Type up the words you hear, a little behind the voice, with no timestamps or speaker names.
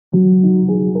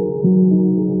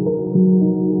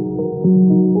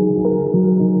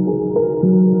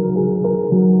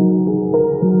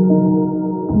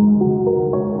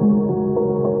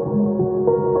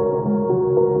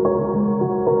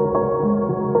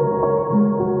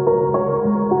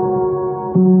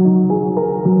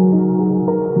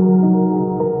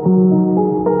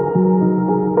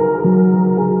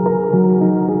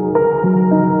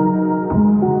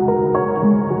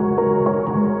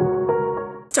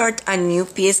Start a new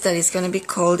piece that is going to be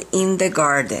called In the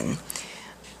Garden.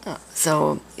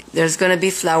 So there's going to be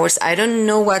flowers. I don't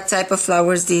know what type of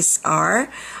flowers these are.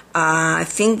 I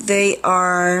think they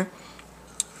are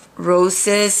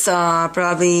roses,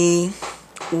 probably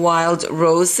wild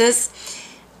roses,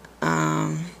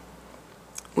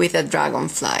 with a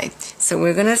dragonfly. So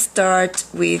we're going to start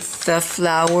with the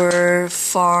flower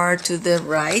far to the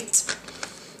right,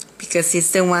 because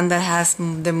it's the one that has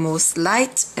the most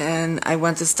light, and I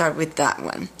want to start with that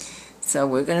one. So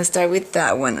we're gonna start with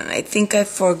that one, and I think I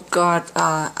forgot,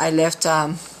 I left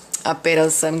a petal,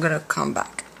 so I'm gonna come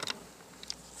back.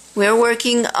 We're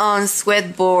working on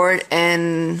sweatboard,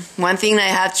 and one thing I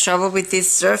had trouble with this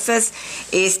surface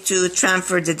is to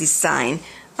transfer the design.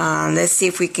 Let's see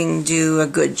if we can do a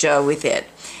good job with it.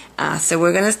 So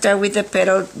we're gonna start with the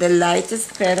petal, the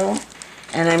lightest petal,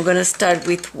 and I'm gonna start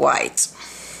with white.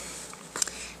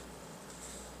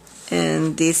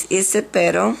 And this is the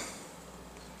petal. I'm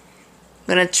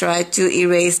gonna try to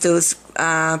erase those,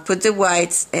 put the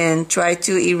whites and try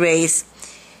to erase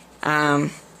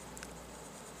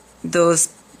those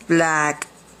black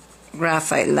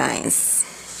graphite lines.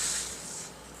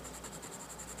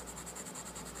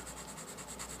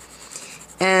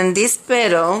 And this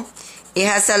petal, it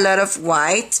has a lot of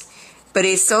white, but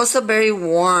it's also very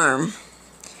warm,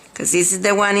 because this is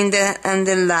the one in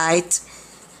the light.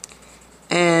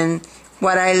 And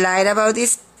what I like about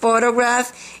this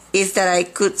photograph is that I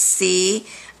could see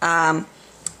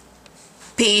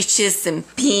peaches and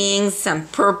pinks and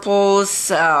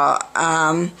purples.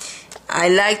 I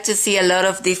like to see a lot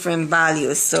of different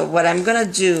values. So what I'm gonna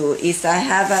do is I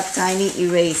have a tiny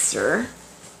eraser.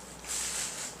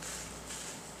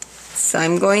 So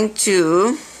I'm going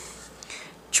to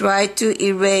try to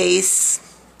erase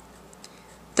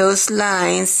those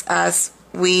lines as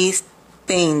we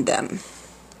paint them.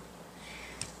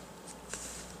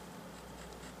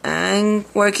 I'm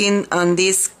working on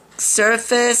this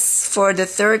surface for the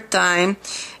third time,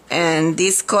 and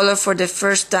this color for the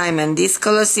first time, and this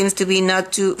color seems to be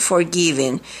not too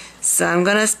forgiving. So I'm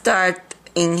gonna start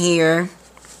in here,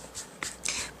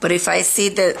 but if I see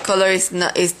the color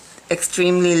is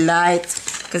extremely light,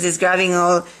 because it's grabbing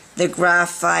all the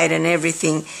graphite and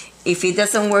everything, if it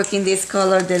doesn't work in this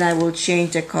color, then I will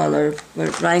change the color.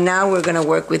 But right now we're gonna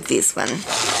work with this one.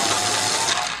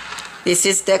 This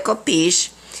is Deco Peach.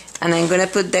 And I'm gonna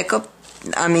put Deco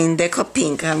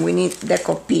Pink, and we need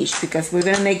Deco Peach, because we're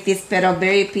gonna make this petal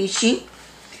very peachy,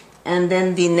 and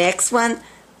then the next one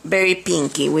very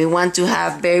pinky. We want to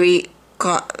have very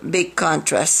big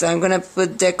contrast. So I'm gonna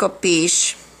put Deco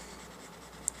Peach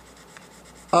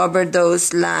over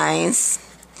those lines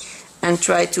and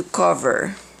try to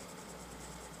cover.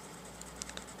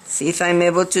 See if I'm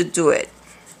able to do it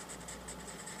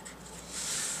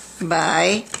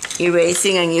by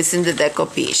erasing and using the Deco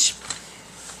Peach.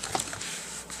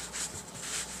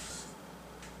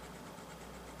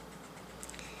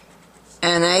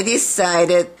 And I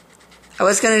decided I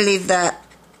was going to leave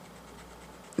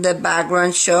the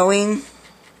background showing.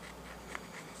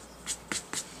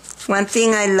 One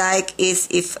thing I like is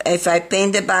if I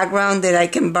paint the background, that I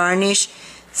can varnish.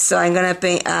 So I'm going to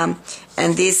paint,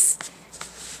 and this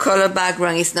color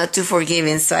background is not too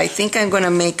forgiving. So I think I'm going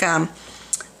to make a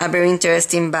very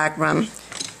interesting background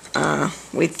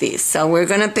with this. So we're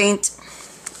gonna paint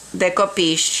Deco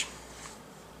Peach.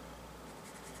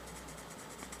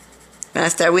 I'm gonna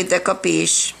start with Deco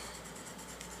Peach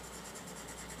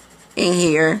in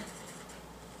here.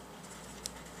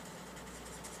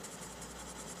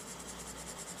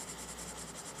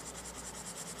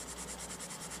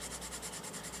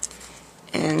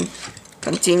 And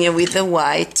continue with the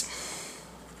white.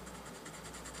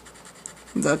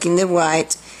 Blocking the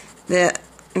white. The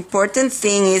important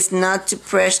thing is not to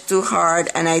press too hard,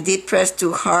 and I did press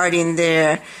too hard in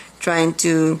there trying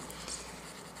to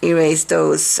erase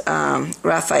those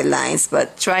graphite lines,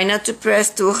 but try not to press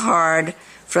too hard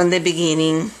from the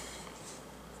beginning,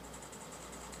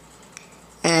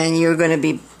 and you're gonna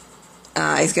be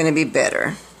it's gonna be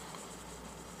better.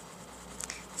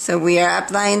 So we are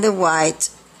applying the white,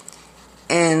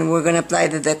 and we're gonna apply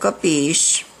the Deco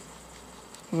Peach,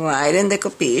 white and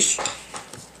Deco Peach.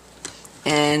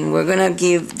 and we're gonna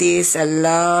give this a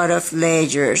lot of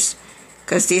layers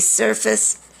because this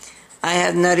surface, I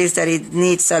have noticed that it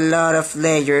needs a lot of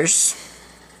layers.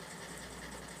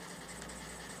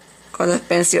 Color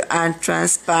pencils are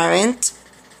transparent.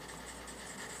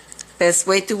 Best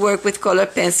way to work with color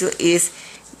pencil is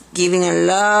giving a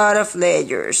lot of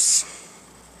layers.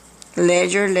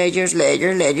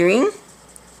 Layering.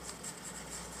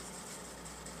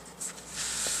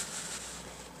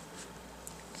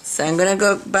 So I'm gonna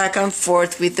go back and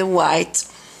forth with the white.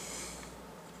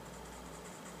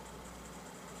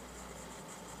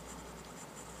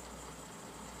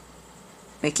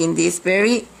 Making this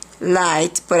very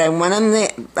light, but I want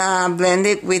to blend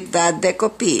it with that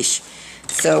decoupage.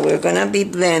 So we're gonna be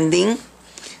blending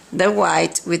the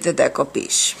white with the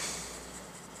decoupage.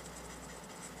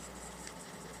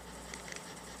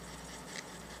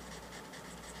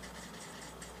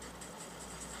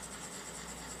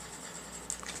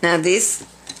 Now this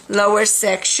lower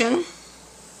section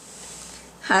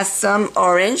has some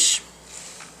orange.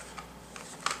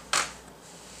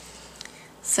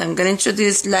 So I'm going to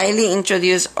lightly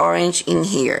introduce orange in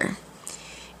here.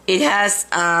 It has,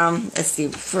 let's see,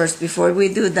 first before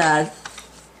we do that,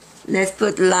 let's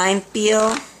put lime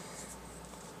peel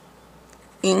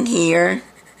in here.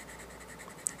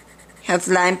 Have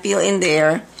lime peel in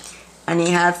there, and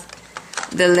you have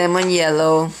the lemon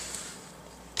yellow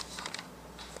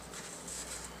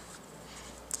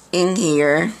in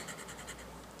here.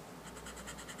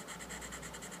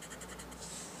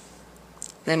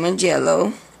 Lemon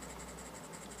yellow.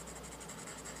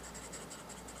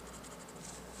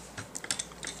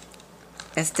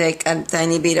 Let's take a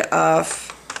tiny bit of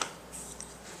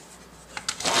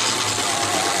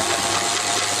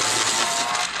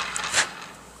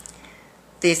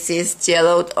this is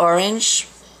yellowed orange.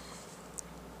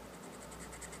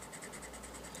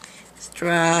 Let's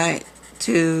try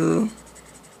to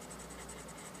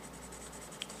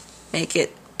make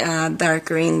it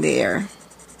darker in there.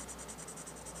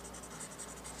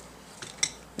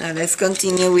 Now let's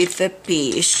continue with the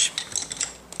peach.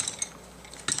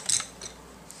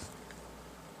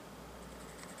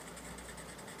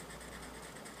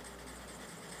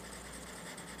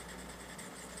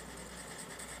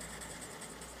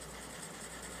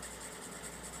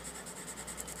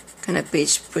 Gonna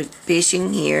put peach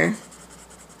in here.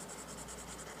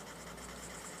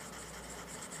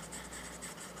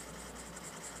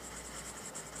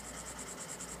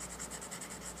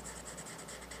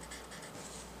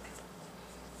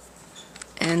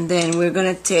 And then we're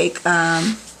gonna take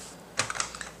tiny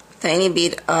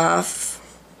bit of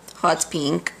hot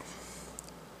pink,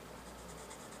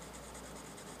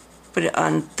 put it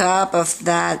on top of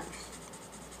that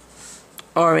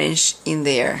orange in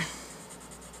there.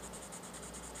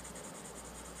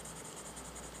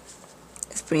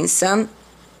 Let's bring some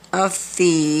of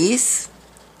these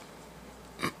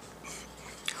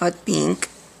hot pink.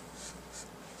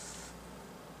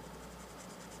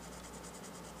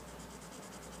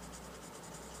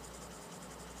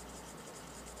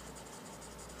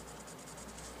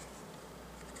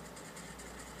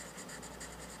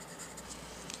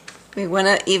 We want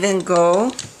to even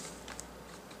go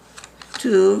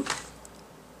to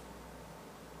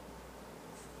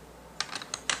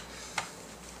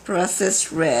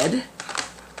processed red.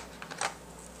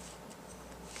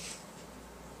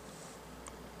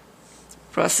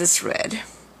 Processed red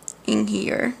in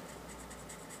here.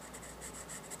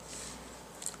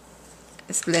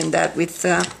 Let's blend that with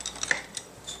the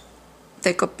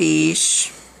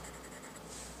decoupage.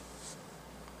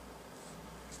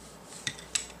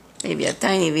 Maybe a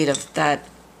tiny bit of that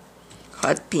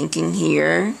hot pink in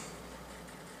here.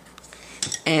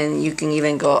 And you can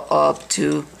even go up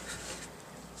to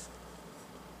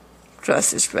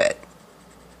processed red.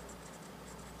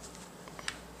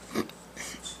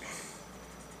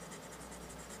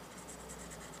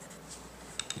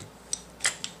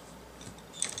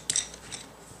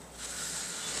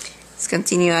 Let's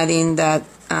continue adding that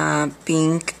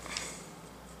pink.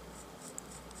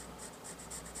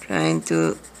 Trying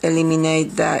to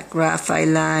eliminate that graphite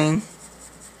line.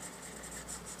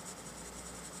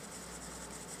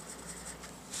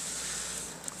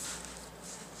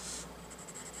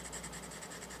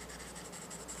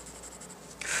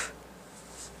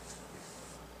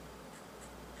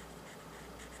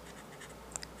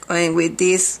 Going with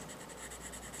this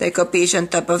decoupage on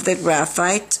top of the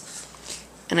graphite,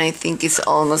 and I think it's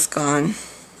almost gone.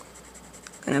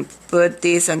 Gonna put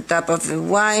this on top of the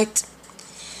white.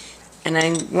 And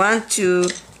I want to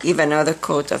give another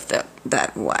coat of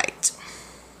that white.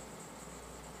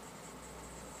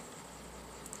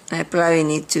 I probably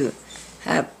need to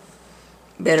have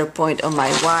better point on my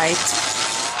white.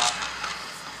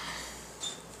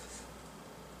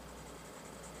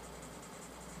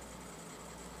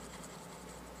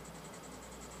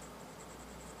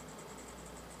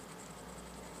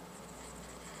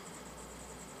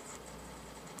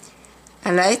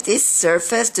 I like this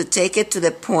surface to take it to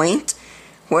the point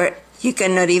where you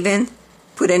cannot even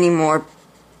put any more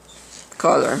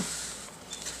color.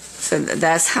 So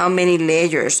that's how many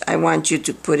layers I want you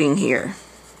to put in here.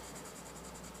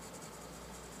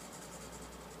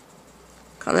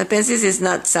 Color pencils is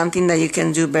not something that you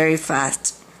can do very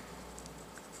fast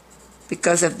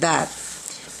because of that.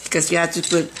 Because you have to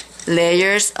put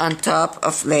layers on top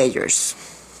of layers.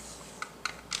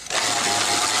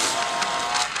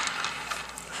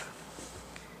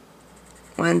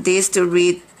 Want this to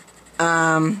read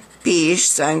peach,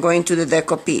 so I'm going to the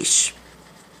Deco Peach.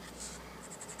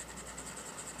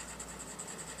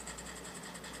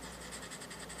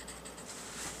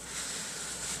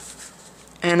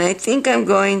 And I think I'm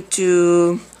going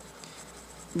to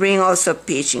bring also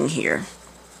peach in here.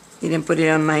 Didn't put it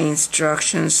on my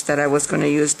instructions that I was going to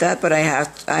use that, but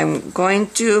I'm going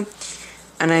to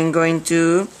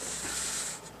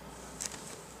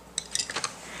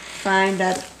find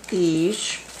that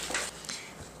peach.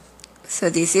 So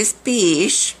this is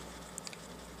peach,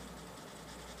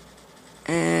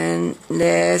 and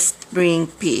let's bring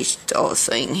peach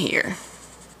also in here.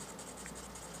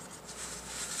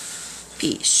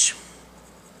 Peach.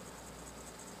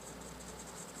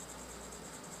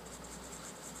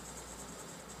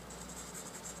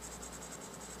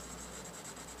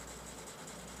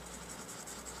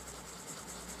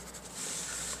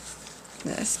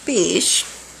 That's peach.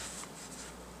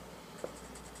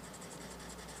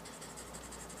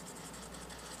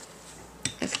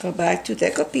 Let's go back to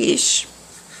Deco Peach.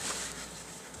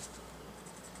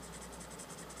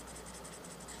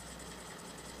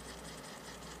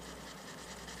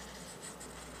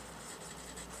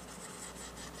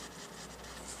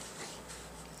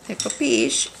 Deco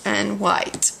Peach and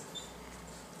white.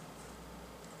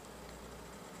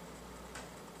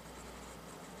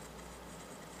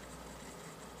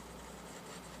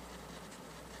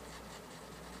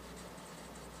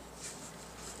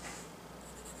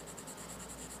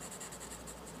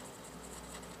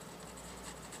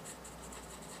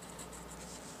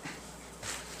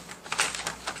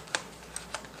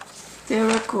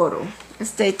 Terracotta.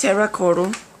 Let's take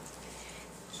terracotta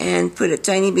and put a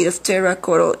tiny bit of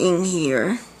terracotta in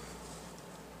here.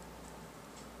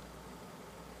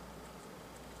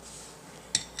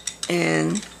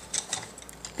 And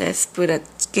let's put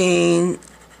again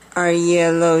our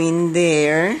yellow in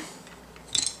there.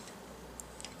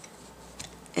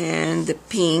 And the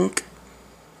pink.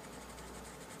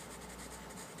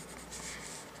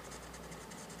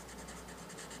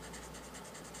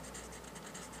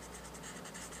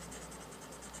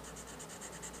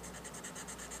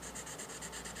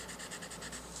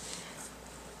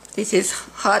 This is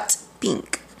hot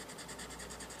pink.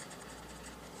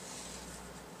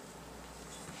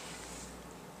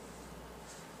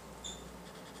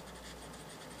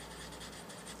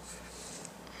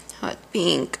 Hot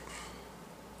pink.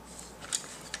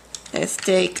 Let's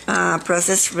take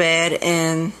processed red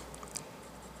and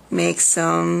make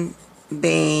some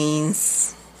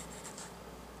veins.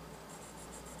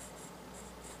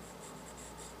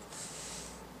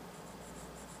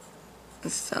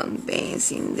 Some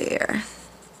veins in there.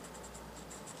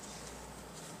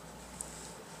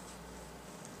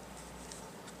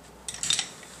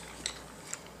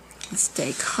 Let's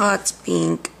take hot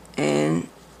pink and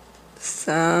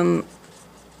some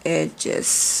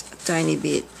edges, a tiny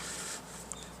bit.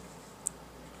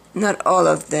 Not all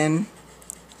of them,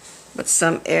 but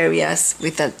some areas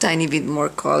with a tiny bit more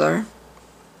color.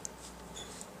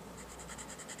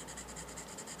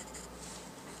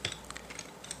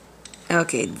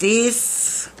 Okay,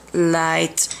 this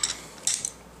light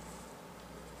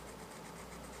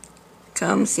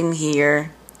comes in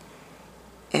here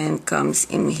and comes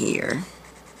in here.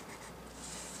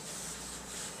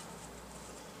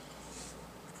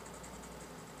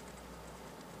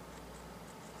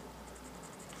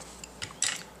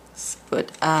 Let's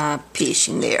put a peach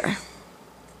in there.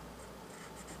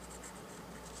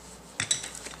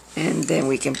 And then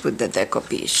we can put the Deco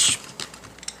Peach.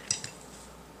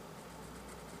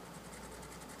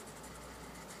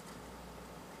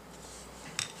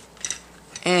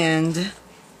 And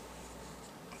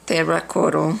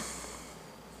terracotta.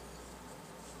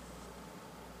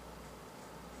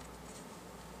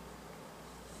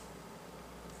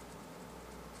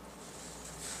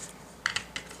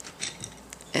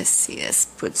 Let's see, let's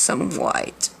put some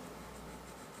white.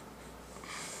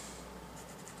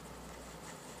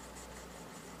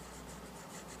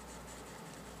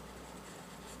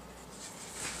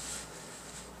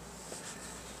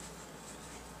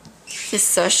 This is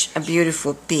such a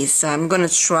beautiful piece, so I'm gonna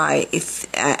try.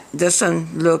 If it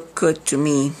doesn't look good to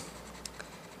me,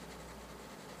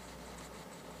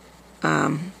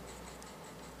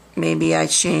 maybe I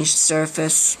change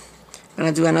surface. I'm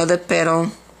gonna do another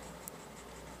petal,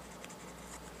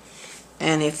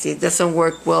 and if it doesn't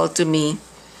work well to me,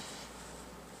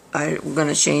 I'm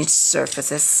gonna change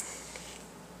surfaces.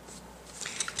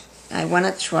 I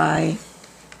wanna try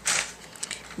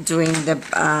doing the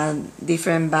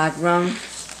different background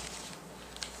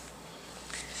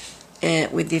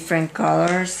with different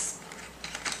colors,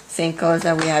 same colors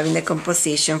that we have in the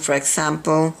composition. For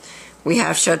example, we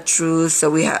have chartreuse,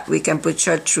 so we can put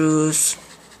chartreuse.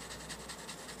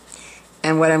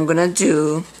 And what I'm gonna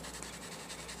do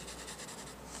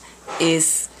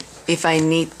is, if I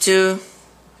need to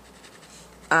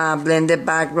blend the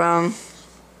background,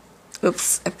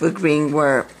 oops, I put green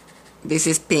where this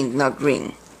is pink, not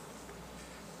green.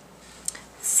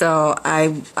 So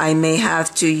I may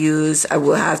have to use, I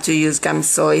will have to use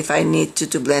Gamsol if I need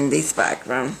to blend this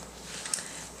background.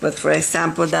 But for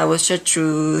example, that was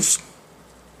chartreuse,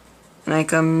 and I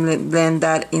can blend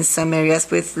that in some areas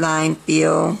with lime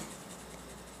peel.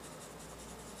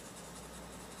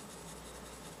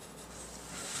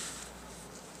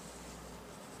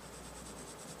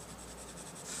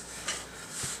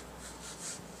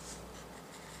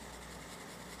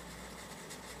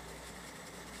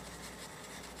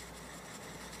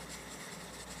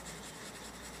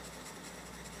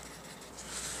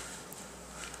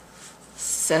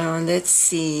 So let's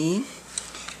see.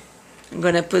 I'm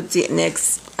gonna put the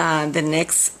next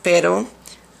petal.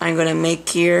 I'm gonna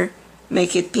make it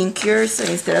pinkier. So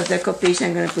instead of Deco Peach,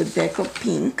 I'm gonna put Deco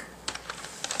Pink.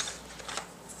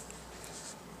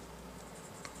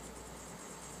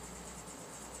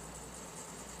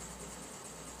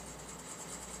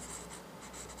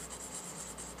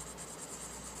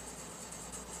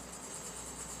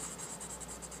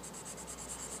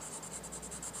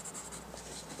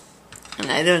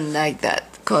 And I don't like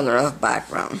that color of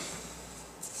background.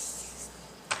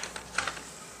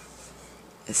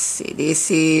 Let's see,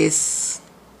 this is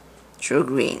true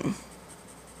green.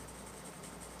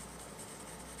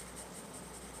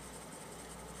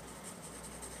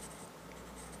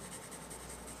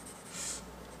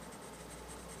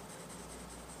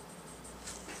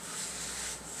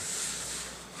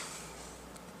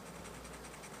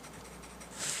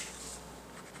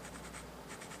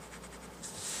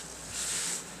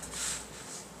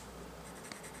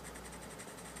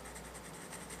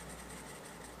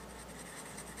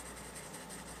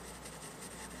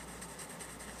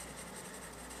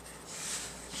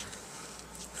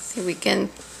 So we can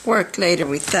work later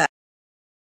with that.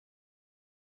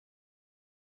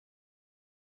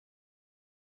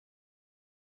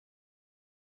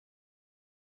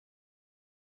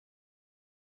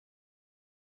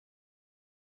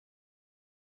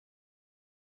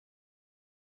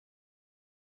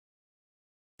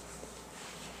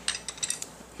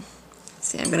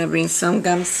 See, I'm gonna bring some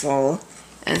Gamsol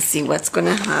and see what's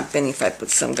gonna happen if I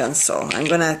put some Gamsol. I'm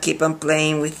gonna keep on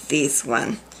playing with this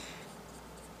one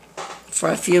for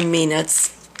a few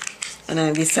minutes, and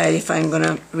I decide if I'm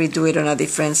gonna redo it on a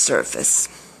different surface.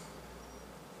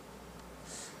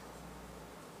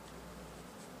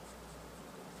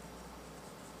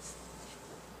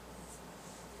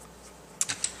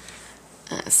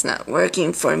 It's not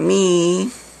working for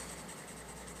me.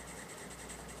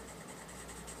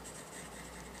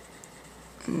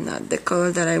 Not the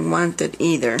color that I wanted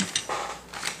either.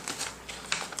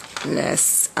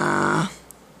 Let's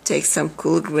take some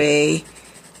cool gray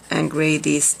and gray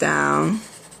this down.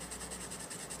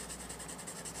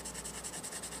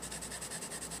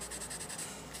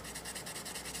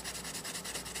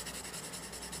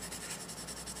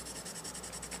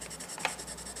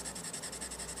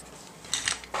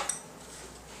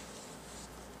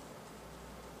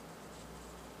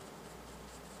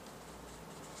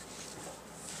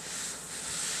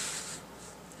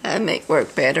 That may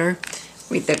work better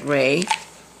with the gray.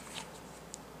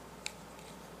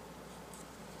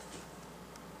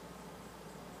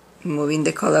 Moving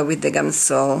the color with the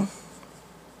Gamsol.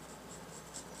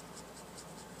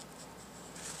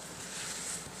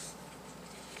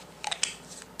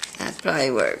 That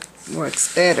probably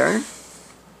works better.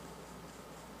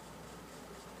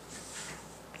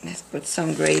 Let's put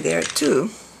some gray there too.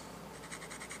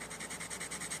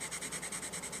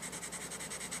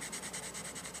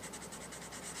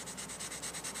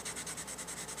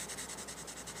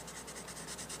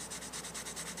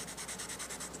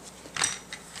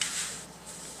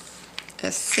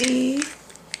 Let's see.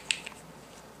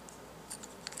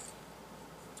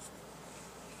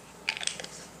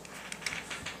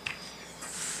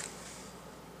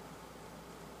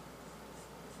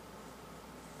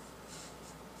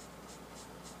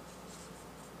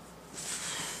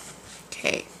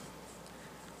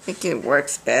 think it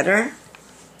works better.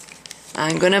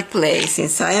 I'm gonna play,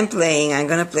 since I am playing, I'm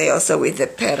gonna play also with the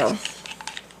petal.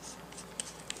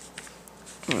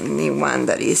 Only one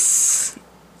that is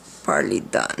partly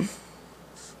done.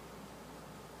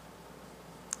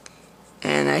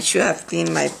 And I should have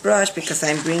cleaned my brush because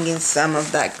I'm bringing some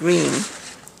of that green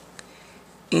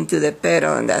into the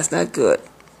petal, and that's not good.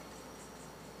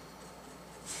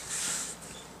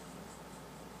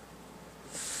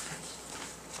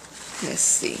 Let's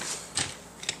see.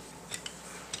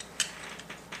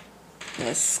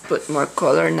 Let's put more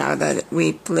color now that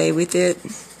we play with it.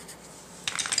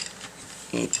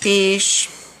 A fish,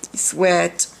 it's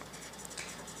wet,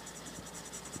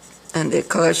 and the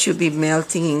color should be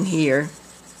melting in here.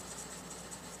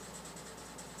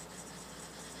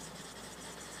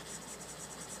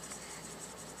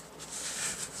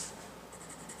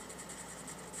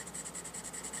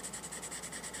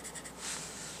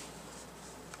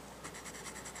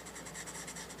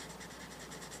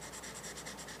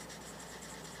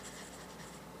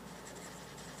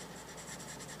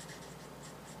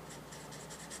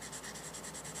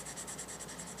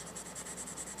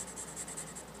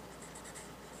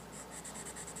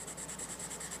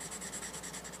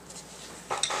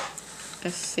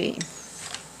 Let's see.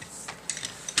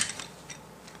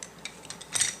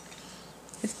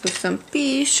 Let's put some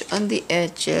fish on the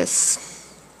edges.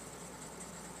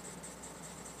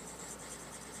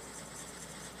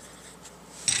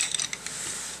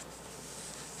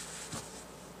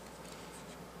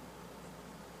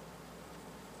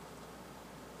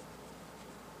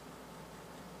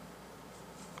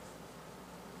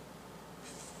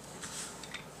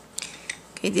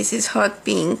 Okay, this is hot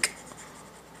pink.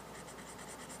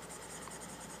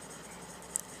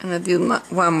 I'm gonna do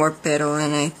one more petal,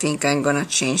 and I think I'm gonna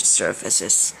change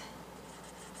surfaces.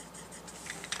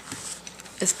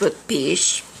 Let's put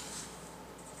fish.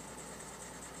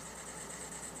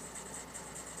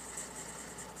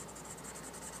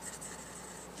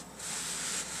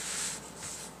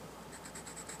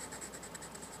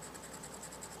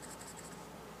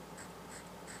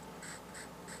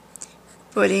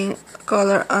 Putting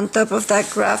color on top of that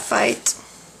graphite.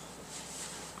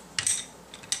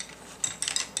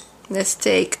 Let's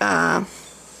take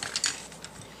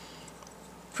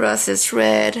processed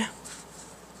red.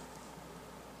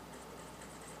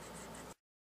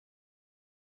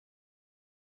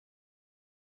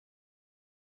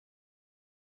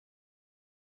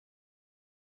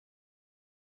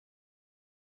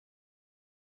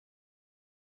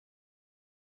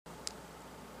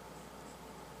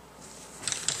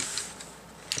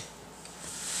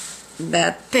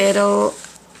 That petal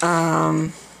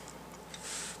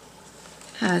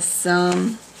has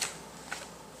some,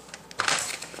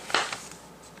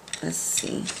 let's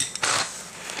see,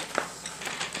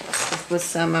 let's put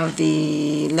some of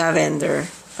the lavender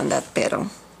on that petal.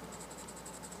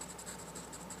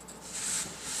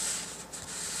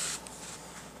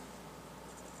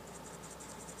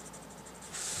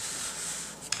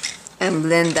 And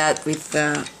blend that with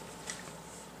the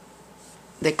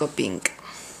deco pink.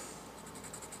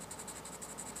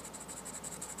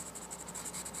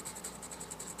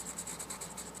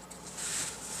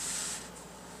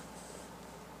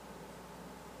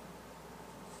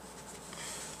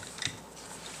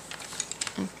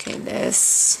 Okay,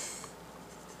 let's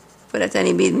put a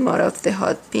tiny bit more of the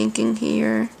hot pink in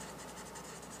here.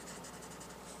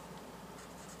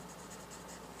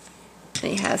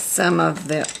 It has some of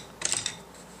the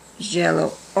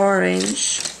yellow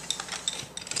orange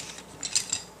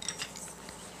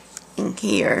in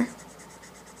here.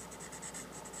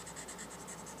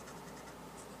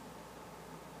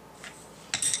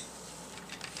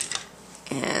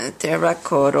 And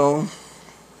terracotta.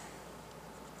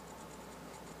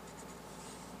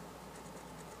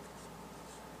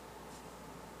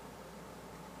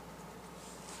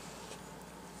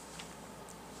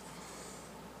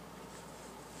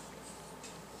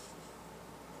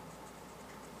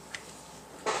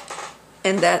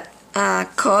 And that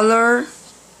color,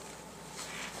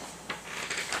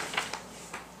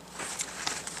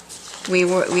 we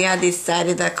had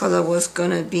decided that color was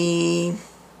gonna be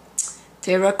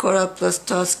terracotta plus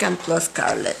Tuscan plus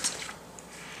scarlet.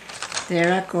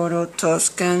 Terracotta,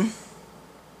 Tuscan,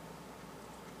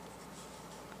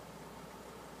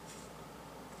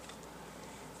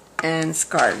 and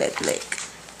Scarlet Lake.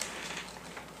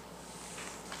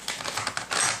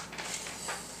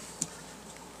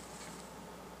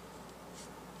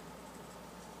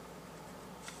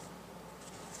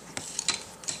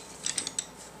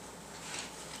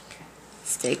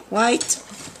 Take white.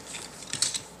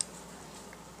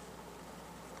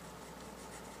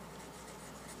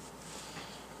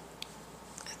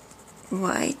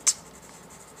 white.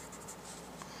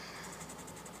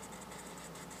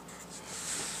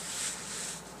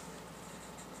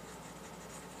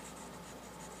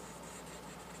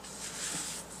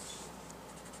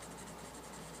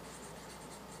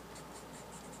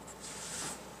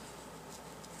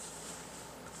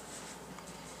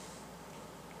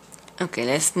 Okay,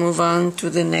 let's move on to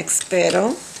the next petal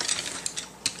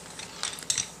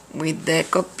with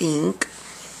Deco Pink.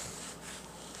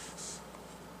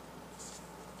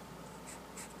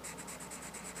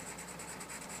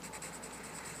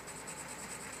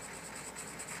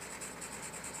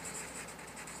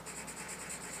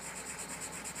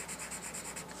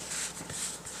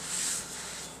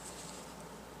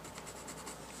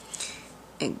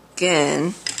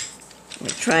 Again, we're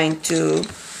trying to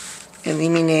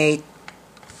eliminate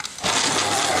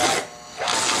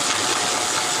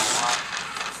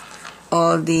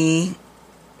all the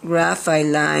graphite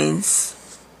lines.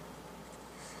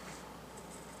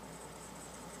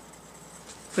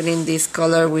 Put in this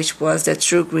color, which was the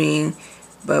true green,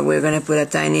 but we're going to put a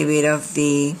tiny bit of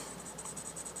the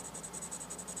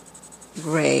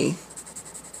gray.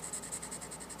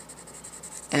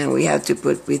 And we have to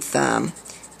put with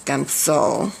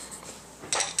Gamsol.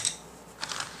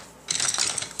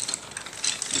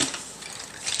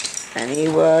 And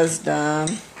it was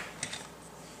the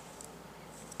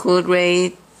Cool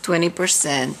Gray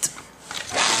 20%.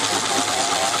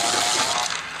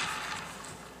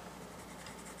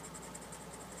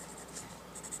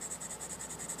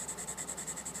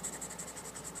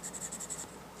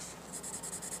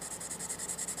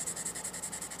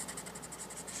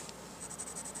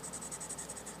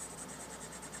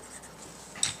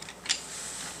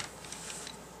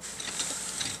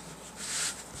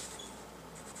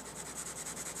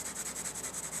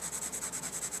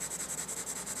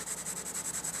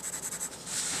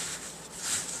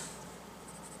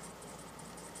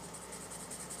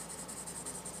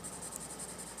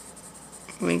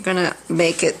 We're gonna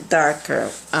make it darker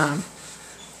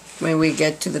when we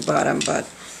get to the bottom, but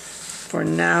for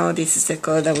now this is the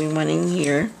color that we want in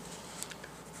here.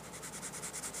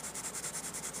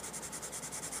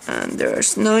 And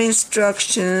there's no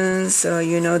instructions, so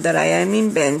you know that I am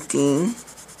inventing.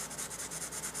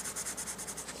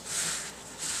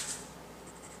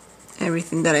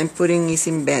 Everything that I'm putting is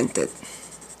invented.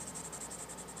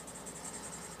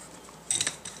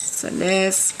 So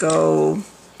let's go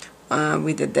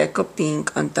with the Deco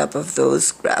Pink on top of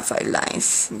those graphite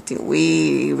lines until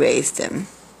we erase them.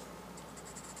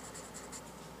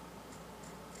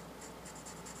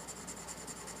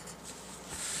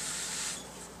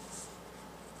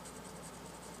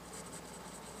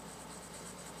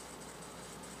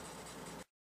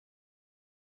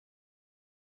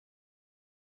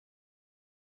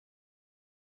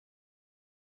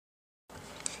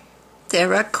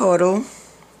 Terracotta.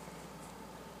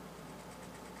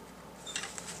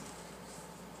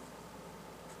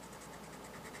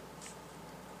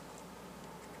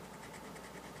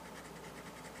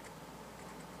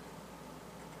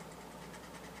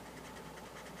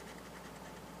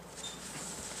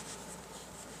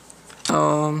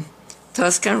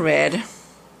 Tuscan red.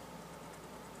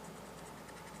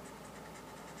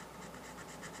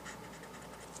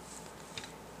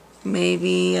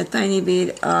 Maybe a tiny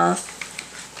bit of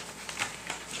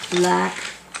black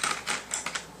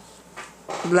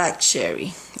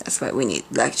cherry. That's what we need,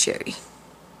 black cherry.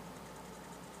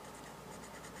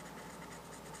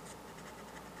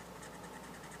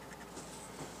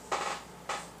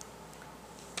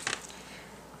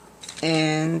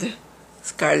 And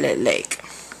Scarlet Lake.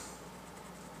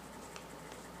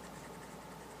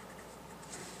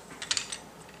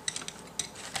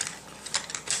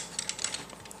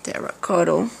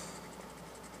 Terracotta.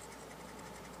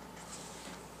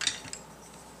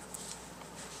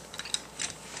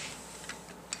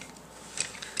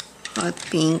 Hot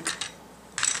pink.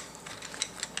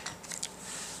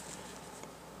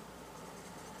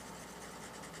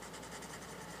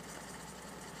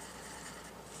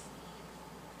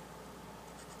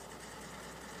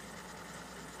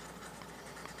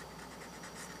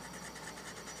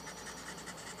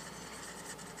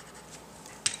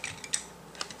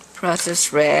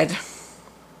 Processed red.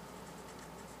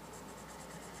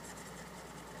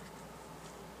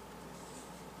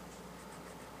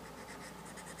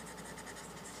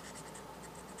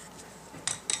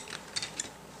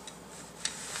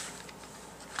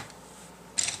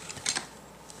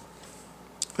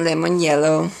 Lemon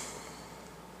yellow.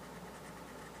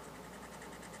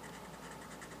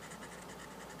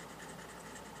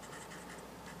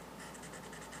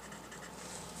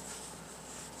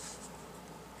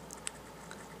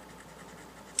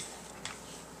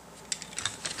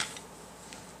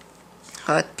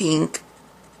 hot pink.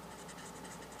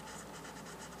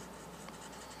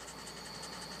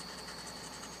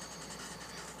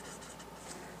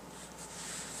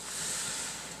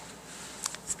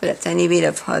 Let's put a tiny bit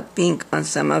of hot pink on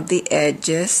some of the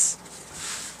edges.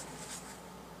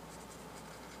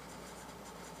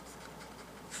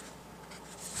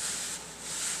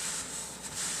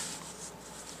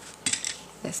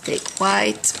 Let's take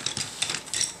white.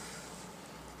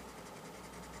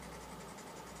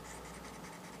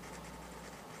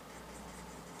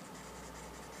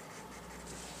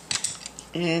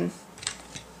 And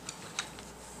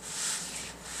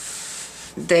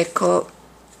deco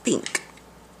pink.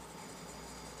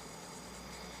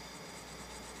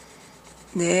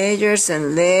 Layers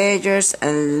and layers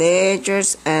and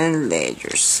layers and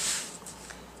layers.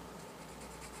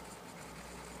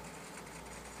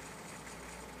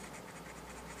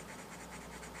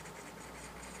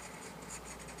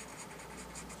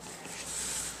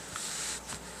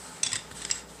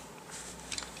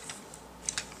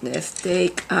 Let's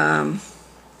take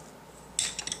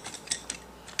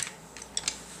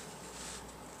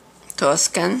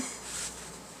Toscan.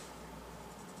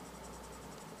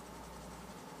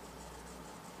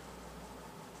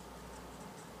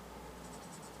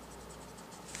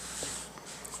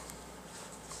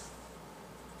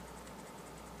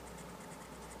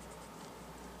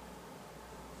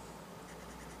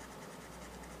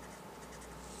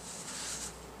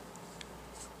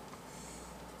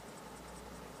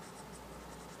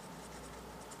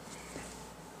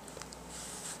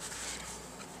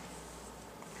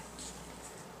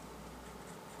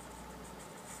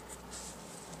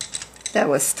 That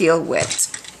was still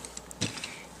wet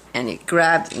and it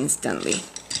grabbed instantly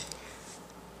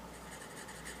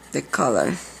the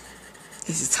color.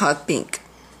 This is hot pink.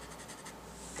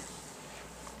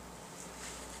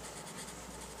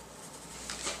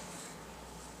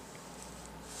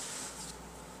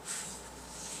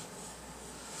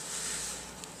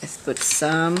 Let's put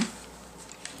some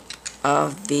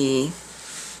of the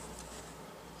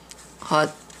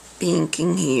hot pink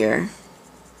in here.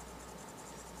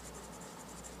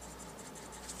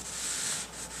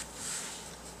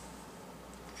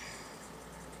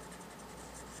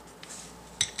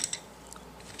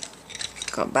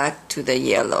 Go back to the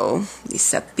yellow,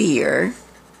 disappear.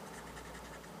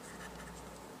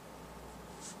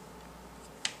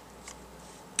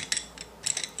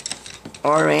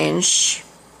 Orange,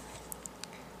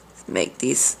 make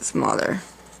this smaller.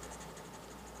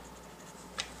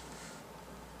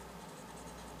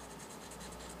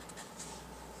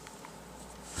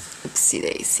 Oopsie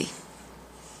daisy.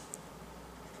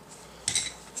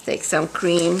 Let's take some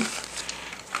cream.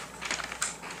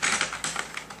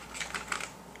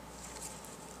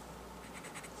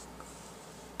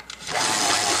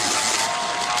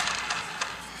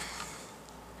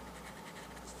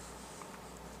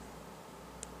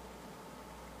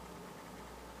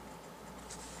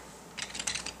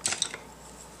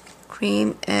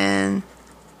 Cream and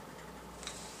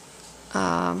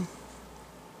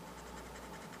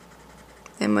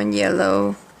lemon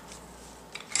yellow.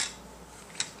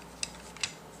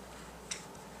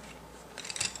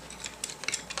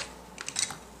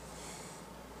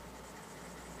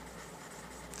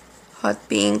 Hot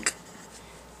pink,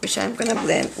 which I'm gonna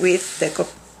blend with deco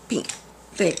pink.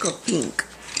 Deco pink.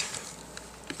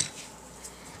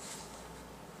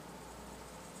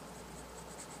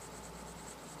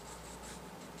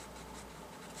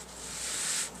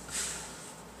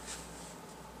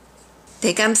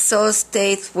 They can so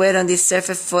stay wet on the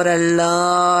surface for a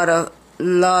lot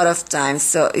of time.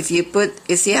 So if you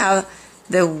see how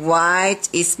the white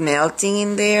is melting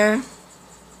in there?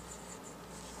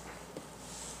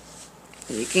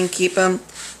 You can keep on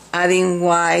adding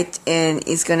white and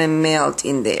it's gonna melt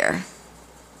in there.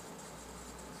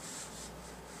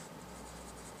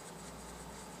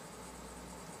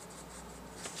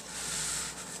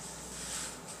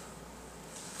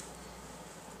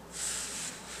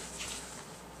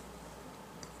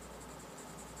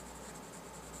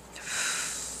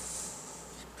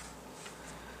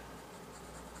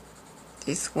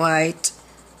 This white.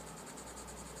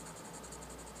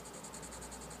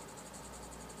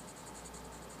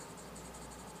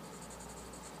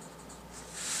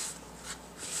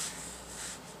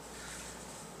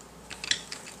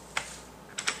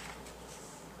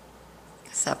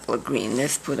 It's apple green.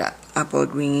 Let's put apple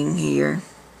green in here.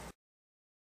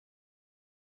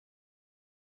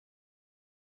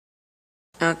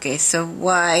 Okay, so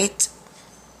white.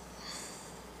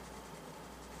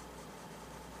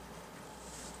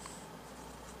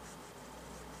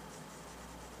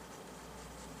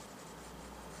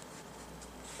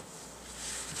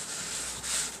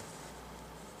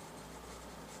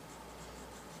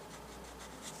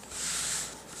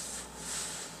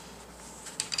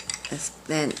 Let's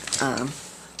blend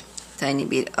tiny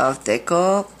bit of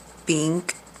deco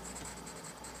pink,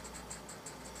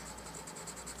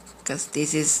 because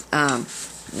this is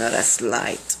not as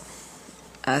light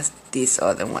as this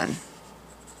other one.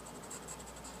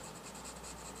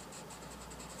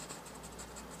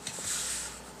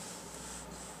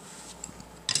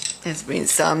 Let's bring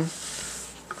some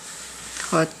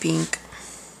hot pink.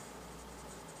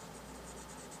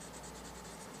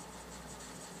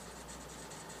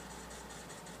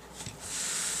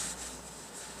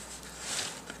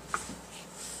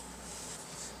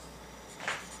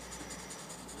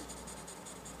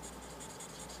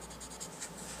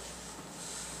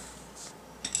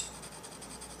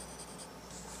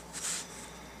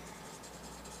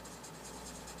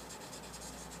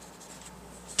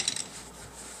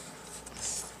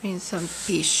 Bring some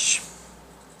peach.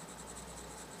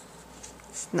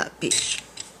 It's not peach.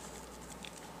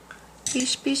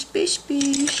 Peach, peach, peach,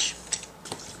 peach.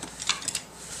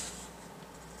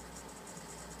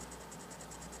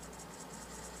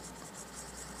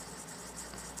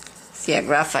 See a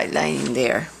graphite line in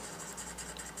there.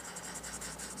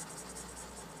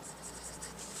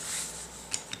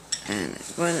 And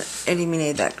I'm going to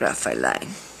eliminate that graphite line.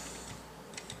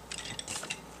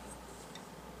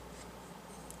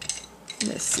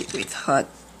 Let's see with hot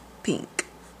pink.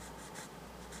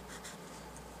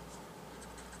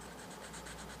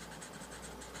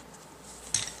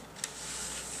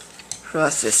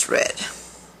 Process red.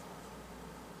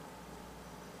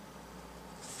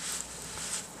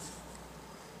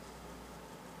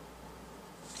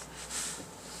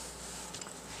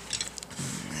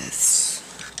 Let's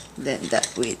blend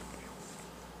that with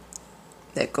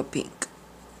deco pink.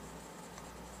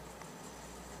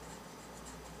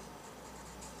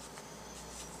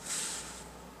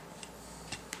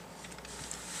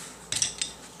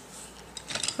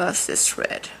 Process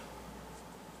red.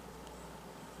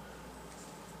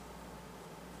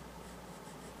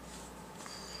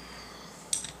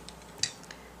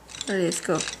 Let's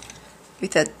go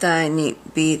with a tiny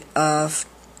bit of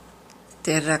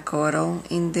terracotta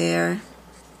in there.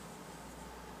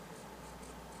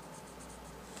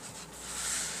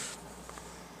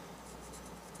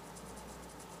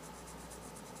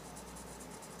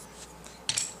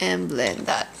 And blend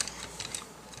that.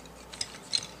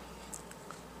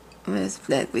 Let's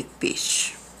blend with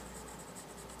peach.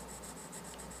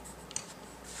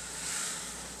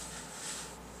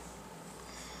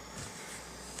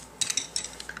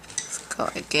 Let's go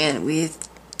again with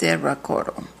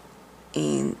terracotta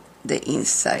in the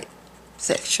inside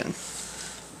section.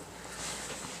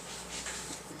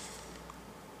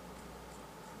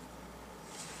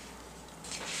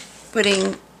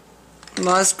 Putting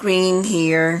moss green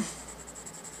here,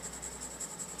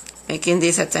 making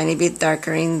this a tiny bit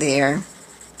darker in there.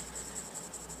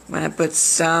 I'm gonna put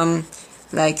some,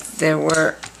 like there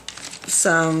were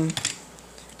some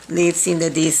leaves in the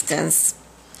distance,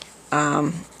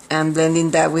 and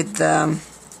blending that with the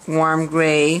warm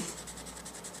gray.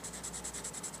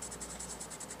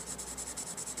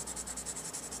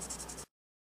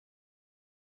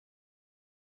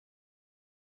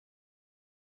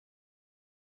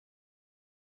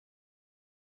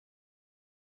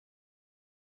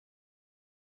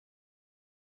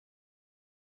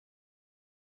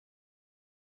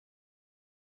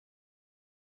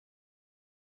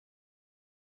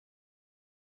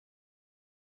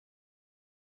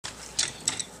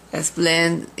 Let's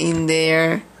blend in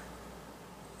there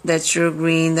the true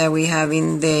green that we have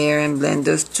in there and blend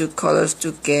those two colors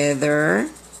together.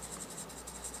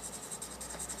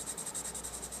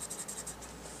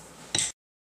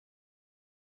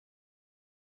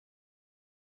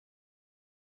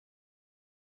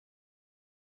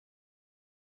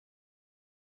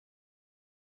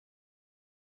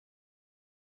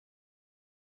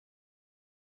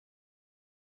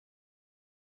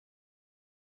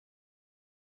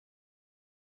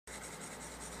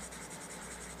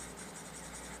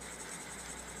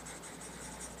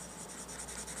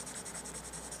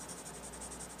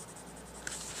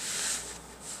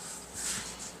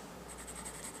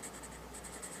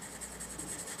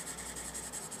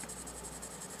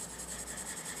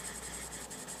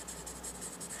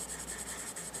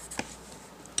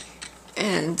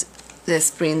 And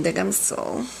let's bring the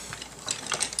gamsol.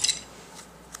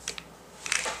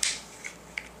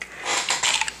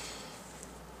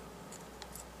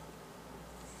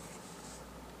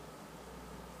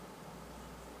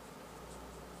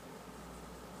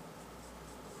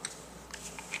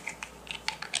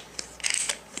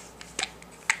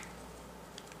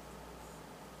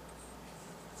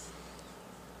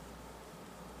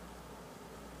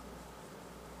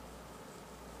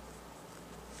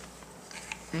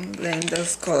 and blend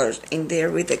those colors in there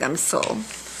with the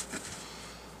Gamsol.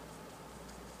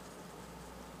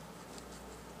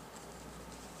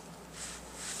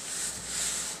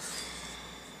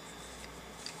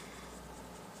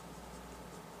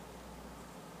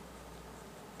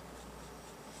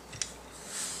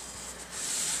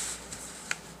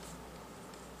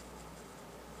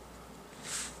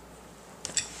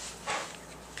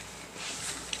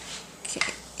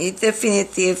 It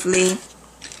definitively,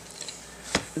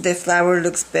 the flower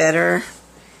looks better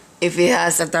if it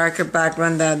has a darker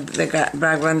background than the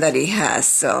background that it has.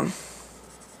 So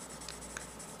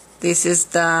this is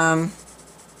the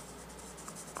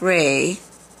gray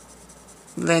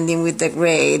blending with the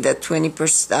gray, the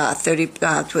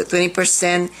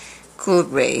 20% cool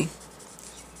gray,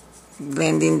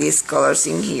 blending these colors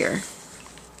in here.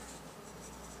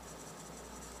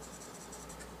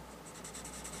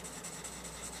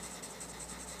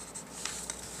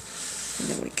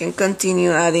 Then we can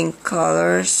continue adding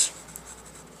colors,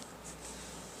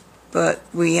 but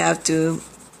we have to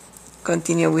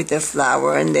continue with the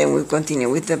flower and then we'll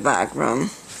continue with the background.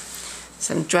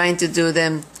 So I'm trying to do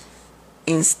them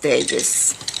in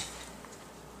stages,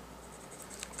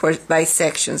 by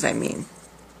sections I mean.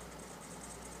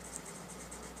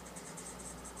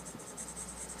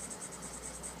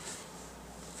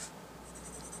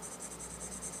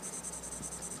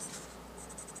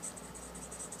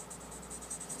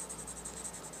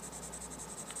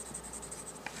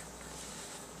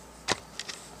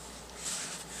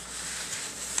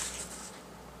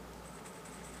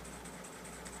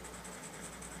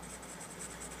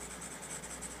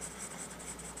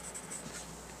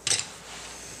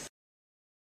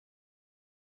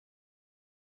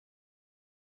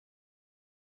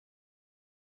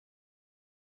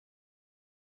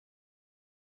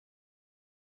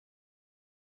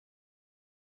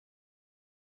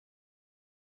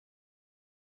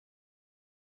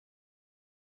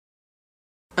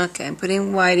 Okay, I'm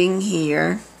putting white in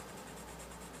here,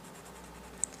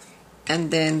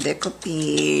 and then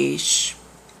decoupage.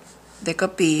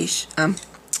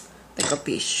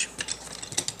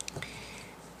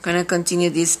 Gonna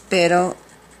continue this petal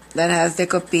that has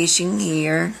decoupage in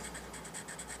here,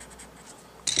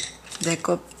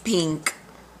 deco pink,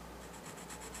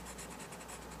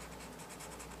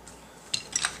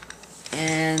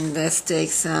 and let's take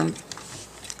some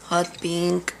hot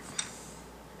pink.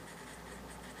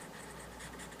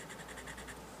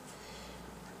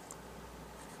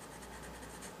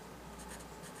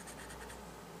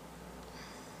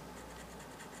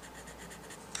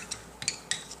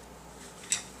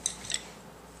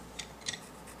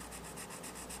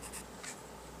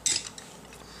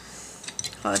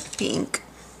 Hot pink.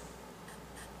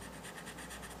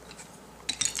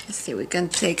 Let's see, we can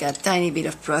take a tiny bit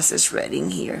of processed red in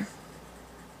here.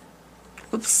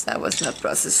 Oops, that was not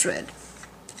processed red.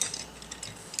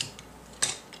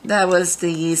 That was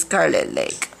the Scarlet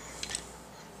Lake.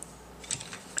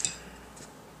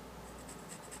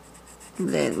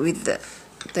 Then with the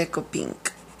deco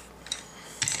pink.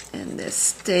 And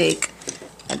let's take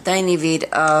a tiny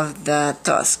bit of the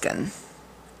Tuscan.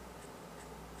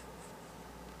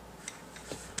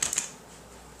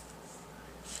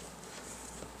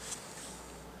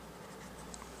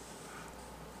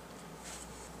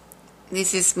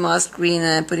 This is moss green,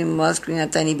 and I'm putting moss green a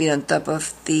tiny bit on top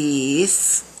of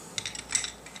this.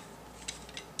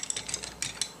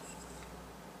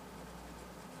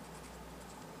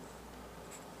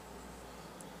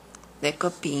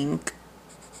 Deco pink.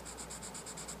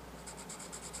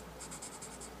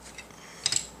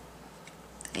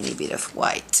 Tiny bit of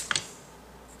white.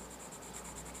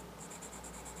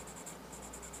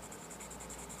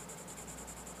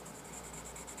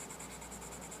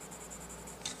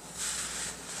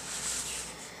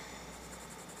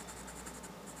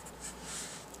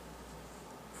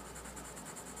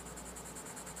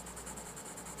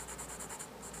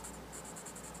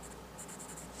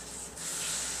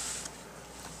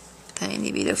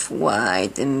 Tiny bit of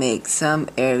white and make some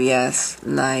areas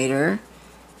lighter.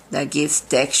 That gives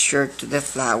texture to the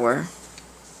flower.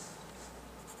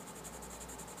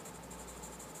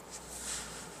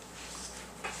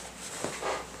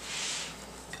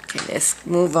 Okay, let's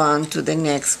move on to the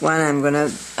next one. I'm gonna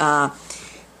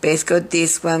base coat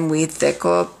this one with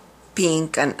deco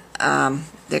pink and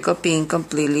deco pink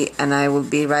completely, and I will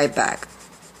be right back.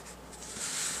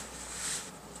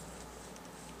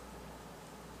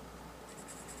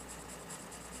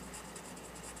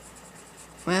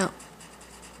 Well,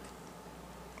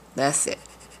 that's it.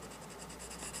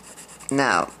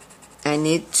 Now, I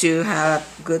need to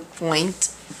have a good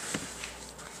point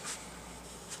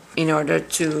in order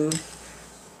to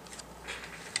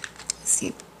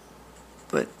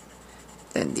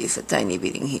than this, a tiny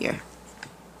bit in here.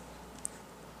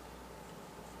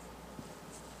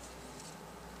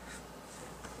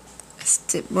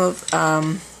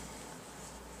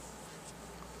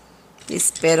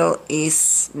 This petal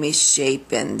is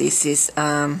misshapen. This is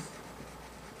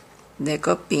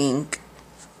Deco Pink.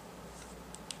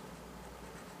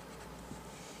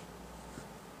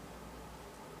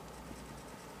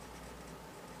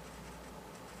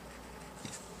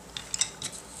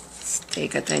 Let's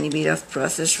take a tiny bit of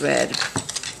processed red.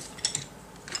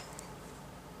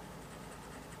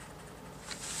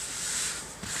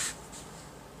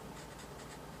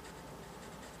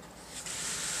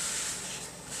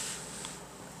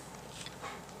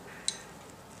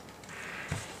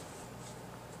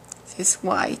 This is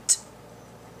white.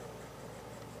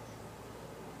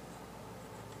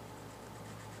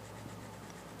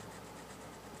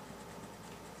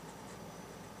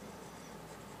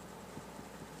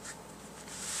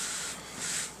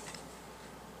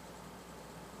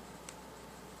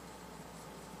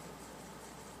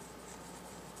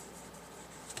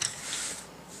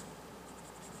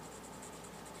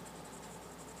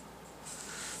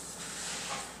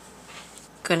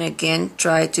 Gonna again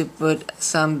try to put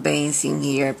some veins in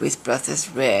here with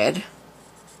processed red.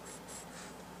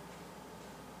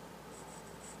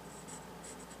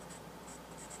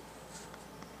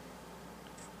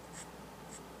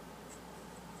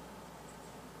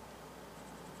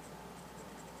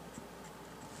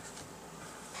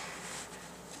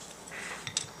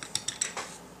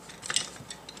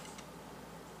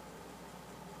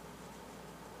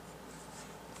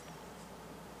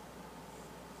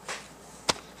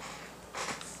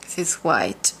 This is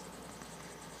white.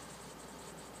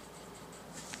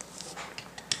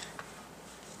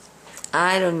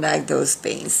 I don't like those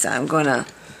paints, so I'm gonna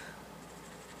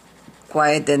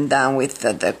quiet them down with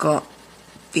the Deco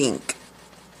Pink.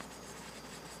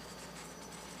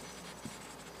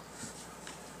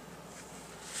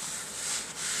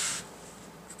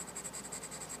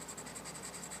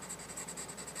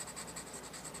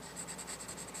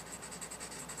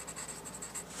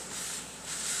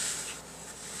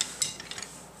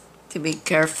 To be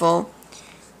careful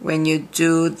when you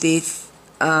do this,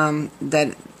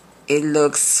 that it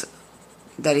looks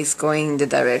that it's going in the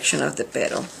direction of the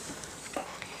petal.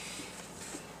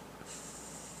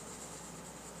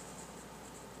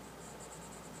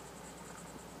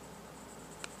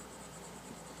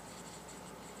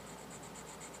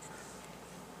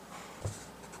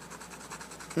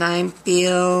 Lime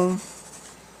peel,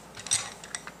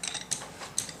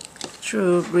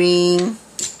 true green,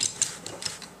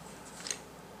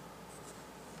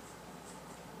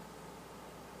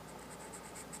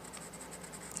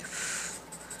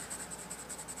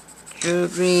 true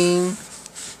green,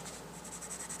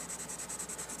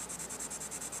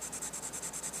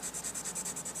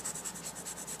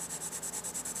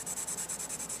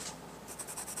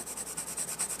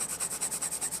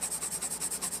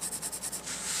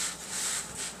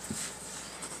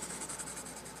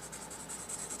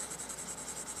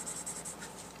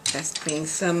 let's bring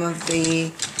some of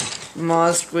the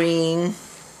moss green.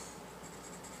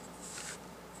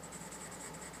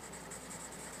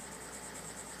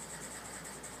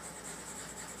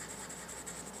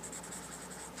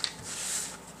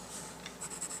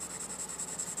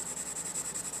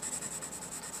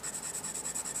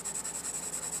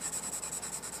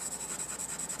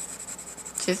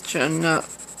 Just I'm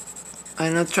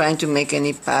not trying to make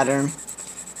any pattern.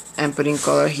 I'm putting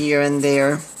color here and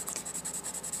there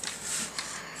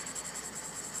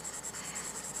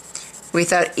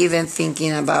without even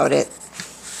thinking about it.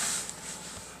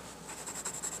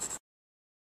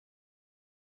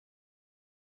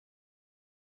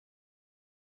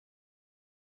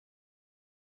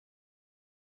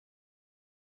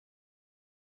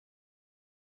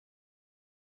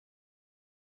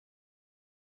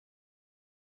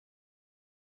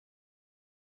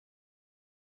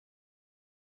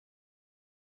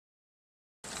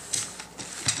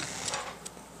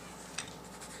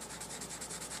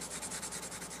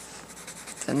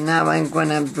 So now I'm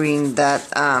gonna bring that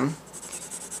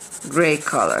gray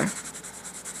color.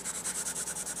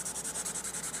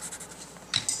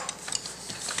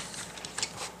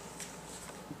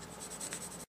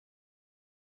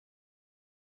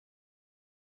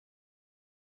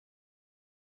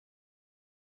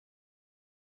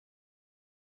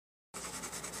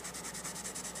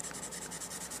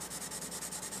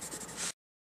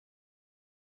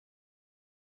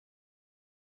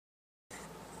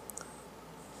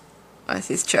 This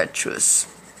is chartreuse.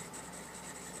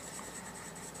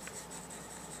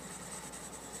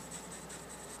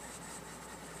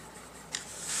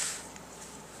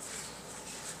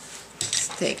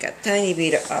 take a tiny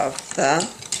bit of the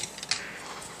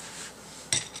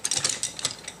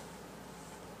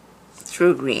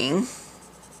true green.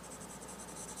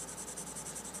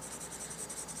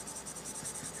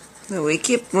 So we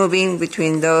keep moving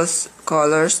between those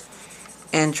colors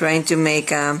and trying to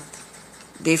make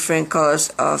different colors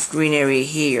of greenery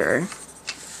here.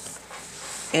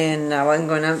 And now I'm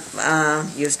gonna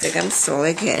use the Gamsol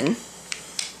again.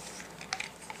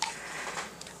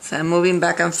 So I'm moving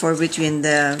back and forth between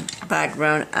the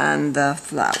background and the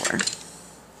flower.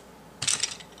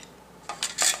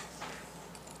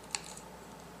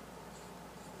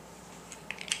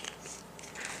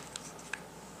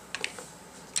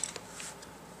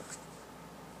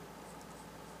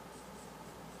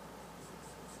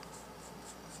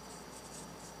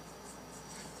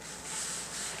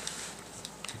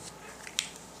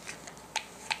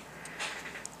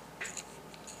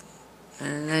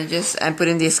 And I'm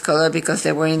putting this color because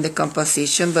they were in the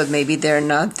composition, but maybe they're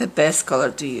not the best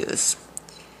color to use.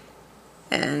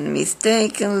 And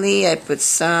mistakenly I put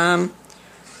some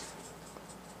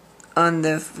on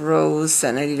the rose,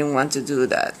 and I didn't want to do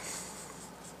that.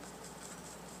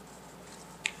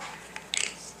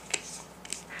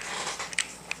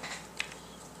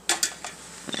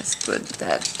 Let's put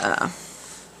that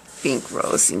pink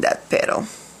rose in that petal.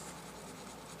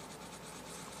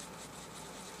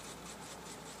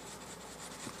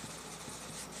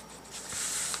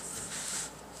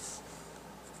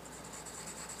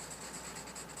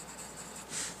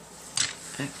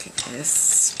 Okay,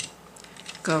 let's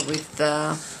go with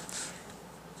the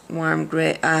warm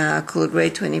gray, cool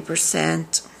gray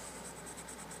 20%,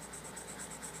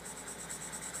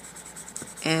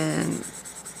 and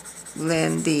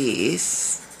blend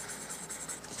these.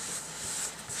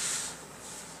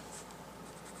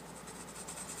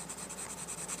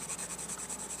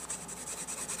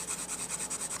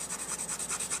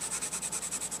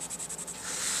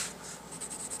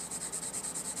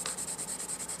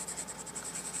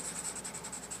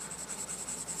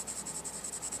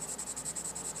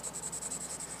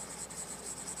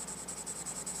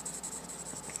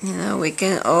 You know, we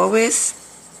can always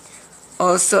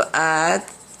also add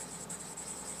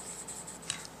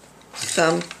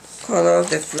some color of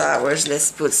the flowers.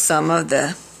 Let's put some of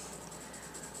the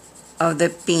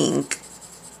pink.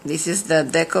 This is the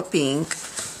Deco Pink.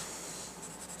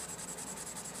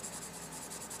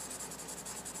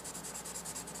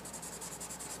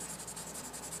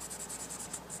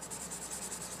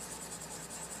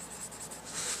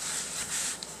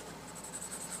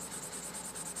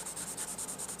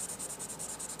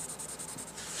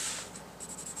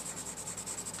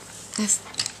 Let's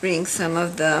bring some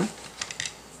of the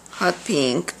hot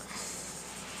pink.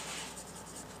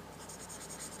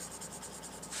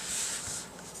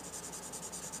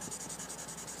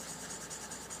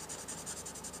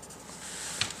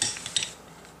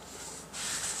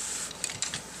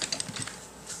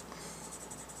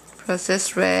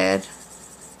 Processed red.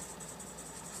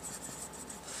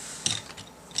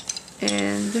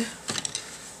 And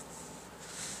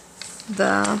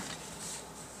the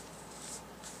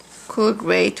cool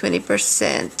gray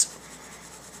 20%.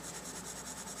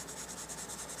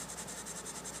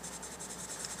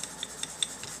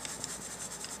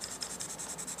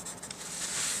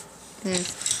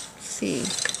 Let's see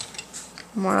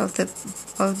more of the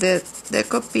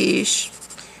Deco Peach.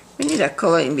 We need a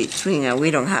color in between, and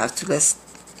we don't have to. Let's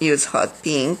use hot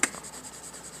pink.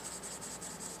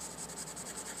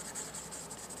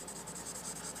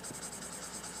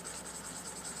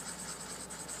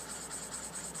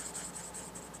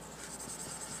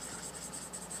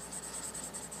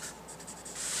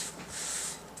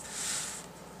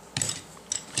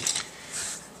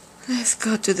 Let's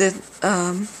go to the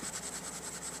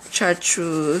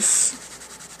chartreuse.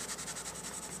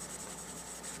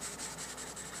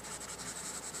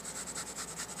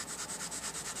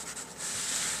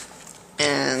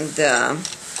 And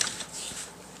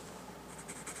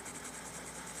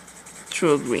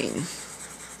true green.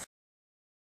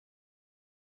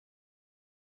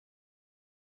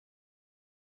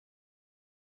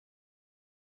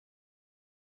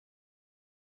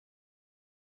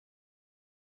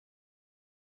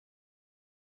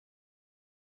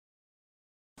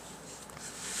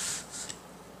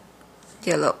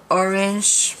 Yellow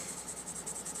orange.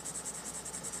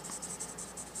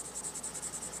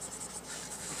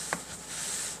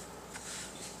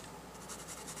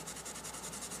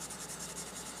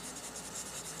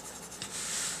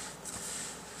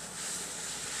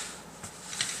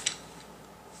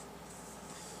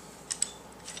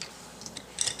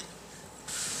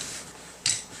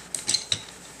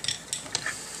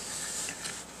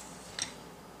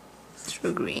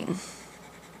 true green.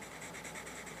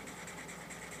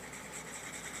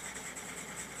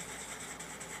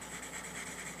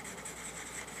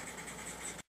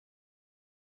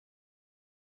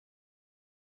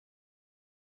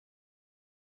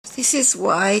 This is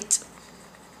white.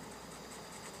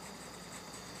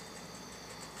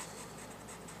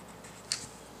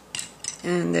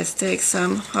 And let's take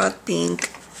some hot pink.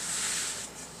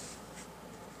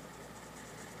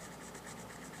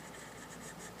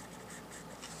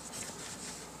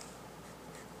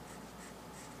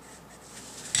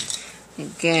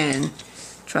 Again,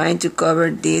 trying to cover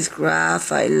this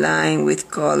graphite line with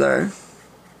color.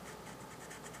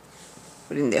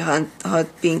 Putting the hot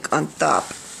pink on top.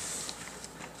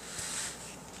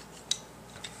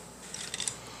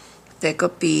 Deco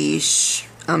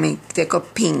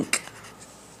pink.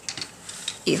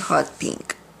 A hot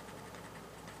pink.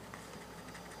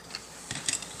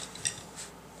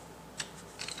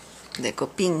 Deco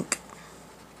pink.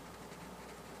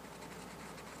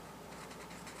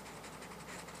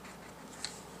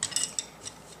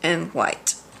 And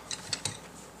white.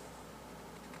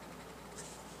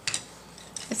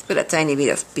 Let's put a tiny bit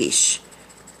of peach.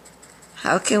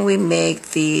 How can we make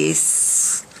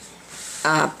this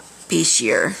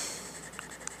peachier?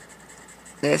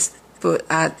 Let's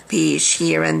add peach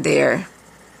here and there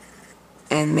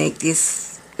and make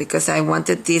this, because I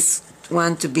wanted this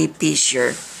one to be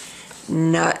peachier,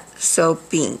 not so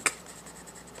pink.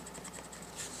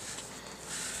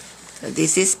 So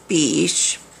this is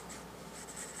peach.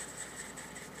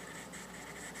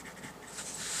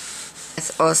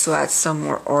 Let's also add some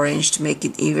more orange to make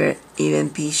it even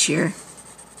peachier.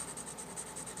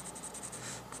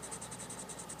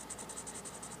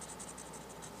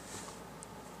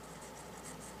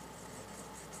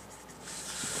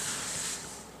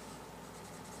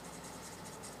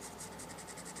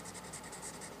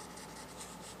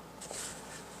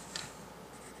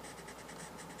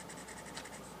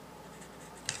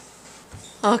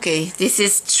 Okay, this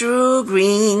is true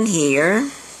green here.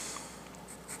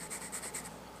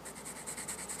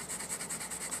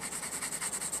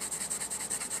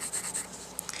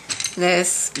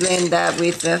 Let's blend that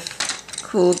with the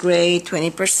cool gray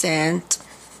 20%.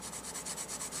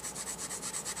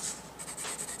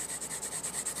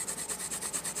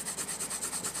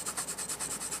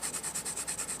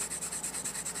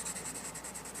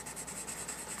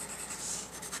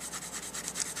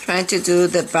 Trying to do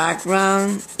the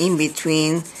background in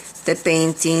between the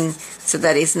painting so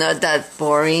that it's not that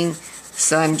boring.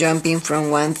 So I'm jumping from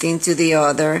one thing to the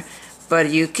other. But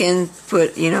you can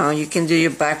put, you can do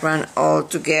your background all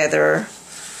together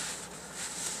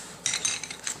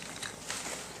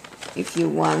if you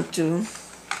want to.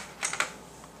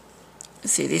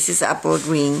 See, this is apple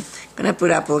green. I'm gonna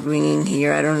put apple green in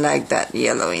here. I don't like that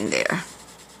yellow in there.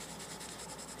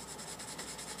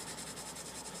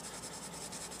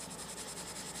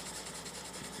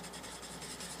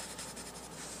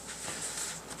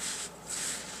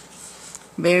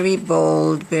 Very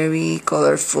bold, very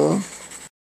colorful.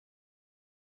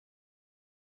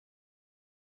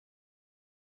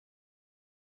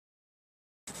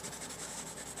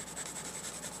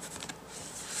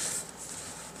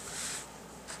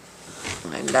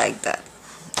 I like that.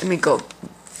 Let me go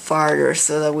farther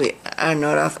so that we are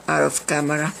not out of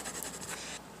camera.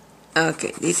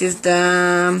 Okay, this is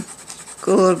the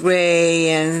cool gray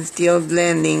and still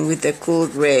blending with the cool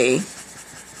gray.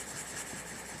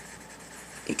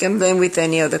 You can blend with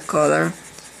any other color.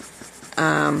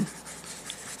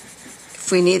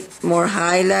 If we need more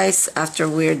highlights after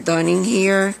we're done in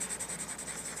here,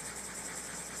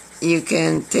 you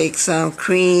can take some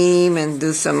cream and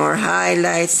do some more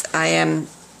highlights. I am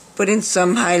putting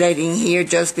some highlight in here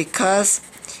just because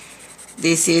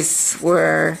this is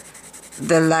where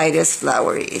the lightest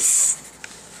flower is.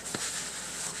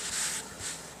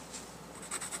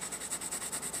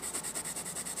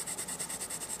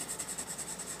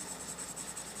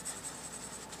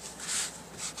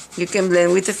 You can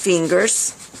blend with the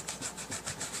fingers,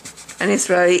 and it's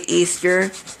really easier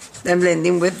than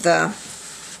blending with the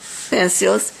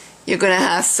pencils. You're gonna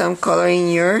have some color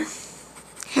in your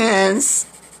hands.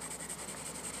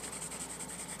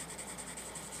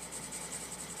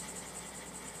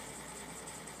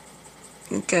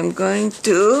 Okay, I'm going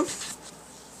to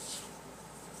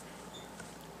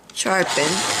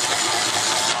sharpen.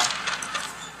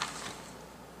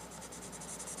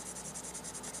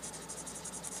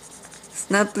 It's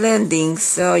not blending,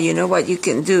 so you know what you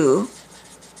can do?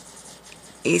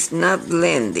 It's not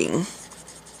blending.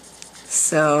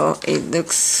 So it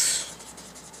looks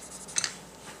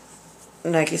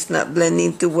like it's not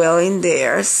blending too well in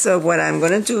there. So what I'm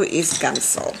going to do is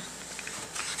cancel.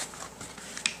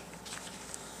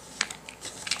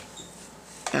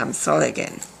 Cancel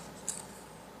again.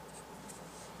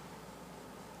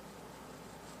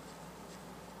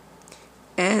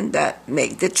 And that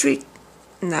make the trick.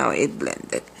 Now it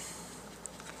blended.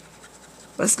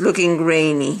 Was looking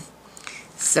grainy,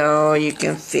 so you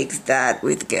can fix that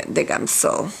with the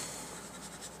Gamsol.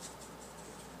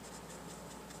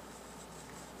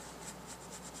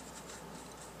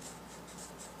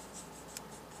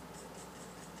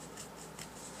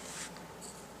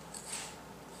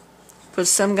 Put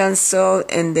some Gamsol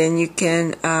and then you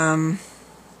can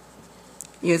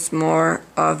use more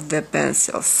of the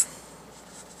pencils.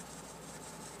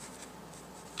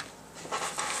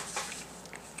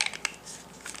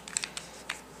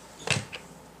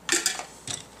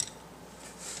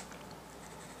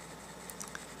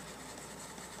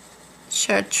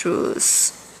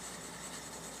 Chartreuse.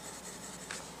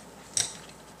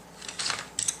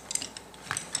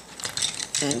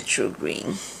 And true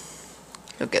green.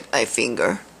 Look at my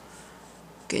finger.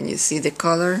 Can you see the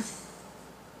color?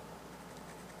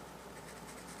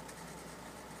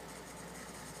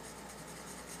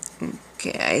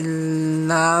 Okay, I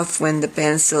love when the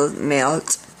pencil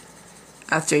melts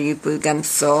after you put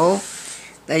Gamsol,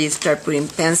 that you start putting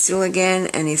pencil again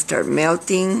and it start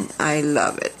melting. I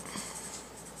love it.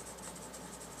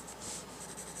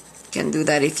 You can do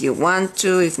that if you want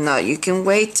to. If not, you can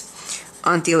wait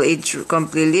until it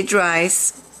completely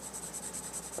dries,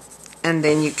 and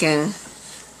then you can,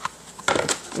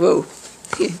 whoa,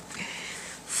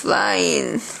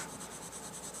 flying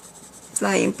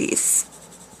piece.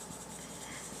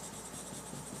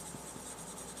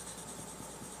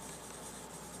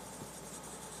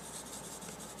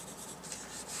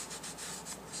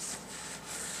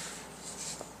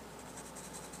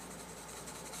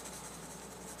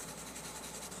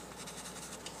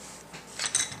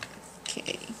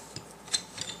 Okay,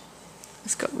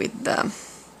 let's go with the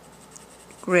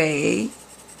gray,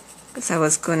 because I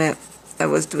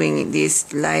was doing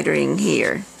this lighter in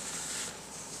here.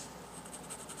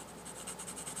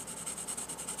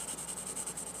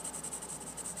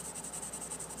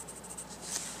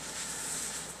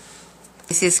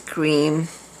 This is cream.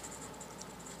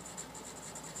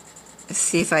 Let's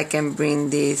see if I can bring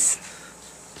this.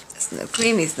 The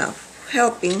cream is not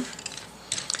helping.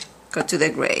 Go to the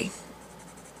gray.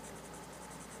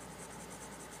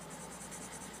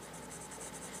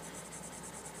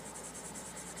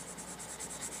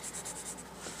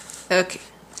 Okay,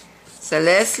 so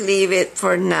let's leave it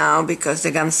for now because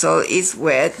the Gamsol is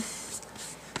wet.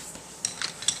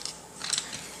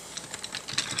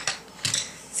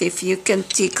 See if you can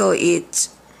tickle it.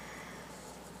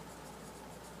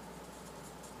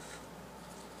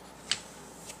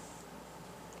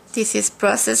 This is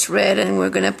processed red and we're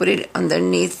gonna put it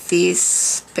underneath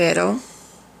this petal.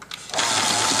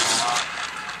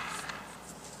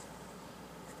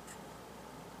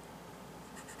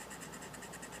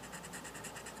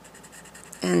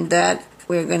 And that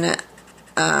we're gonna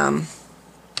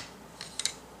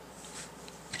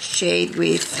shade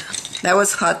with, that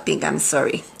was hot pink, I'm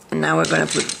sorry. And now we're gonna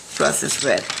put processed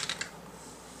red.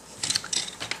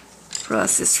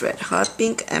 Processed red, hot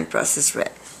pink and processed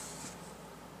red.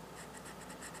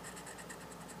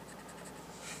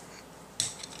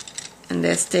 And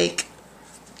let's take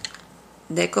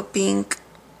Deco Pink.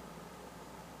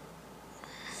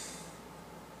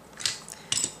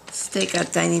 Let's take a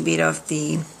tiny bit of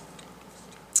the,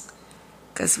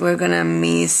 because we're gonna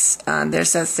miss,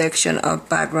 there's a section of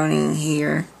background in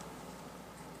here.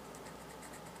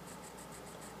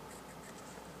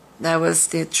 That was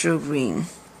the true green.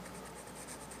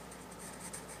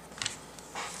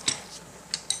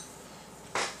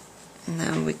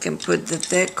 Now we can put the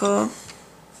Deco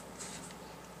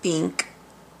Pink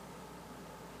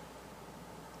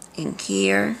in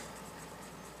here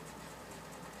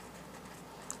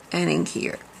and in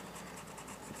here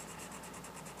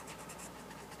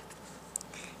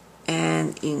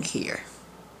and in here.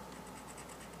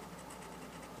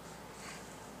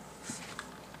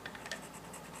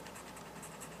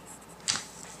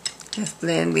 Let's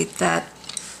blend with that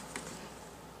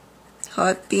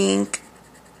hot pink.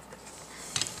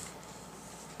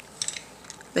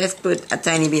 Let's put a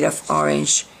tiny bit of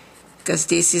orange because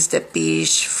this is the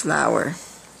peach flower.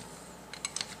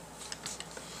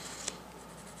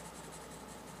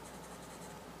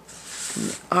 And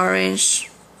the orange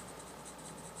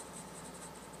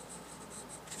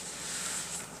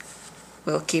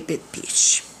will keep it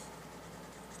peach.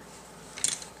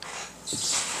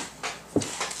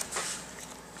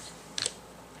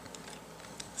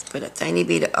 Put a tiny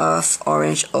bit of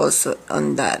orange also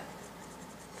on that.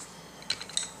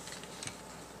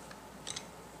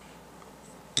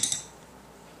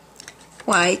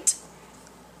 White.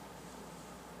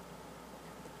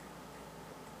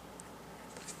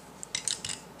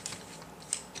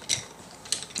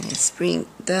 Let's bring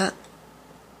the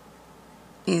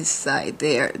inside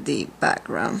there, the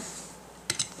background.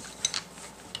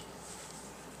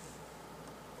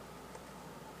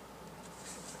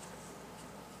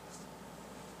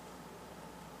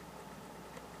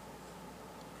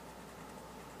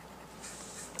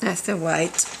 That's the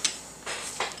white.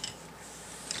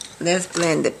 Let's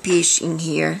blend the peach in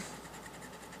here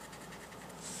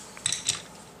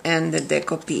and the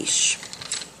deco peach.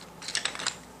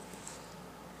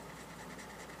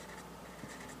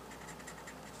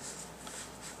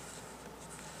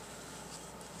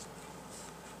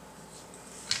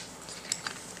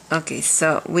 Okay,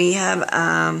 so we have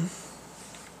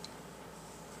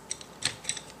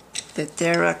the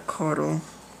terracotta.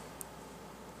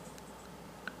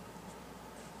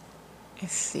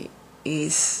 Let's see,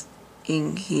 is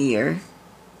in here,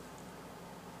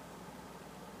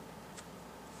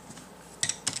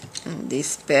 and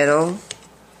this petal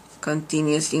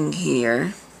continues in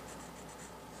here.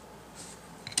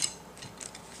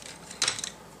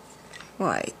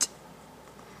 White.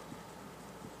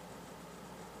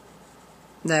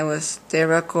 That was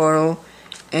terracotta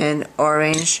and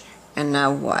orange, and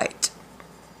now white.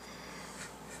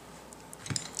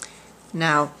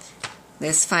 Now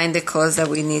let's find the colors that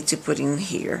we need to put in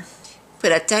here.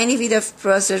 Put a tiny bit of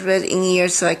processed red in here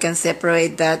so I can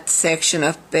separate that section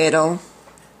of petal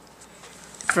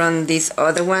from this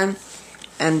other one.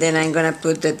 And then I'm gonna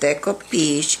put the deco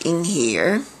peach in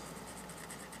here.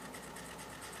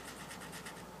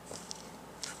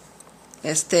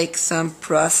 Let's take some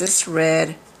processed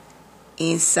red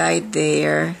inside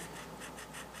there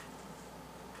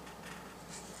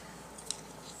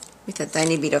with a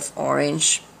tiny bit of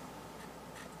orange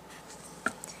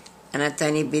and a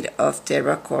tiny bit of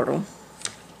terracotta.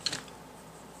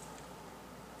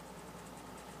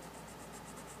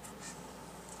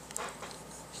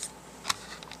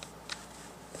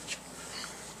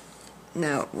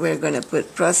 Now we're gonna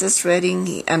put processed red in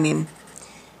here,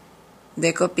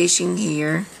 deco peach in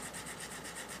here.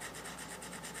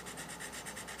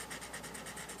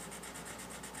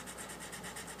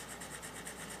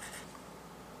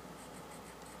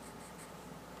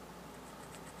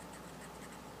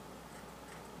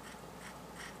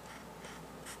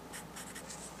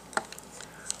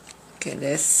 Okay,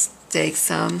 let's take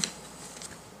some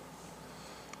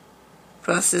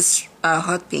processed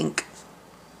hot pink.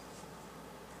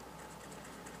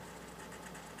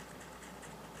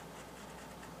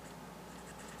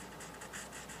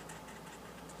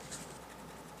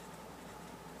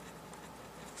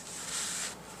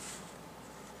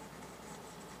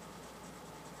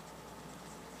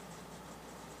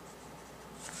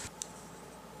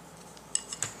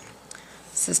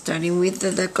 So starting with the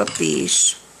deco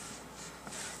peach,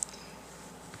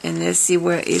 and let's see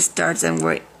where it starts and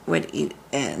where it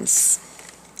ends.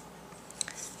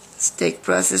 Let's take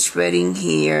processed red in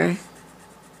here,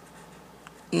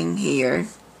 and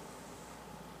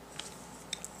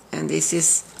this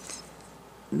is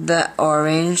the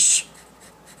orange.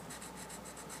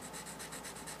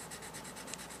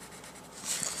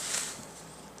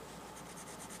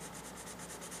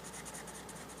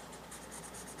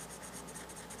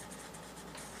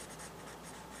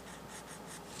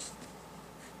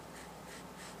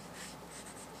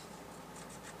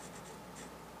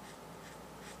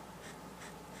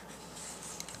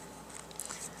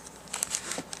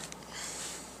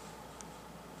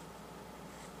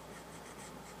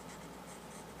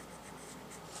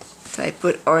 So I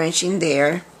put orange in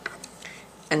there,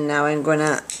 and now I'm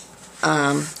gonna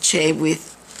shade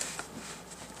with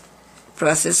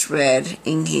processed red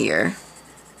in here.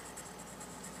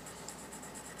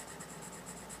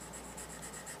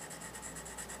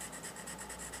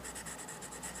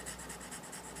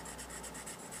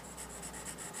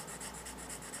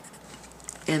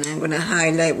 And I'm gonna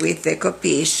highlight with deco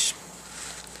peach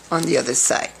on the other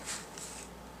side.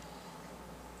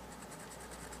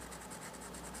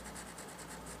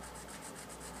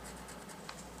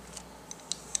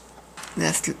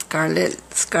 That's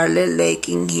Scarlet Lake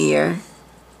in here,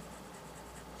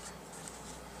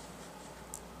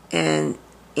 and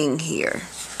in here.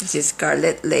 This is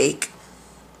Scarlet Lake.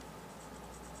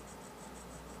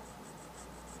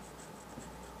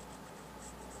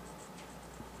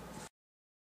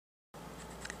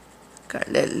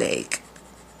 Scarlet Lake.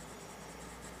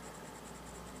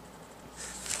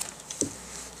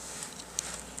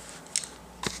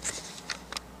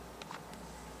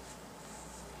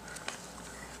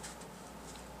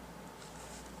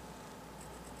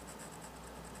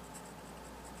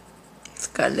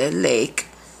 Scarlet Lake.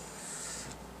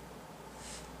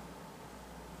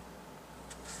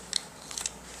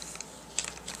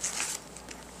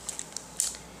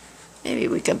 Maybe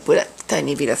we can put a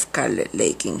tiny bit of Scarlet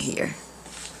Lake in here.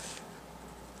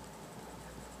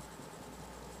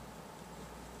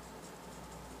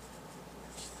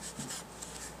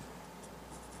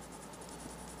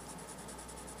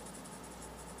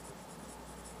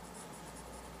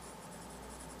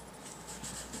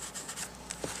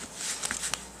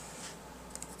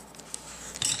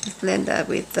 Blend that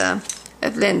with, I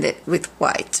blend it with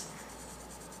white.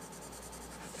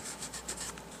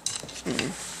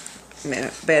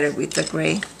 Better with the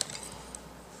gray.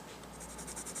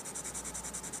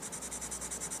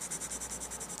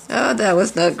 Oh, that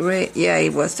was not gray. Yeah,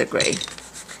 it was the gray.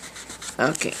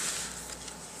 Okay.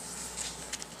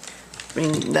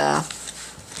 Bring the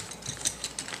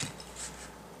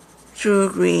true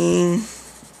green.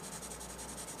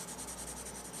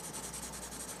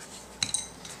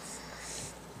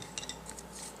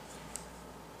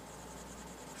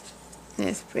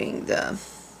 Let's bring the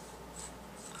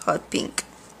hot pink.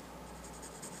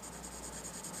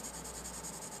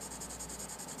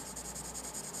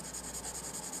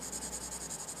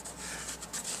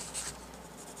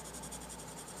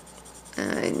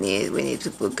 We need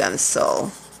to put Gamsol.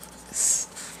 It's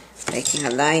making a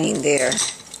line in there.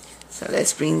 So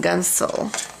let's bring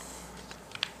Gamsol.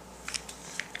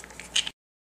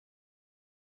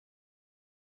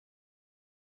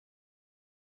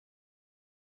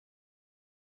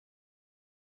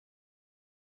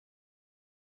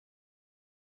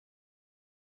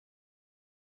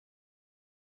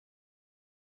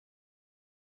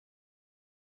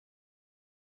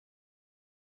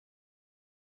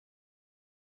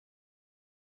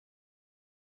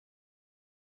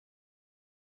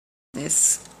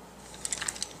 Let's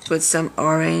put some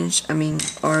orange.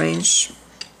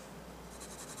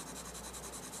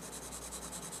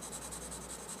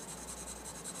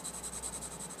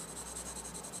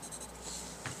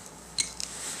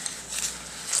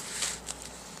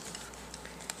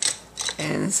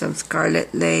 And some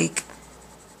Scarlet Lake.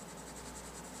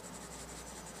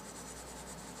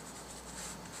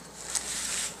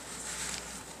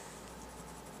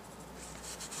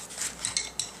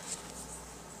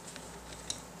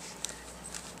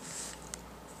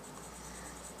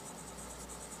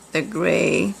 The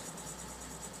gray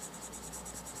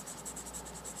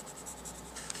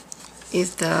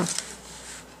is the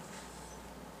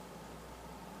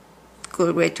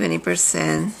cool gray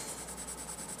 20%.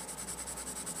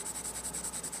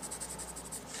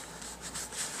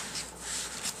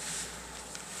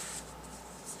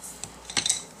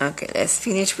 Okay, let's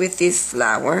finish with this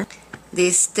flower.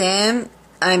 This stem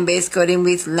I'm base coating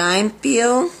with lime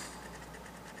peel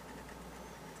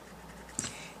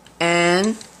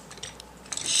and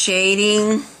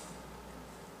shading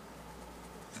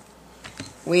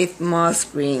with moss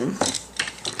green.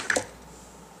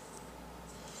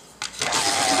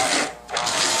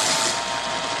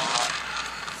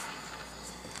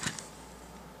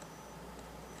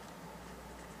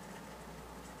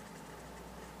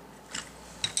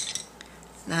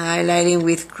 Highlighting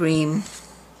with cream.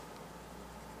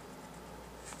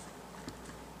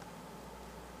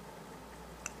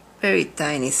 Very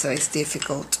tiny, so it's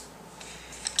difficult.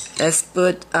 Let's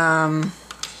put in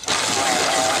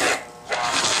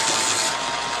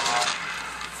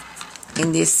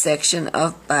this section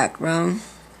of background.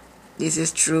 This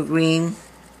is true green.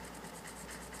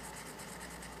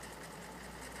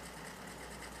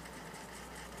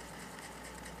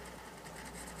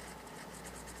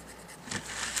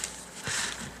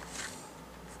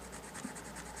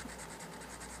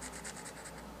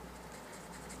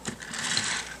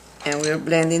 And we're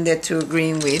blending the true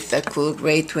green with a cool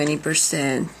gray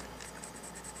 20%.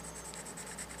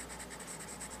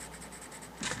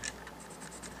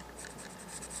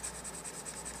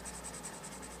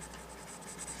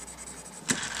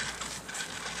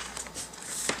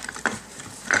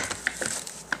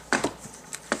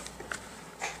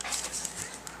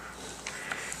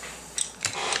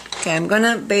 Okay, I'm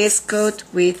gonna base coat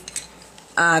with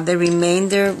the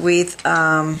remainder with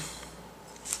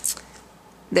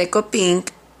Deco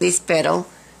Pink, this petal,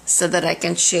 so that I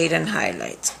can shade and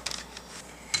highlight.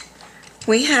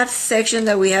 We have section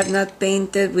that we have not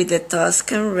painted with the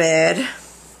Tuscan red.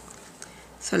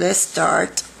 So let's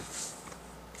start.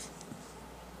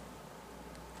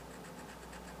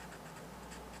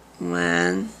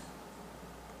 One.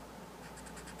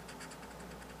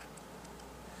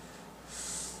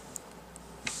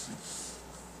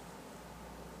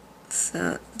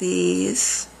 So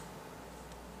these.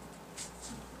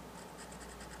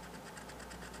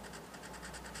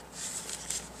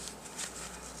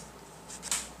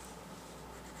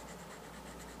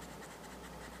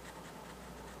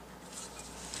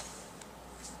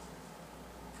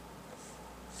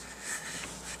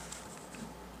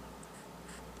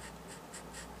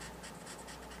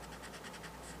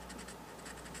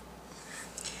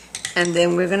 And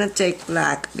then we're gonna take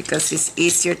black because it's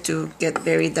easier to get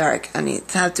very dark, and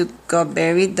it has to go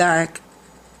very dark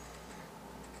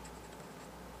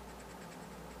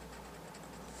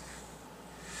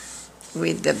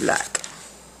with the black.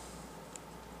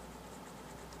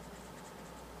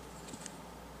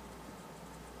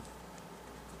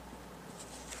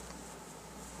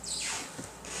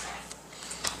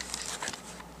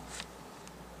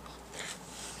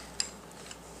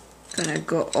 Gonna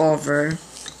go over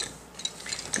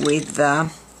with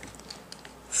the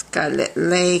Scarlet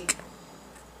Lake.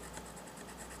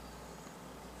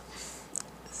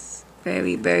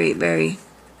 Very, very, very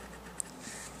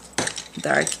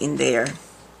dark in there.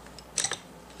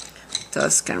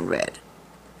 Tuscan red.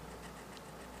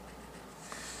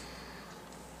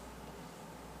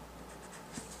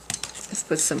 Let's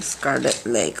put some Scarlet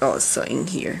Lake also in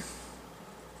here.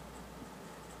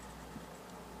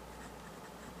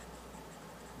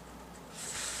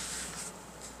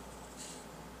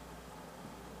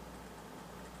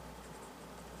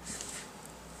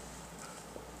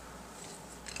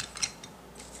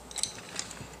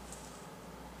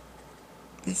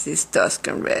 This is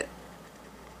Tuscan red.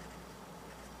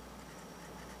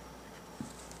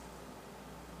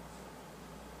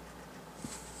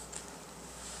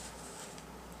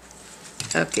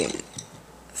 Okay,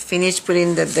 finish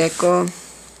putting the deco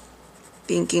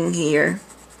pink in here.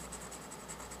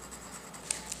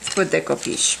 Let's put deco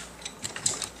fish.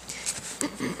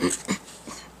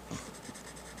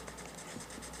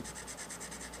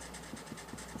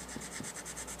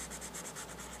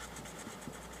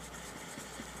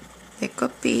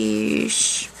 Deco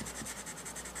fish.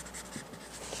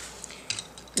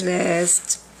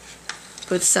 Let's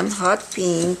put some hot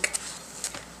pink.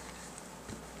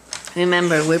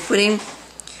 Remember, we're putting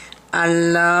a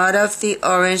lot of the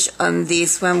orange on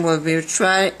this one, but we're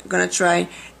gonna try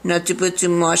not to put too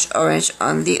much orange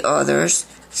on the others,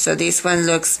 so this one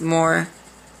looks more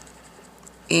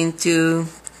into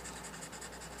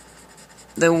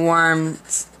the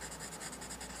warmth.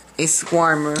 It's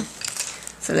warmer.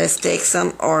 So let's take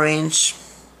some orange.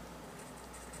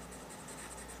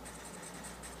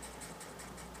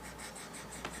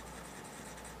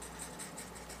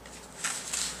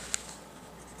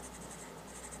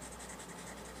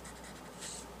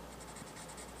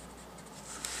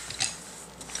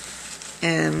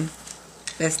 And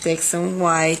let's take some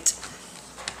white.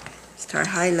 Start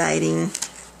highlighting.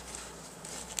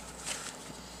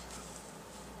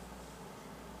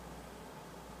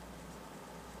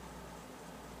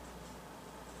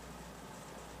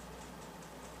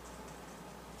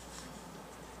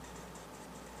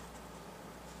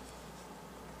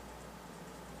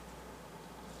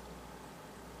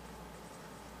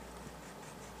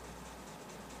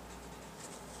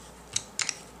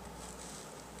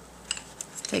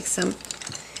 Take some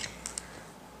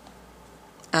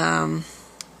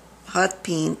hot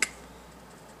pink.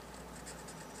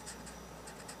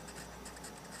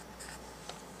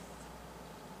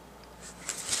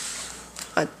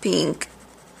 Hot pink.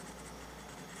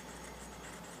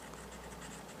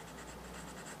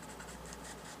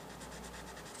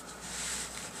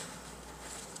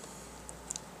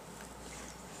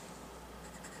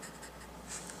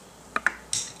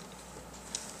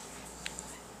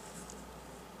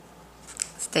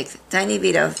 Take a tiny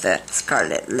bit of the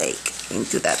Scarlet Lake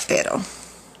into that petal.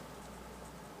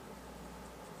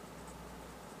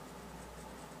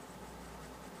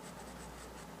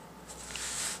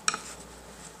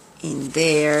 In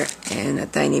there, and a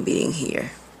tiny bit in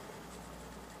here.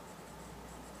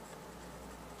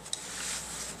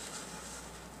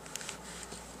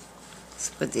 Let's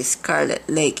put this Scarlet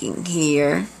Lake in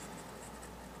here.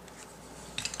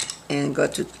 And go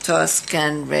to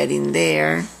Tuscan red in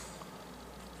there.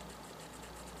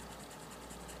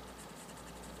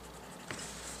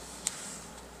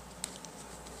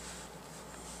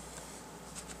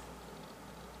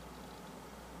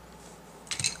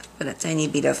 Put a tiny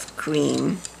bit of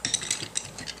cream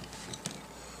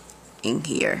in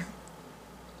here.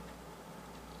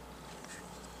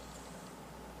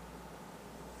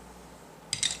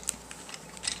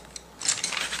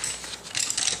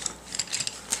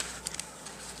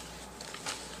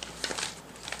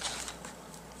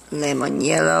 Lemon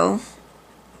yellow.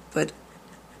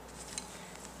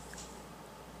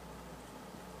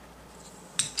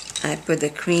 I put the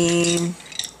cream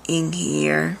in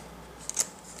here.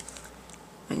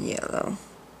 And yellow.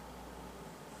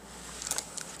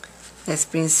 Let's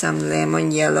bring some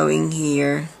lemon yellow in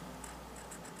here.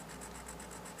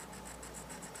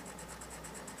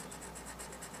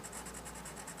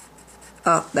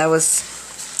 Oh, that was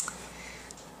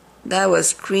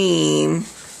cream.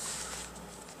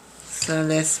 So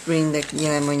let's bring the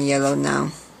lemon yellow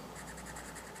now.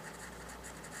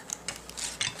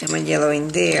 Lemon yellow in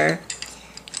there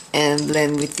and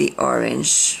blend with the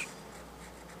orange.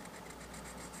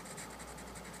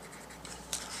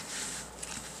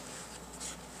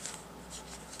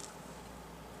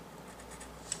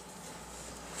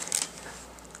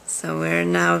 So we're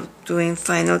now doing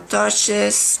final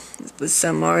touches. Put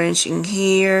some orange in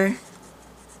here.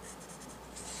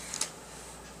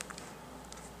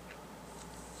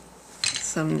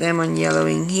 Some lemon yellow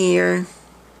in here.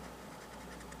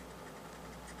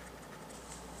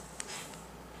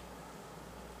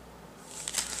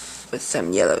 Put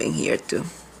some yellow in here too.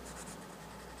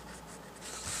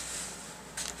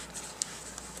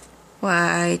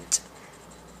 White.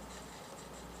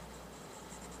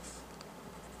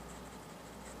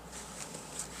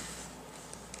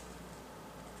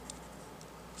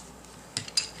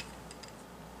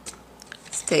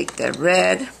 Let's take the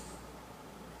red.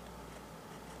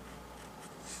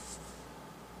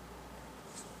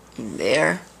 In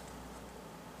there.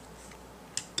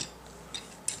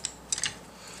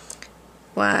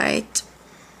 White.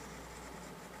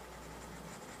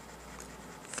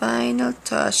 Final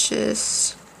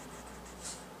touches.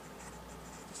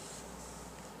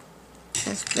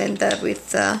 Let's blend that with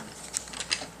the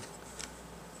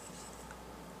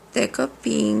Deco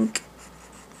Pink.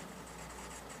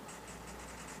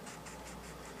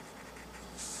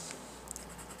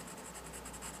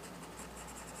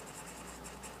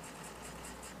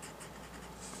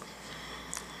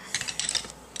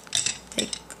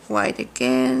 Take white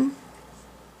again.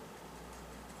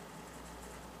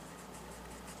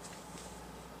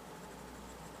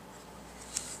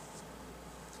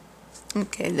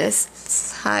 Okay,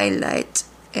 let's highlight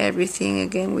everything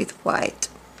again with white.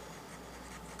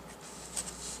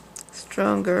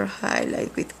 Stronger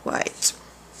highlight with white.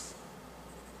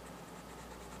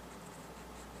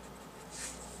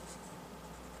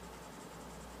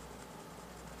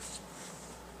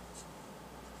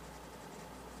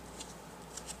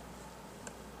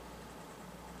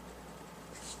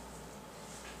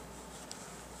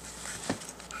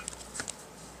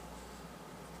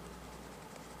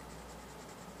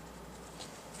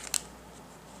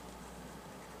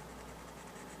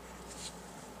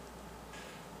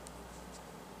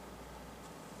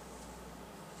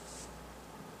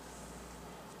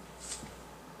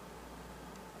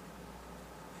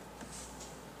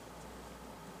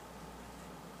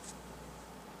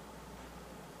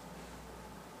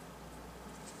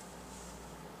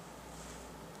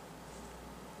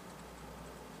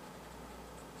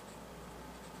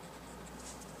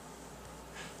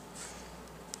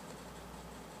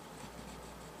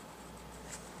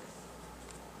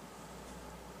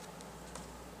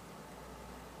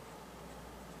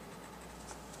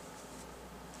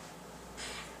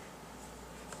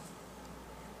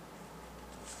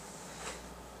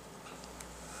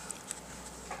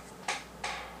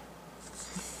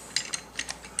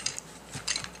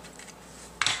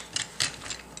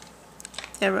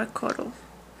 Terracotta.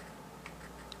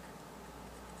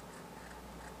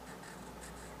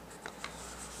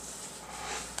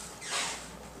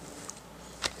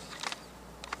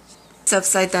 It's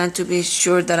upside down to be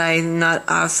sure that I'm not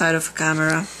outside of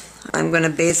camera. I'm gonna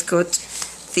base coat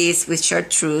this with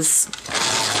chartreuse.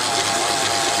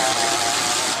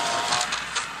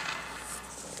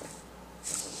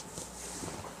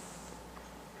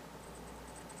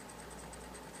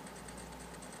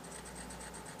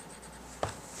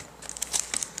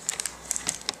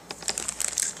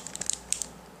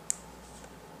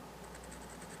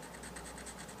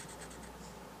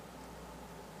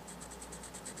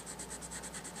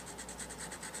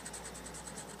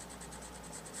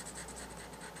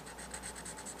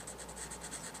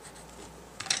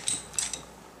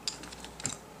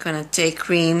 Gonna take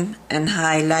cream and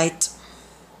highlight.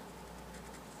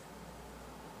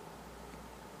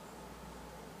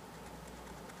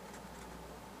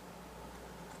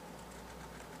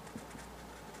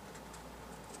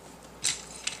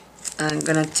 I'm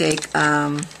gonna take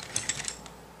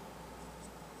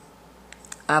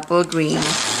apple green.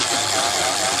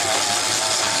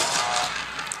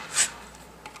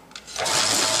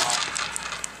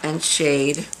 And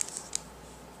shade.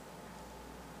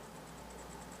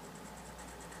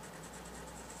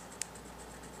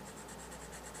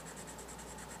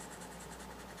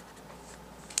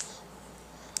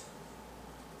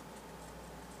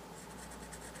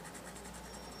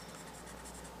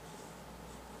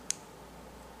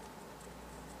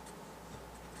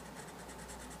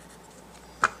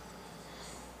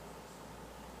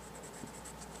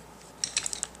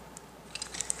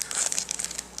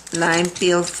 lime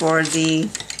peel for the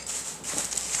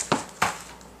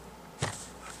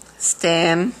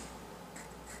stem.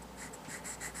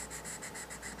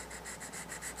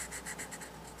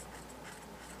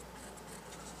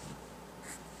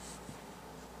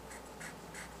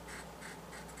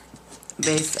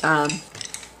 Base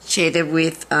shaded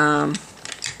with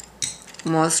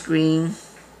moss green.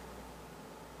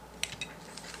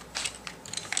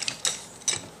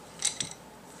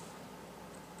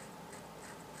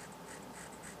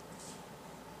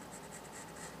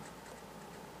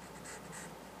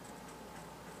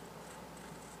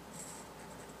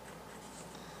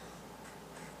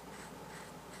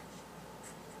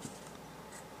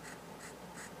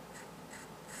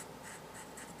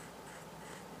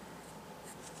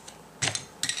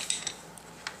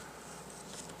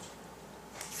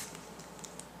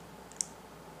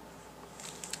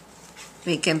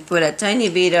 We can put a tiny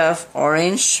bit of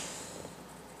orange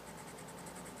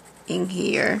in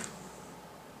here.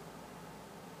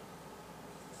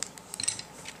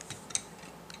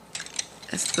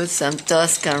 Let's put some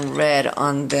Tuscan red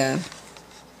on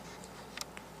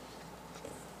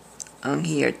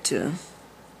here too.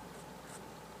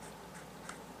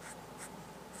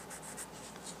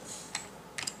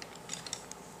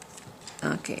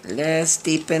 Okay, let's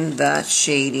deepen that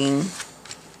shading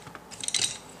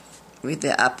with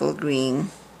the apple green.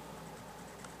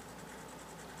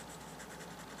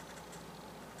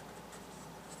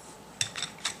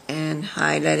 And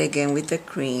highlight again with the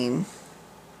cream.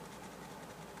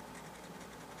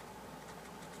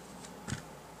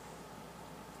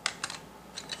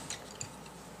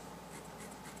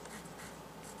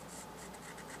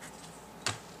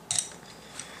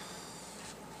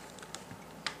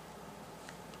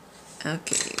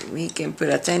 Okay, we can put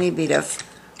a tiny bit of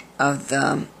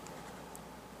the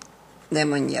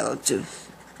lemon yellow too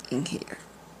in here.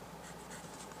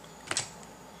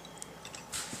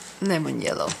 Lemon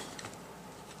yellow.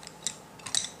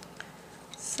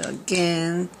 So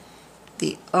again,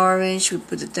 the orange, we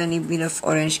put a tiny bit of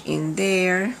orange in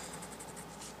there.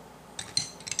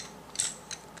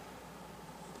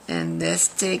 And let's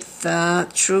take the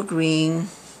true green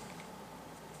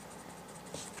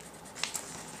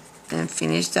and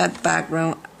finish that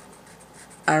background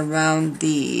around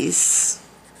these.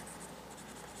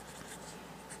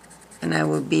 And I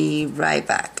will be right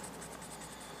back.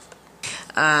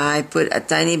 I put a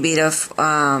tiny bit of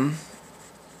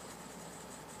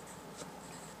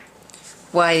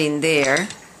white in there. I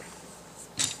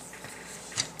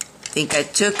think I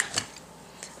took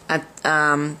a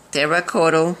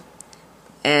terracotta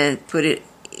and put it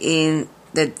in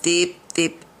the deep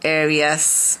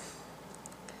areas.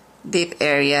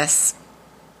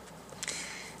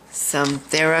 Some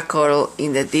terracotta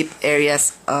in the deep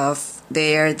areas of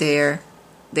there,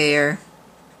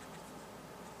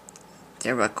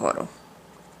 terracotta.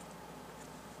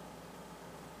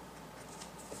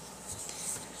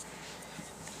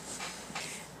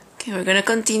 Okay, we're gonna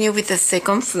continue with the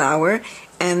second flower,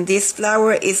 and this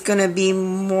flower is gonna be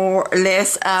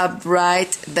less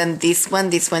bright than this one.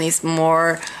 This one is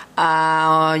more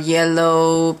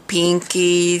yellow,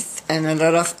 pinkies, and a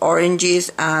lot of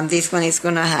oranges. This one is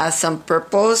gonna have some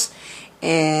purples,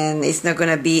 and it's not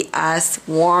gonna be as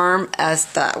warm as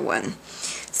that one.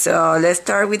 So let's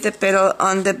start with the petal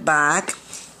on the back,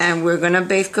 and we're gonna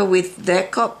base coat with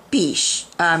Deco Peach.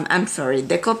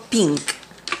 Deco Pink.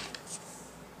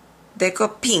 Deco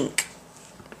Pink.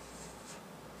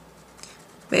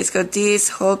 Base coat this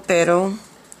whole petal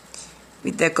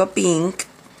with Deco Pink.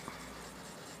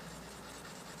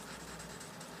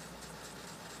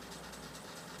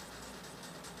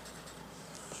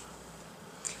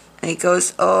 And it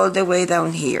goes all the way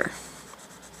down here.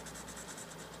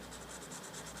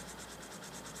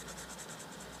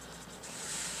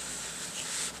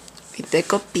 With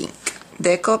Deco Pink.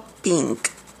 Deco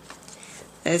Pink.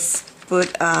 Let's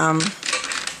put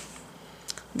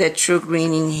the true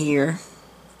green in here.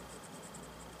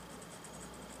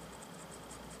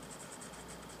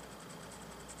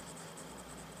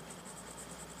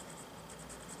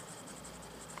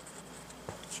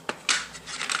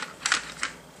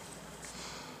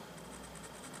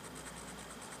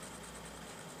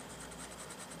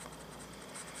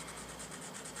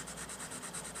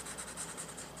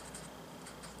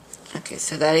 Okay,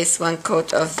 so that is one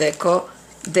coat of Deco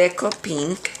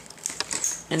Pink,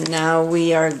 and now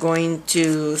we are going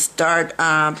to start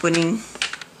doling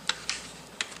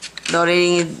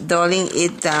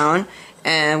it down,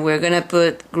 and we're gonna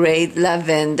put gray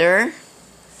lavender,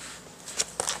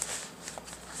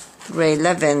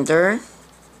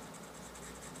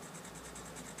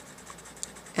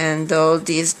 and dull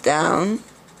this down.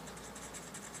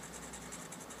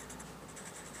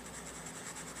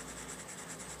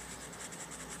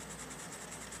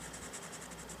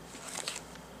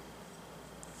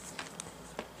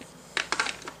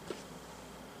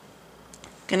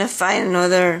 Gonna find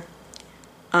another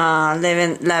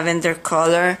lavender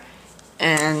color,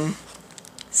 and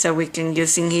so we can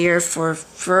use in here. For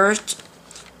first,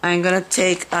 I'm gonna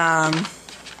take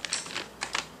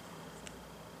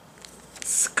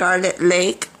Scarlet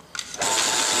Lake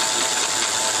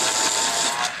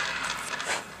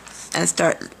and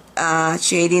start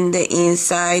shading the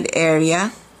inside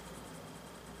area.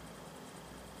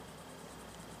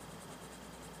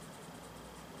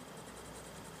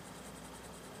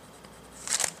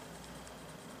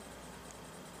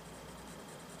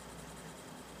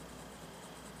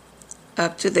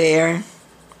 Up to there.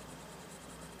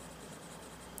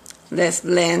 Let's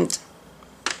blend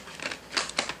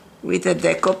with the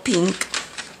Deco Pink.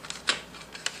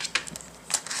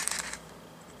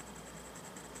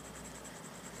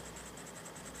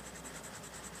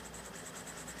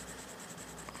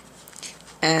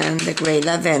 And the gray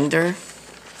lavender.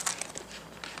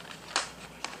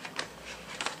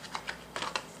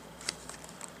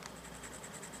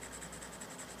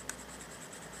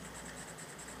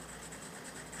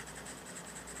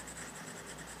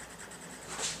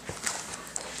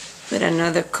 With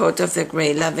another coat of the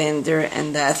gray lavender,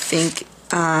 and I think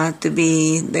to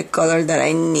be the color that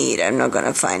I need. I'm not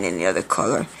gonna find any other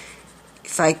color.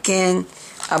 If I can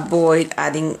avoid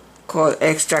adding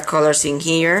extra colors in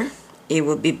here, it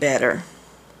would be better.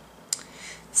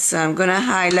 So I'm gonna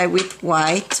highlight with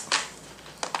white.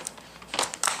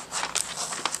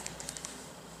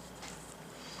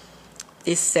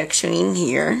 This section in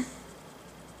here.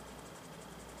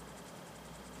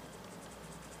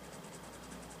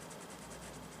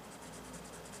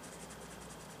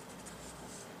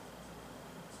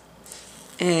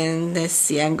 And let's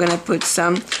see, I'm gonna put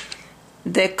some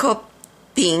Deco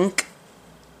Pink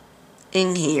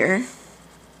in here.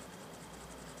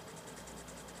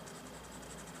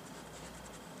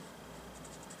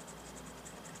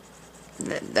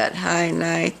 Let that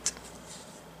highlight.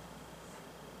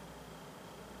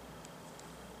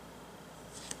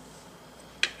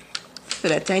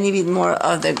 Put a tiny bit more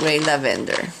of the gray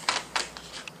lavender.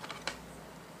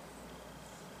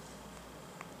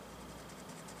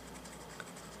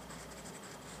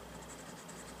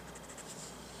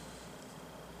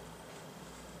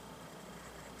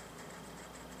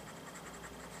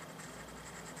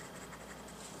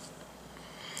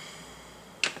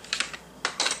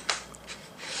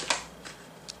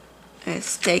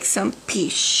 Let's take some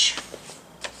peach,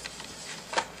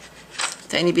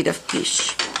 tiny bit of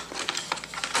peach.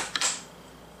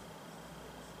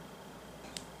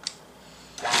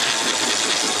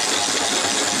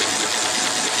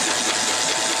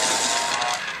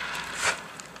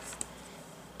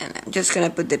 And I'm just gonna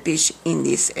put the peach in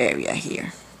this area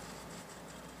here.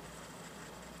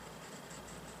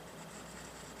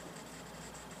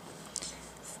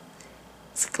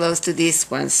 It's close to this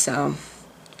one, so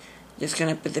just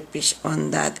gonna put the peach on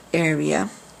that area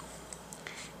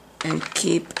and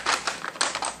keep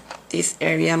this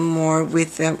area more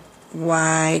with the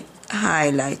white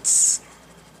highlights.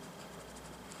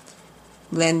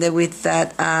 Blend it with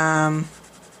that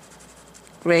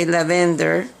gray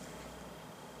lavender.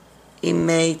 It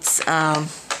makes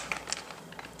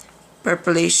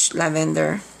purplish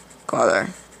lavender color.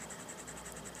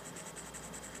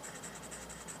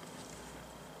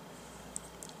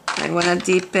 I want to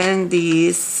deepen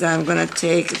this. I'm going to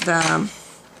take the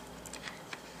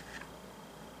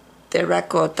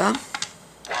terracotta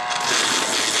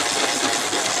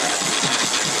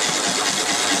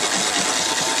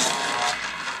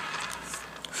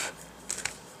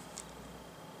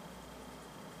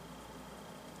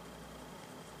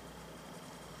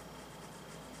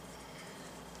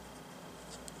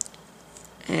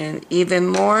and even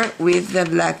more with the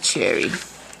black cherry.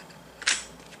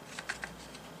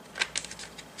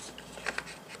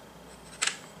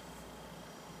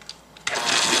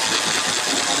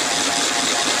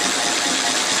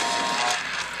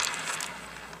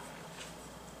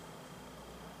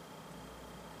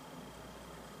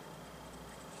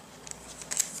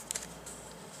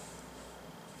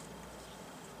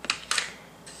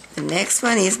 The next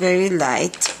one is very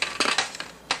light.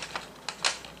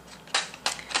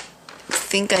 I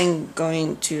think I'm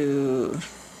going to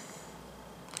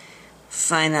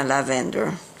find a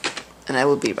lavender, and I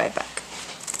will be right back.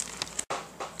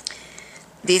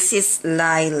 This is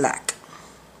lilac,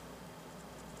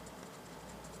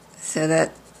 so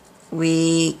that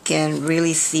we can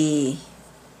really see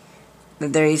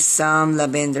that there is some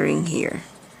lavender in here.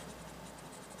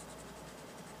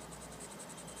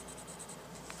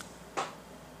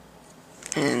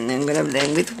 And I'm gonna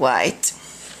blend with white.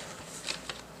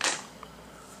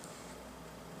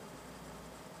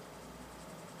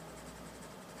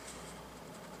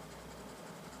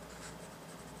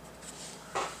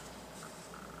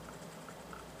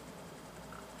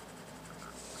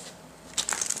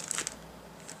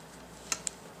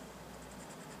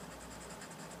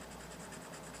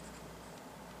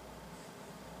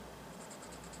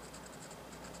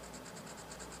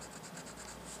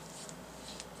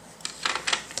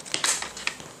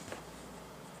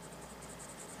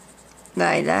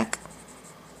 lilac.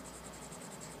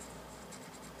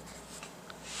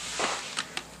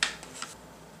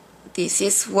 This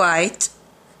is white.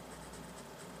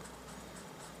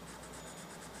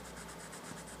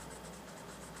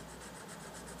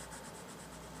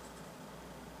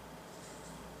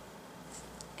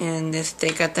 And let's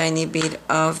take a tiny bit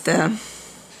of the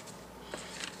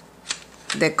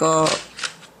deco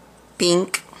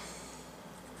pink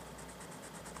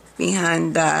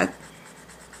behind that.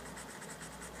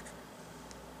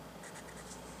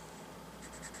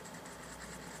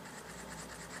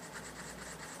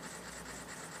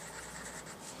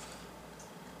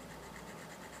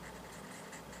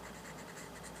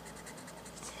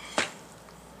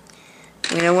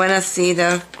 We don't want to see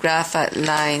the graphite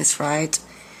lines, right?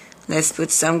 Let's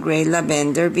put some gray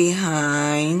lavender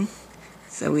behind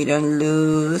so we don't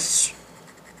lose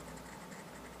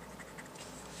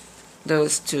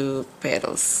those two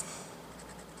petals.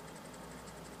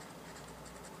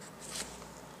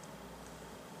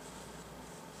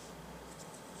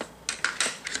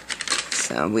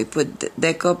 So we put the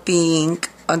deco pink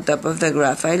on top of the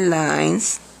graphite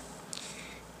lines,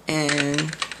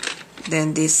 and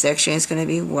then this section is going to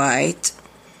be white.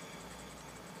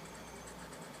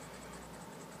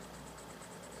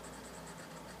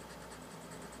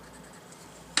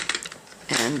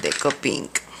 And deco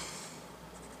pink.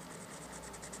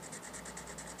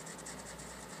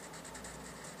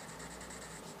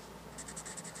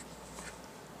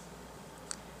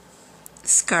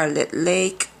 Scarlet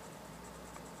Lake.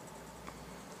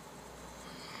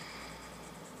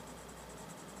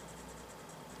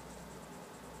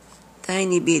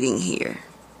 Tiny bit in here.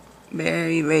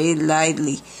 Very, very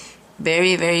lightly.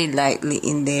 Very, very lightly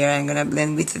in there. I'm gonna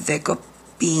blend with the deco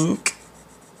pink.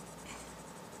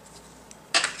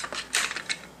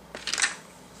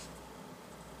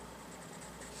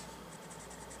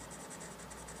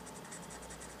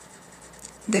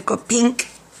 Deco pink.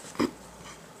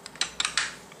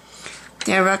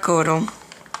 Terracotta.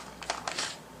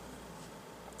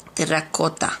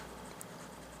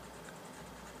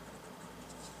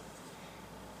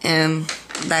 And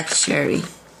black cherry.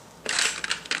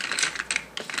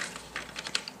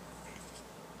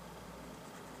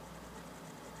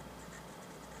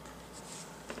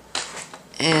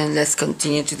 And let's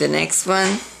continue to the next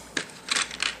one.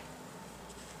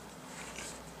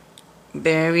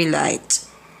 Very light.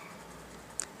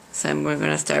 So we're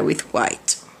gonna start with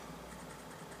white.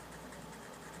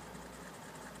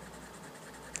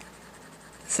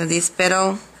 So this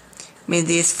petal with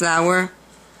this flower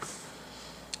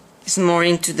is more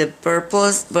into the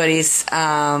purples, but it's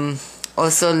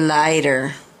also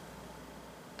lighter,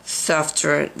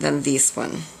 softer than this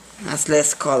one. Has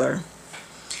less color.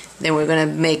 Then we're gonna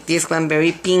make this one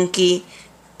very pinky,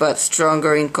 but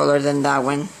stronger in color than that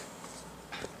one.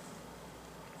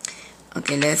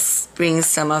 Okay, let's bring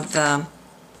some of the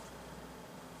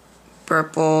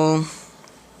purple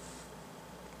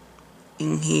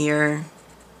in here.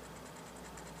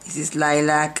 This is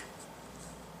lilac.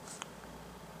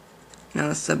 And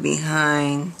also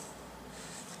behind.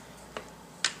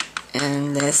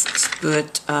 And let's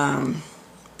put,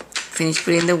 finish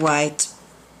putting the white.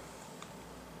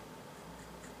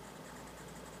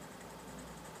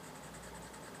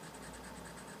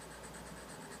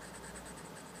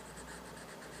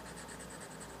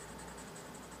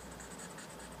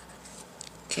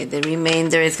 Okay, the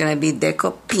remainder is gonna be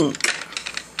deco pink.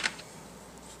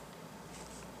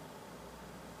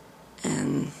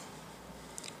 And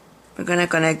we're gonna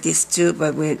connect these two,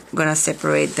 but we're gonna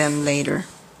separate them later.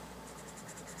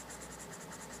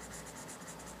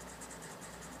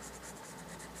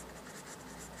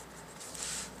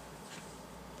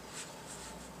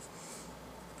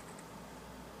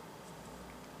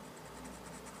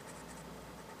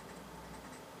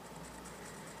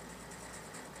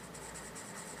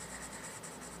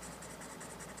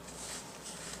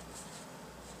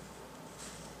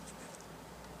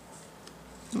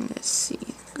 Let's see,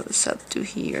 it goes up to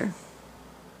here.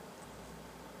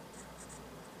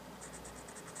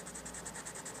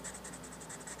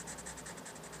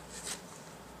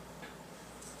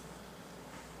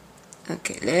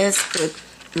 Okay, let's put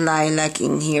lilac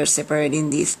in here, separating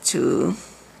these two.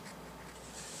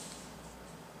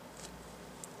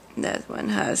 That one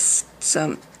has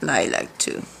some lilac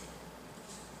too.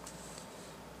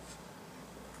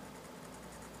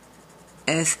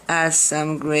 Let's add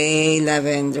some gray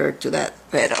lavender to that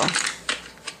petal.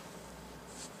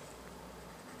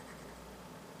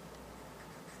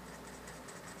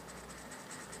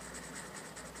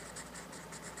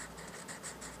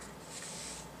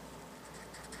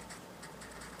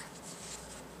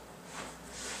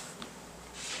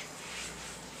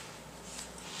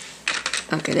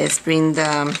 Okay, let's bring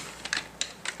the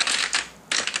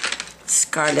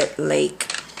Scarlet Lake,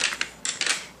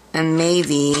 and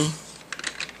maybe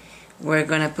we're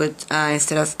gonna put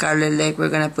instead of Scarlet Lake, we're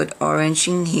gonna put orange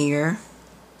in here,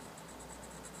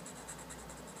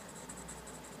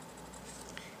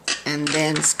 and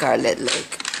then Scarlet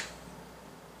Lake.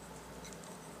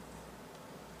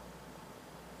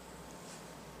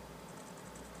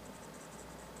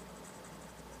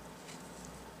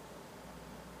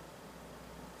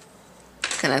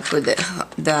 Can I put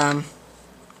the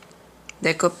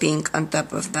Deco Pink on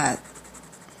top of that?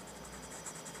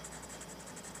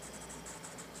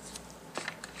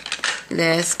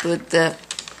 Let's put the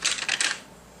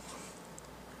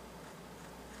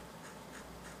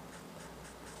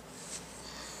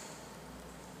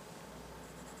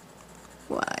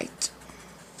white.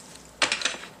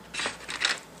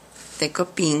 Deco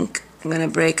Pink. I'm gonna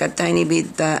break a tiny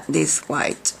bit this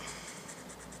white.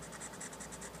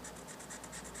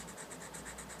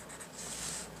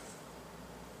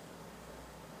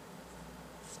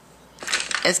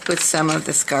 Let's put some of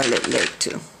the Scarlet Lake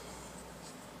too.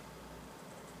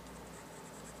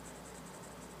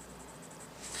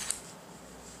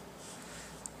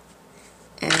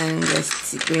 And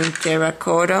let's bring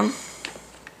terracotta.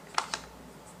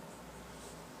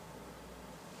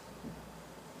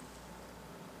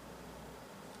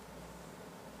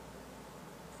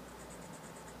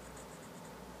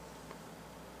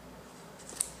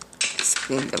 Let's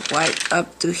bring the white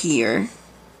up to here.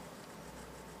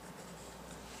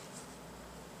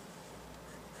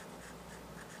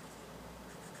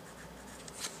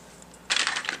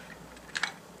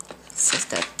 So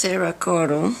that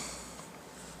terracotta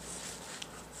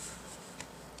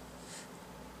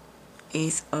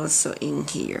is also in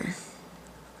here.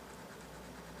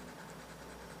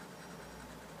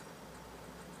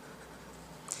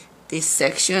 This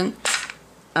section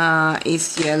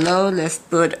is yellow. Let's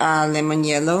put lemon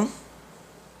yellow.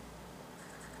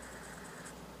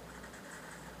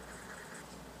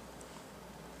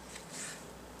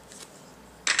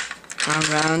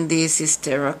 Around this is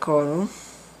terracotta.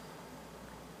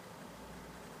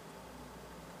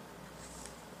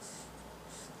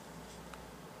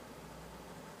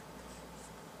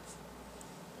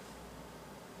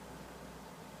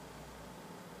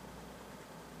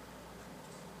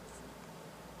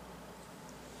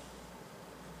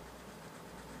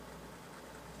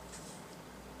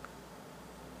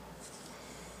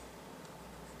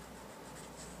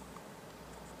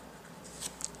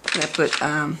 I put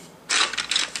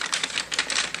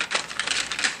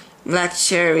black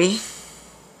cherry.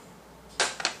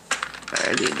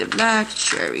 Where did the black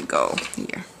cherry go?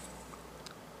 Here.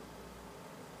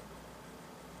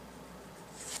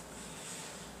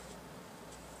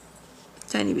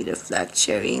 Tiny bit of black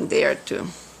cherry in there too.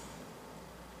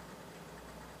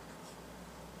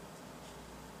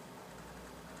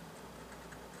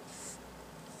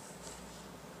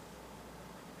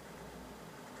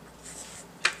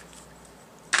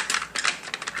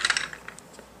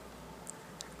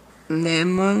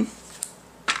 Lemon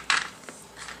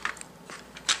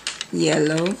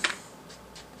yellow,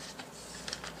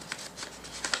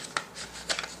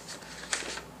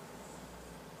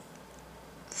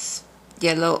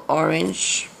 yellow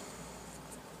orange,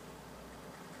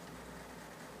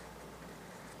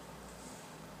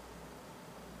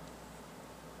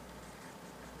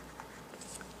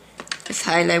 let's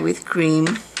highlight with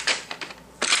cream.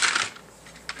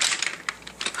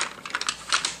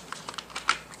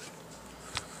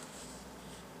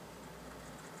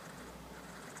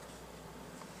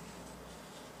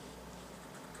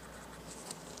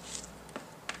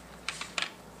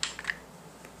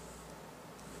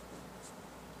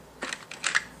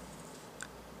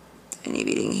 Tiny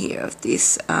bit in here of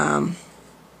this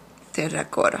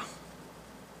terracotta.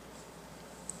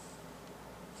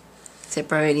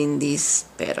 Separating this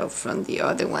petal from the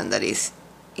other one that is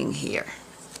in here.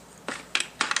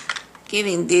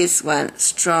 Giving this one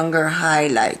stronger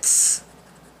highlights.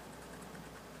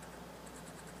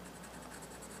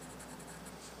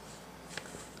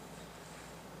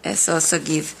 Let's also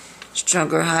give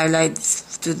stronger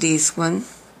highlights to this one.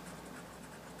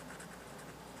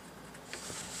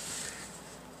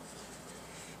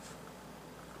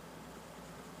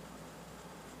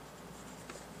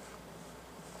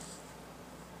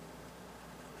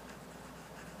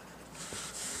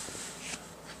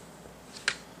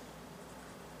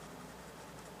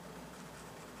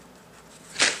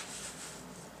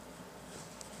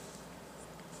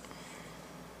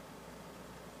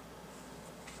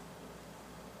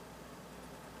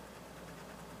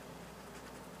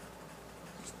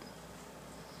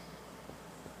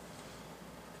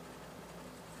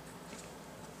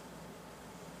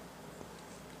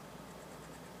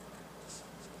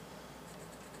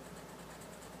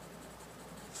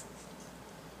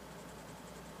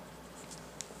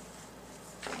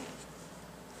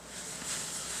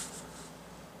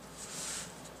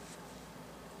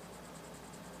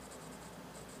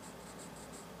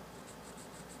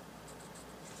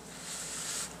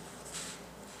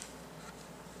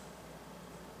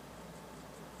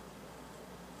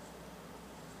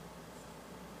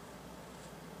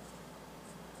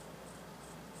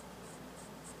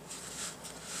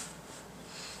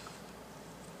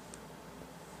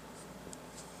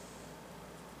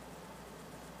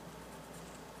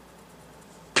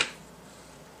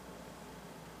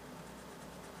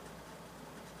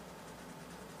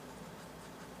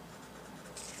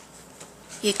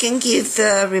 You can give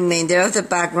the remainder of the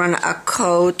background a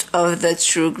coat of the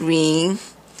true green.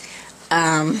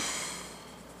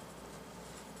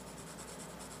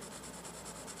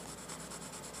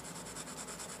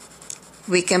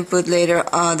 We can put later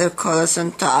other colors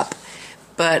on top,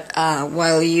 but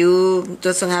while you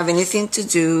doesn't have anything to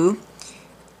do,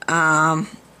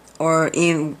 or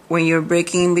when you're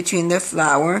breaking in between the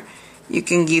flower, you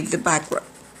can give the background,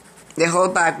 the whole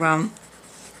background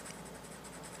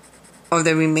of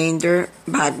the remainder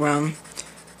background,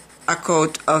 a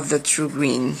coat of the true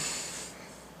green.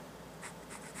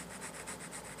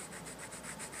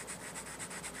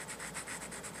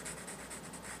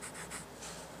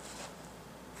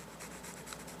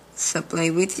 So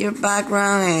play with your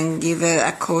background and give it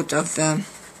a coat of the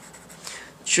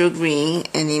true green,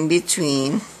 and in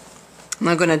between, I'm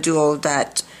not gonna do all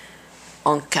that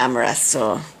on camera,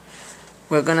 so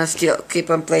we're gonna still keep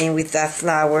on playing with that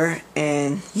flower,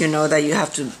 and you know that you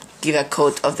have to give a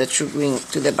coat of the true green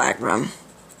to the background,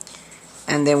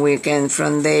 and then we can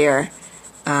from there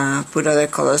put other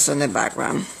colors on the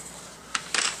background.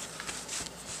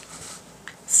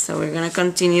 So we're gonna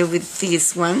continue with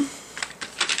this one,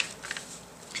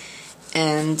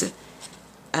 and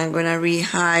I'm gonna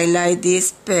re-highlight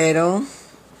this petal.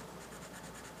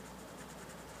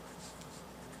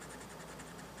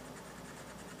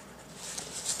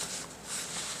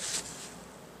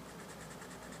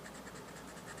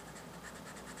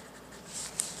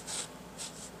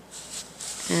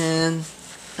 And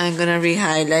I'm gonna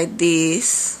re-highlight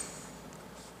this.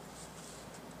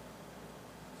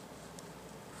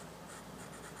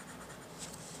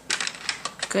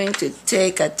 Going to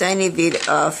take a tiny bit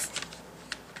of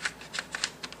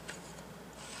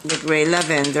the gray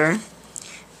lavender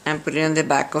and put it on the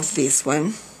back of this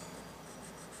one.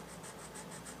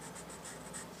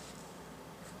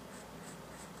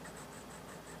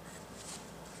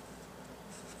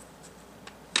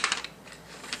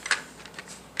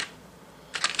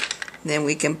 Then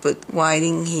we can put white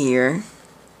in here.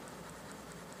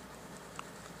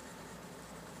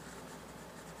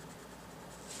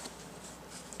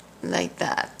 Like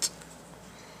that.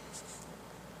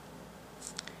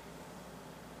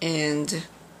 And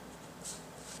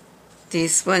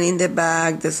this one in the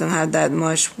back doesn't have that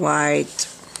much white.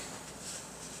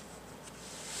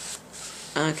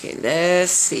 Okay,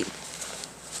 let's see.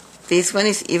 This one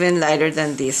is even lighter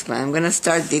than this one. I'm gonna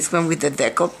start this one with the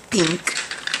Deco Pink.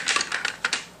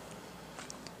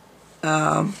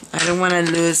 I don't want to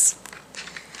lose,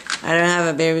 I don't have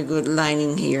a very good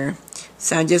lining here,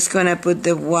 so I'm just gonna put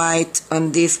the white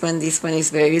on this one. This one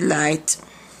is very light.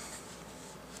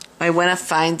 I want to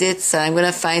find it, so I'm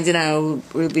gonna find it and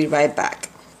we'll be right back.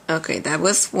 Okay, that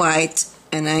was white,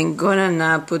 and I'm gonna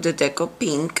now put the Deco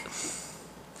Pink.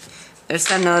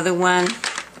 There's another one,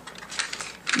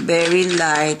 very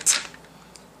light,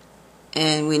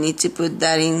 and we need to put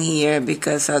that in here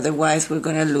because otherwise we're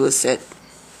gonna lose it.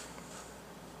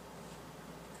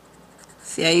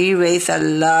 See, I erase a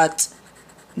lot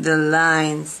the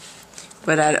lines,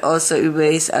 but I also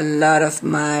erase a lot of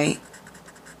my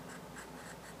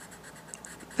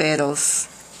petals.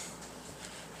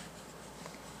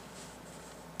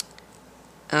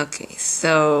 Okay,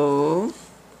 so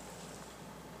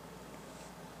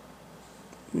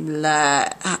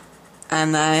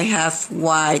and I have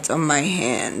white on my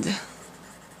hand.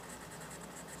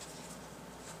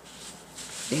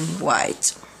 In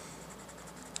white.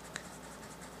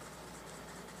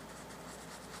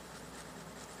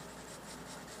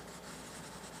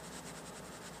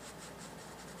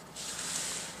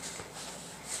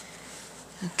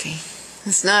 Okay,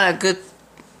 it's not a good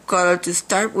color to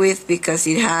start with because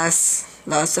it has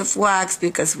lots of wax,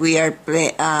 because we are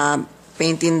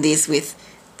painting this with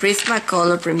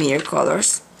Prismacolor Premier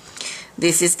colors.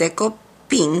 This is Deco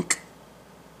Pink,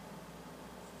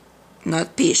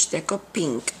 not peach, Deco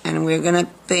Pink, and we're gonna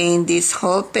paint this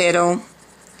whole petal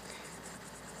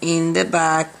in the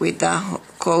back with a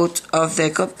coat of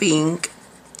Deco Pink,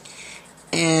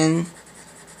 and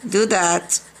do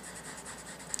that,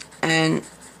 and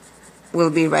we'll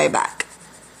be right back.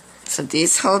 So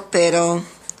this whole petal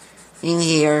in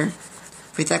here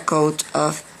with a coat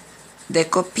of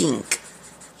Deco Pink.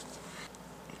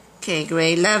 Okay,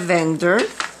 gray lavender.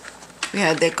 We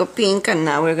have Deco Pink, and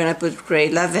now we're gonna put gray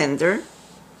lavender.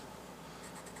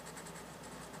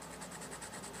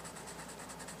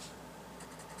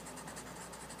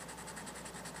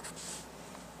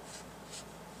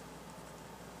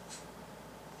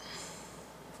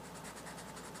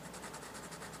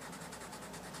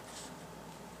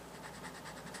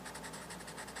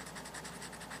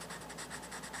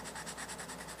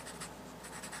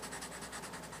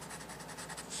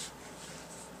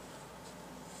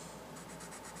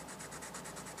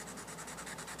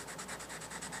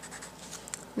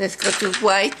 Let's go to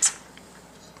white.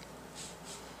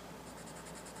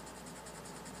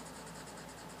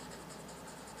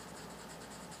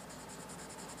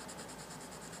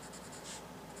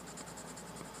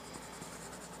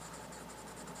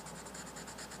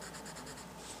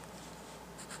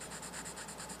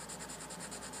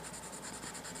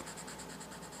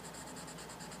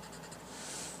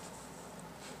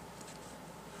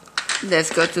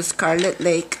 Let's go to Scarlet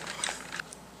Lake.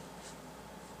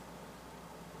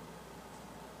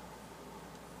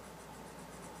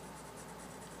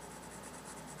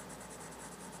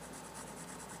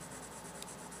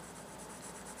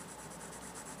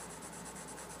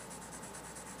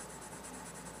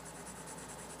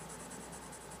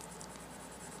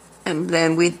 And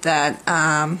blend with that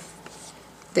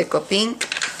Deco Pink.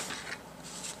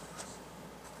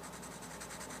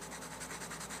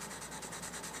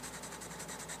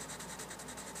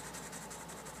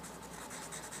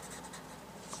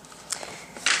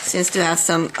 Since to have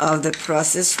some of the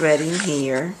process red in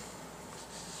here.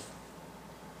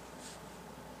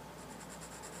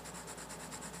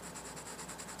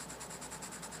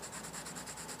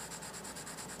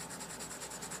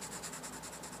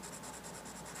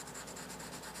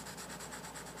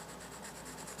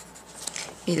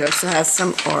 It also has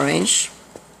some orange.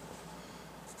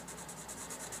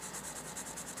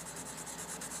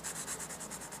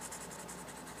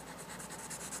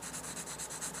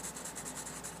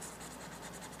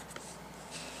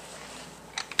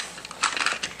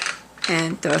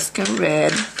 And Tuscan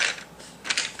red.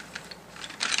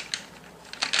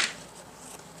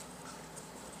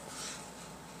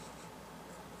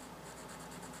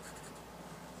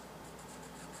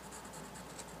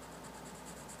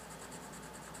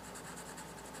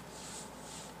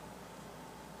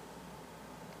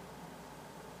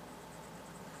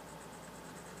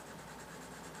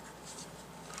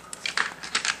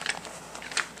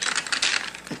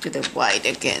 Go to the white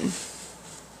again.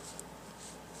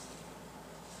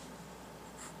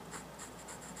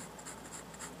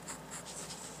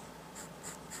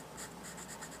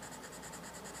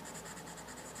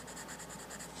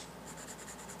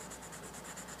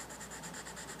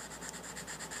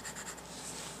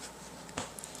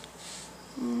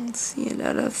 See a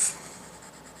lot of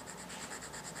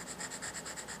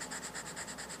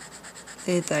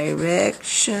the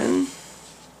direction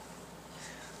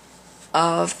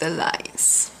of the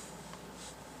lines.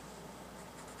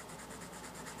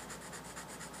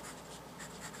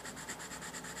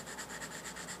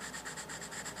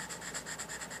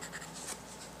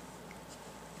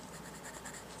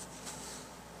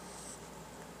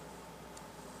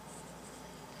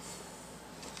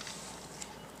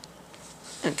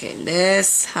 Okay,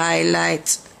 let's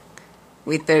highlight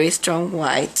with very strong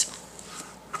white.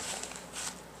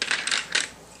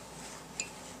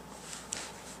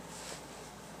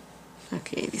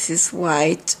 Okay, this is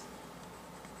white.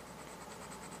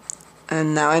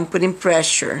 And now I'm putting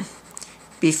pressure.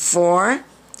 Before,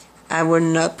 I would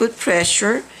not put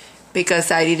pressure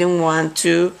because I didn't want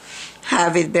to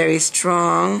have it very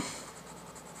strong.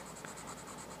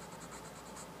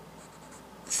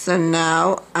 So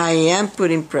now I am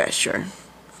putting pressure.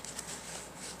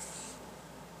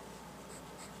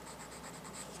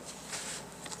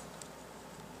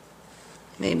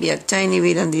 Maybe a tiny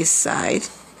bit on this side.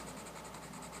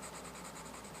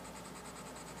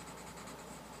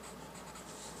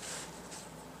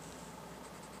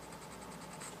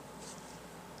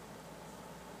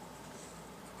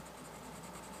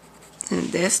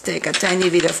 And let's take a tiny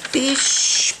bit of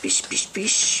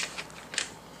pish,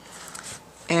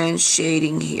 and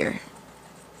shading here.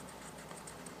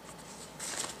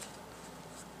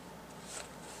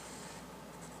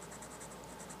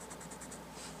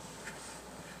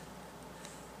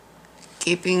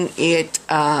 Keeping it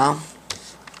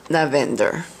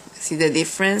lavender. See the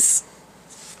difference?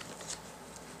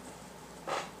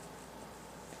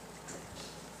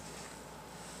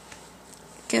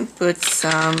 You can put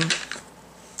some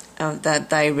of that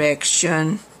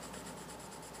direction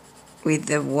with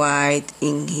the white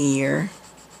in here.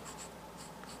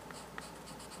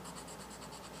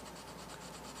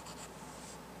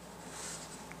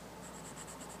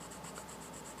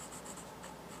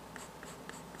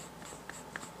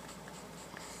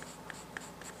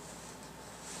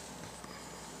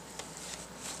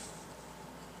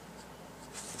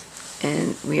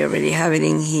 And we already have it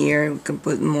in here. We can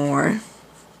put more.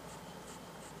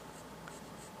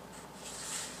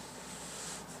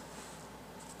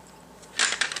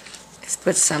 Let's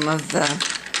put some of the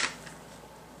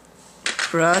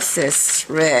processed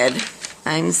red.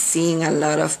 I'm seeing a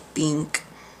lot of pink.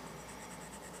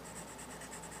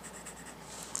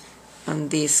 on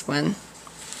this one.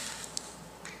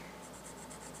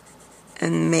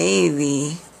 And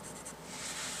maybe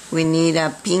we need a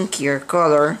pinkier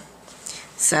color.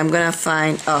 So I'm gonna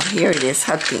find, oh, here it is,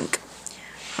 hot pink.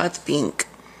 Hot pink.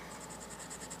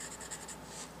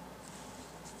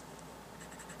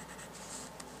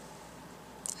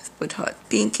 Let's put hot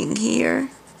pink in here.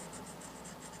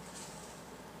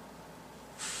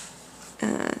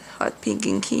 Hot pink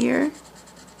in here.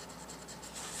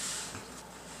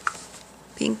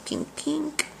 Pink, pink,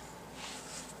 pink.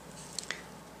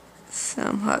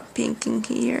 Some hot pink in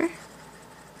here.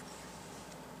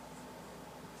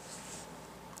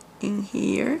 In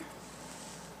here.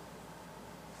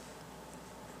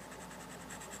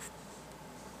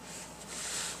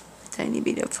 Tiny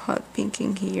bit of hot pink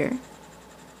in here.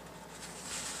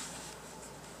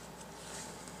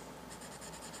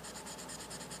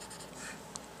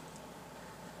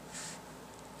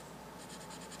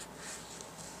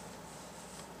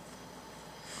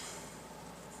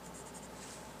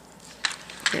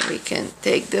 Then we can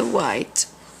take the white.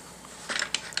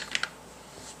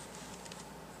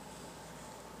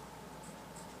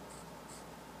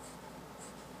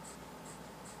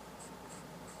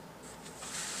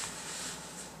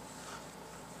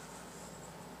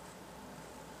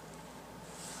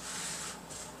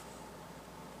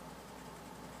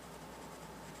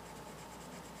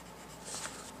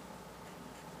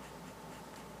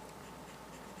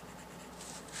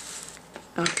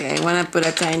 Okay, I want to put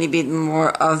a tiny bit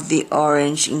more of the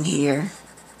orange in here.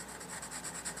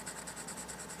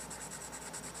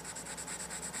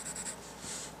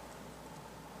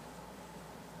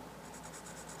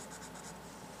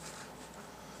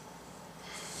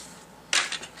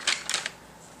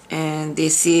 And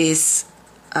this is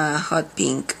hot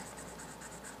pink.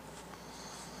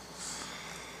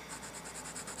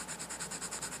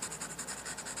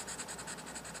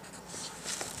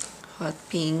 Hot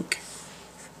pink.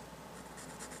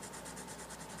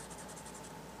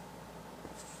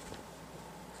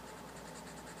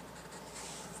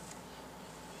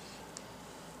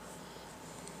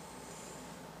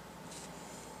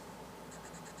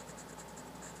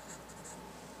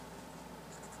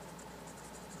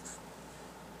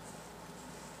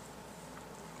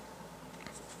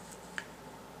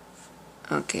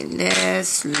 Okay,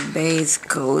 let's base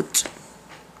coat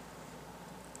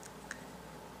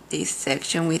this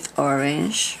section with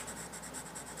orange.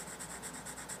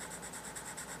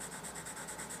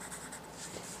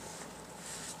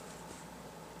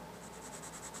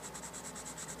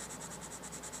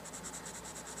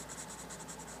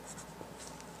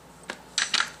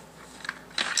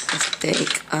 Let's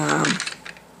take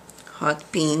hot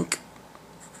pink.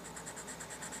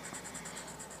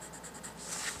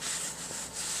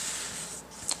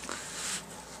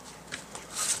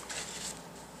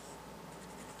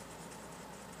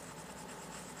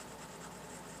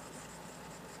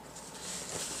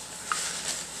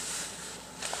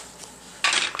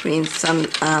 Cream some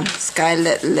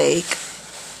Scarlet Lake.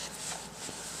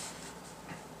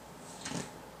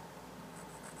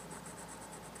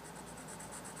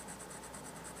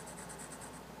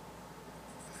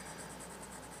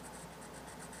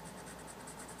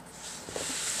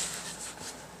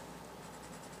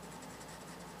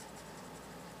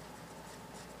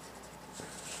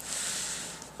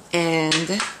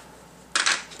 And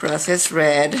processed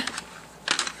red.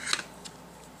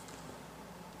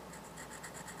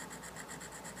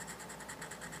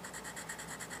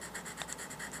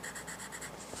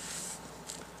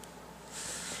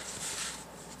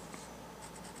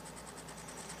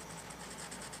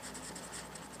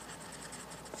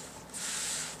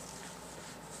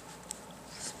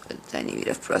 Put a tiny bit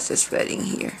of processed red in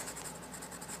here.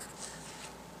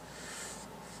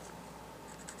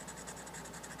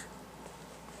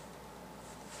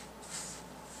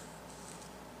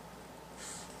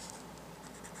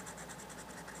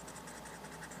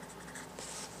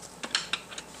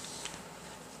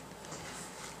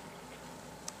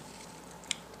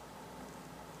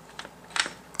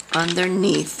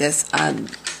 Underneath, there's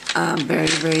a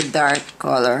very dark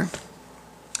color,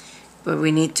 but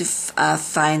we need to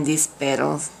find these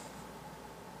petals.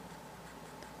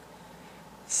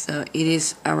 So it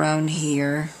is around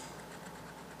here,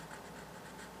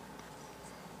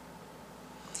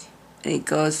 and it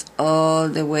goes all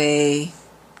the way.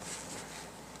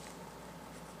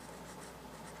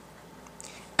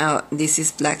 Oh, this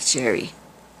is black cherry.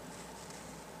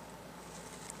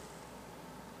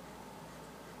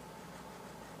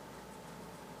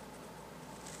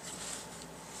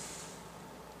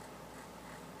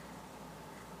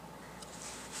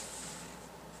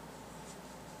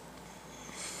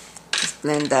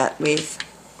 blend that with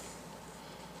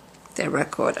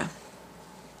terracotta.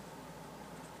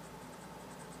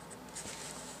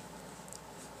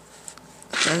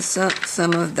 Also,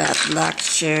 some of that black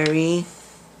cherry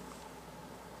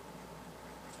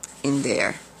in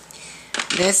there.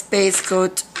 Let's base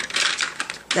coat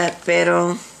that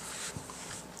petal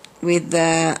with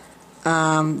the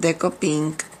Deco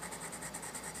Pink.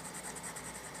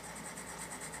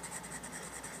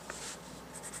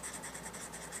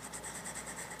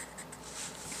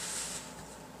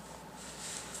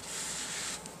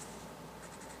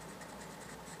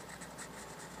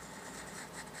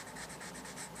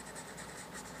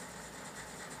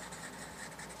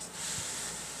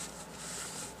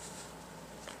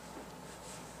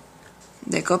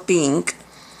 Deco Pink.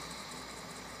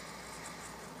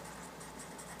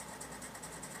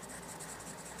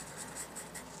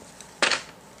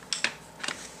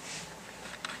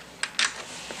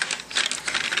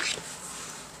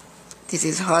 This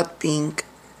is hot pink.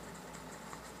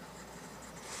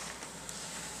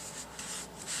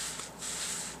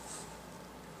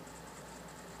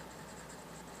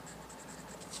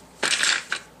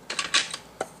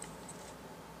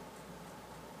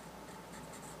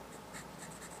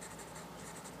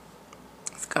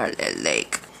 Scarlet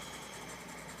Lake.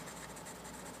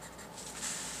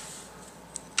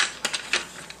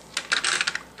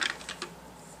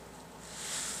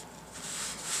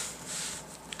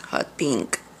 Hot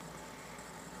pink.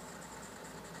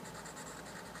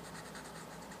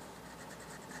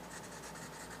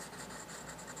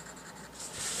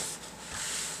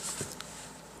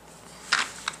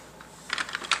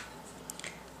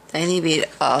 Tiny bit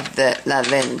of the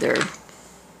lavender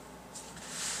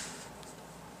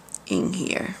in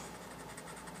here.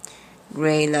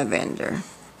 Gray lavender.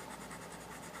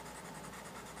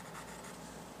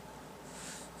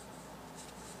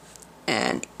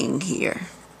 And in here.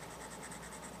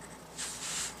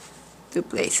 2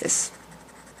 places.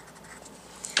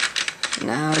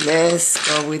 Now let's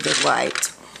go with the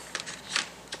white.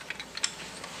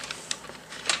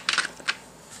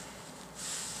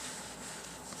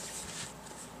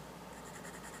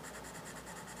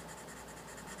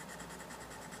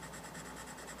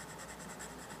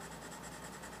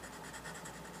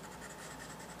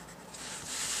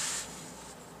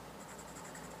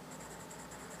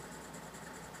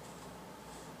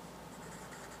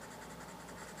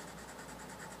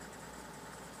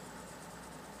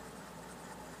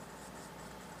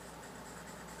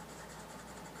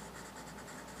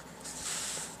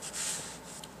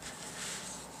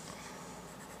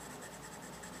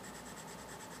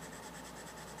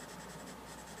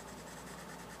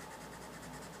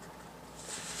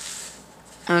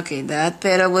 Okay, that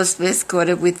petal was best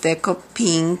coated with Deco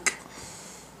Pink.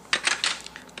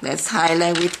 Let's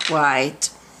highlight with white.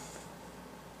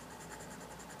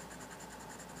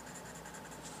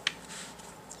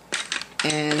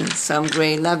 And some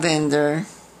gray lavender.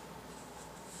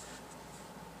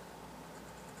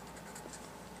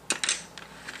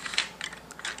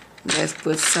 Let's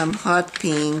put some hot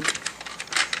pink.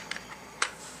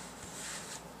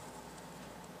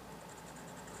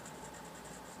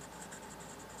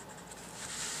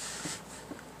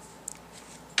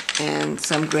 And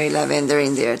some gray lavender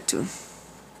in there too.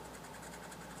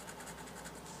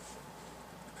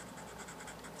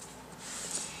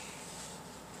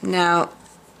 Now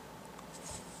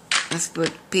let's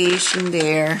put peach in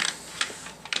there.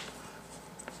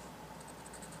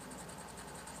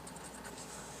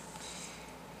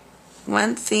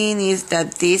 One thing is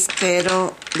that this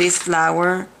petal, this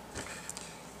flower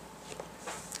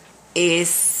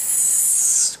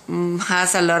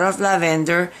has a lot of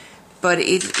lavender, but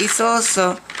it is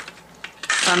also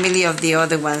family of the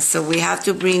other ones, so we have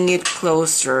to bring it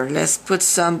closer. Let's put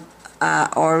some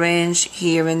orange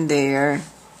here and there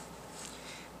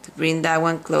to bring that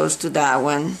one close to that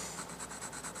one.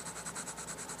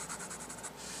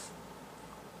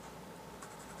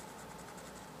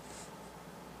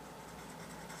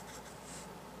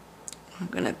 I'm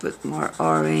gonna put more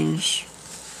orange.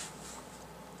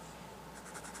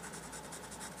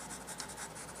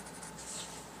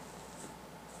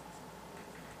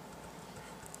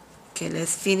 Okay,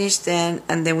 let's finish then,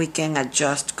 and then we can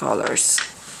adjust colors.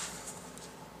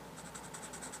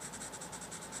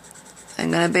 I'm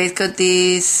gonna base coat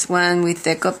this one with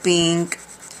Deco Pink,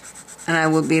 and I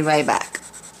will be right back.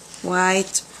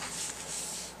 White.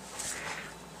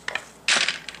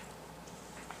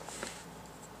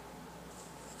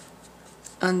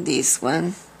 On this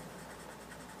one.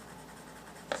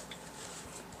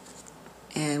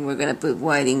 And we're gonna put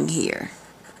white in here.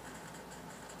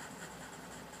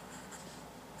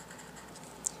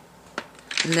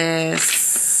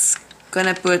 let's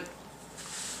gonna put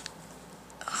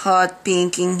hot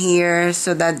pink in here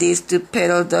so that these two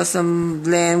petals doesn't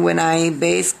blend when I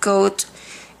base coat,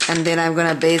 and then I'm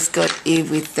gonna base coat it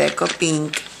with Deco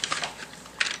Pink.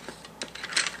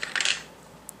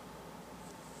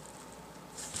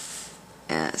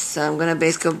 So I'm gonna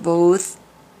base coat both,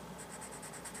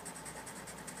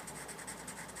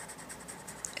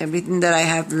 everything that I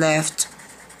have left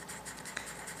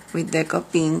with Deco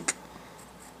Pink.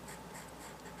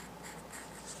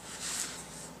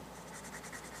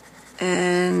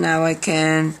 And now I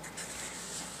can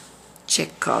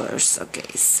check colors.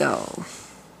 Okay, so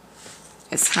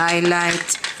let's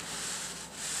highlight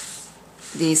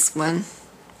this one.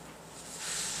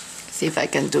 See if I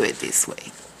can do it this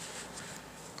way.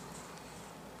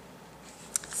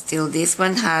 Still, this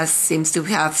one seems to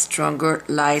have stronger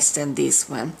lights than this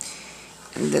one,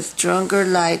 and the stronger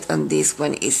light on this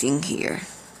one is in here.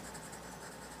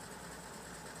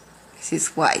 This is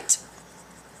white.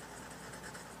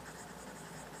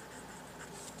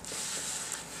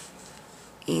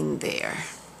 In there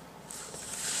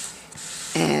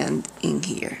and in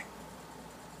here.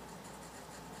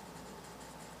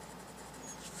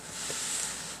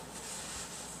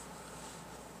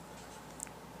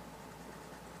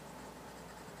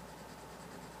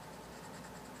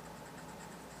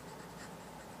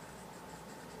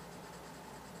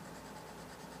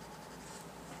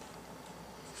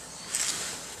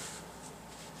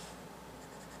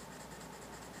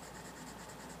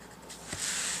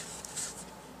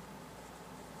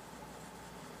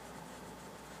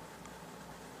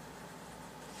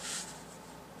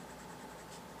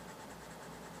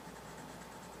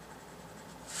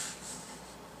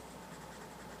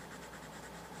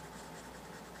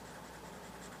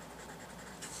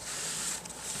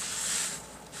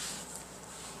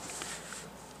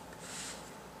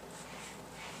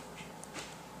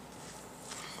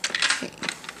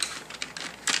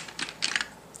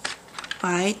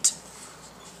 White.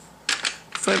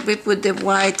 Before we put the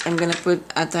white, I'm gonna put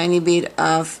a tiny bit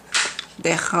of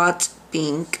the hot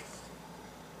pink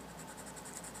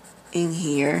in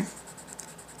here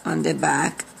on the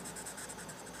back.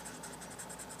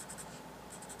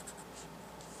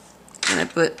 I'm gonna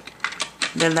put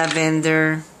the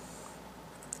lavender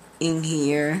in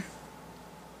here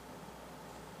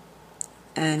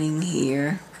and in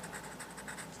here,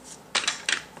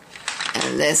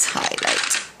 and let's highlight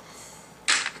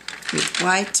with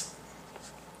white.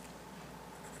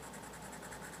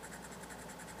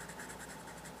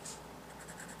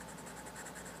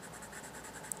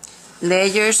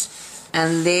 Layers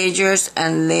and layers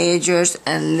and layers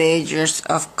and layers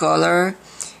of color.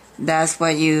 That's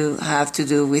what you have to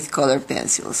do with color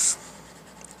pencils.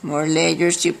 More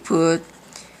layers you put,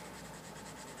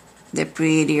 the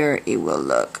prettier it will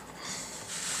look.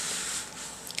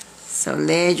 So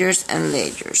layers and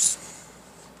layers.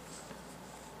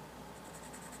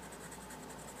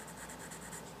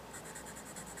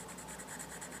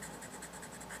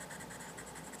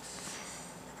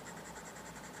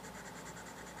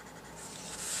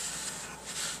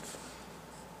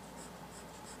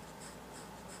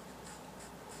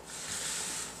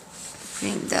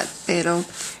 Bring that petal,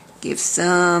 give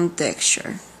some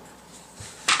texture.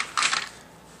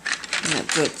 I'm gonna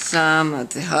put some of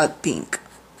the hot pink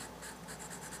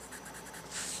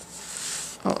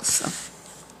also.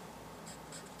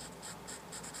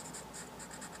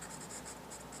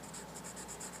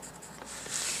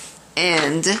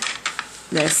 And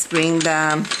let's bring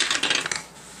the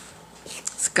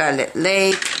Scarlet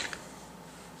Lake.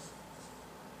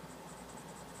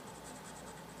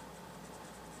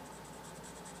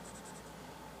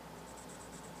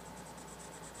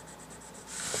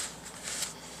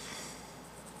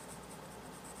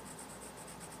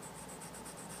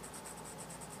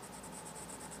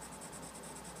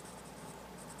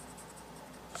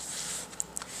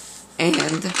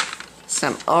 And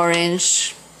some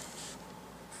orange.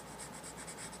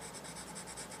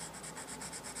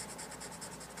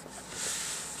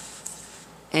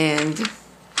 And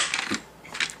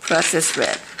processed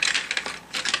red.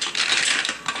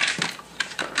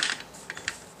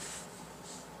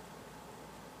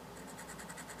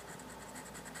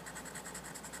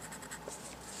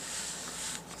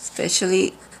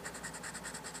 Especially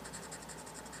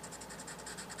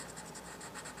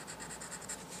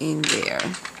in there.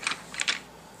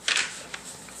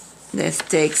 Let's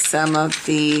take some of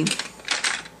the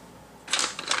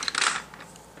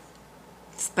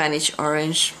Spanish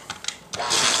orange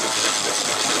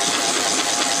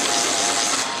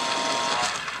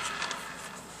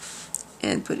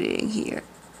and put it in here.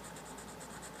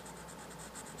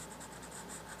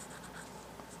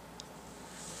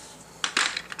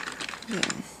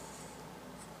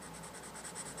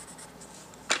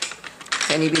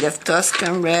 tiny bit of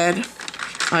Tuscan red,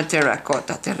 or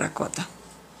terracotta.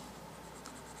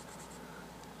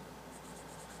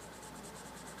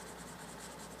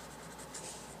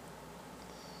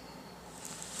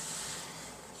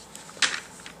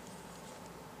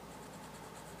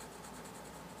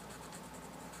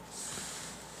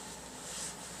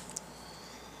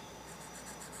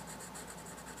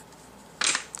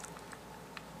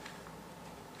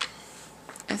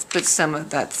 Let's put some of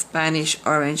that Spanish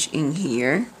orange in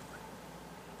here.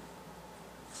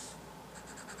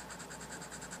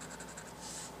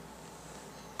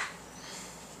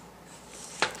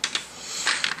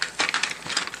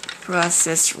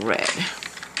 Processed red.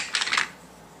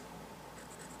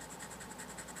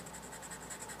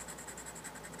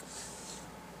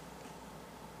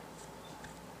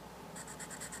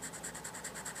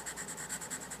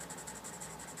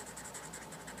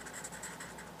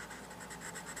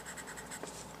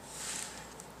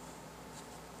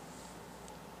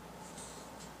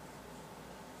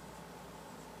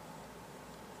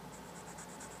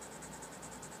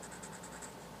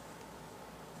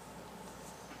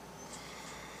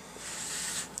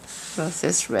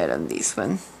 Processed red on this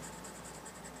one.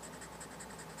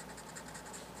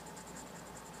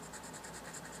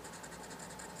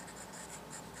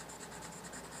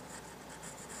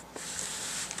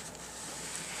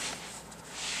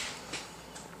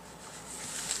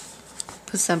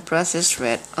 Put some processed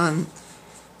red on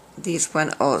this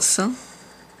one also.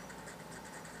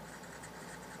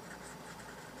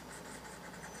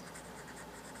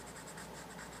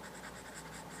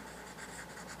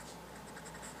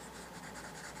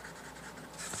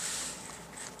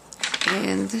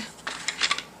 And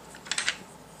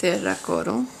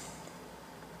terracotta,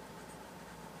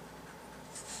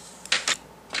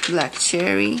 black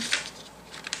cherry,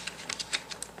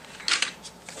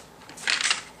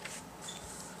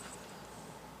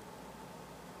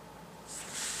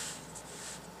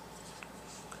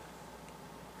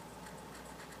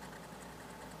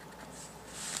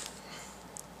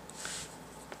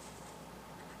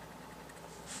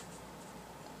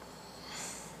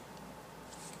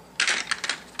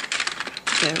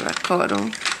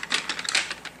 terracotta,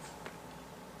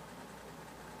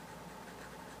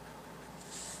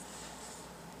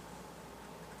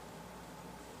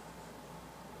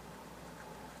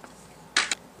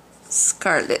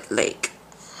 Scarlet Lake.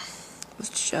 Was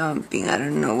jumping, I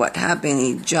don't know what happened,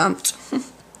 he jumped.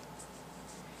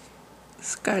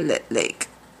 Scarlet Lake.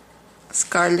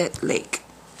 Scarlet Lake.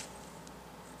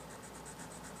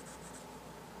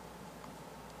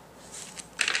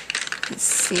 It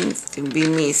seems to be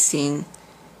missing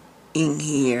in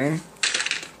here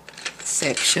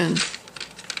section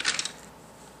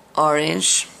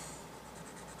orange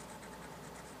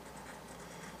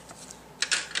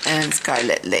and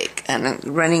Scarlet Lake, and I'm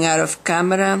running out of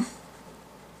camera.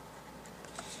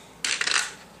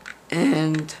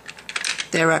 And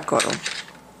terracotta.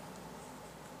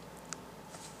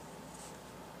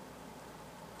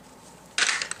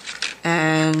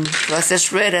 And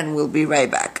processed red, and we'll be right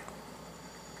back.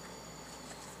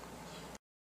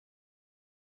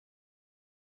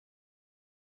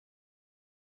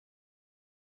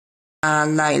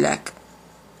 Lilac.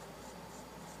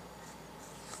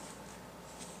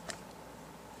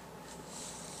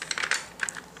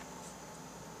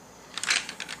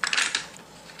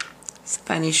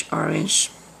 Spanish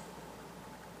orange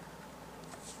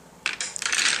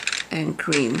and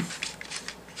cream.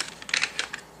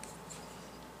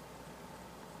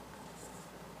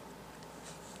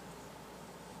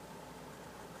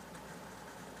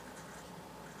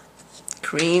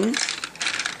 Cream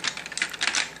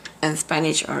and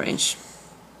Spanish orange.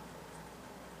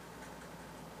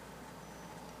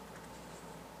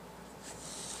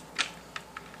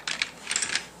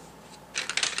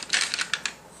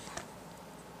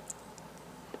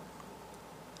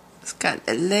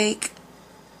 Scarlet Lake.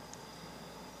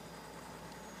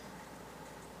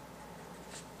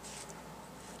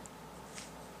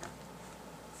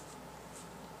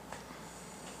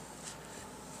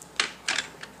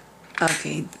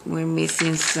 Okay, we're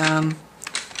missing some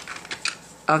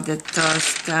of the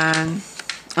Tuscan,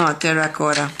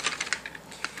 terracotta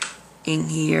in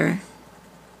here,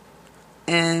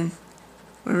 and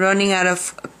we're running out of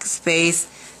space,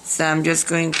 so I'm just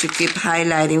going to keep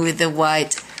highlighting with the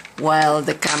white while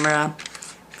the camera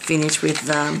finish with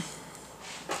the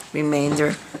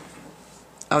remainder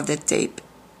of the tape.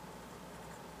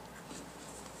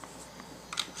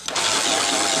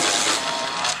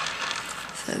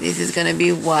 So this is going to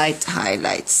be white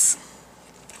highlights.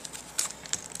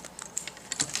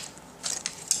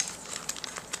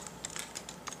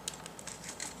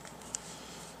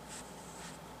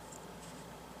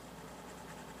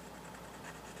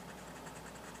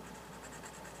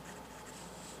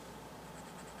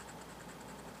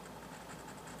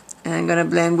 And I'm gonna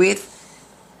blend with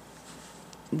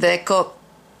Deco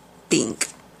Pink,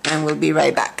 and we'll be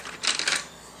right back.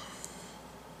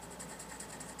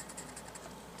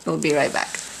 We'll be right back.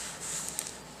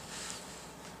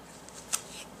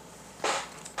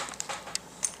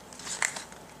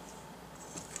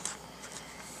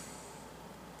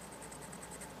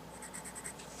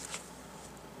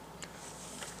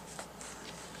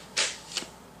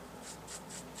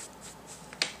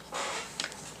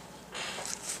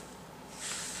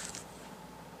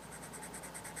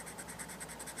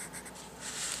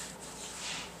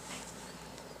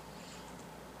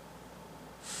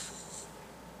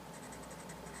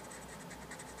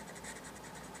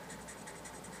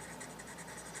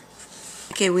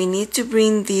 Okay, we need to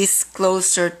bring this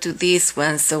closer to this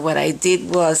one. So what I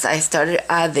did was I started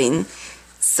adding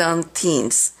some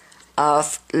tints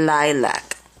of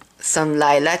lilac, some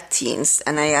lilac tints,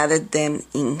 and I added them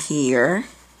in here,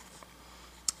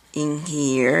 in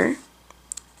here,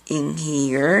 in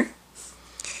here.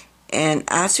 And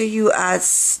after you add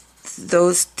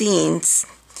those tints,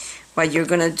 what you're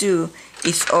gonna do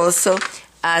is also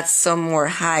add some more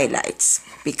highlights,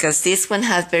 because this one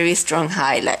has very strong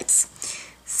highlights.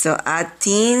 So add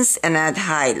tints and add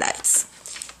highlights,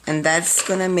 and that's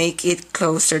gonna make it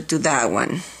closer to that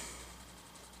one,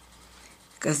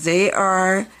 because they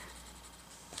are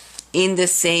in the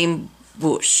same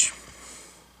bush.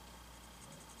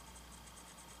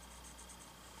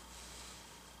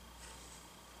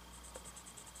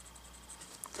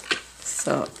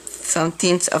 So some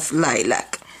tints of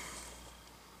lilac.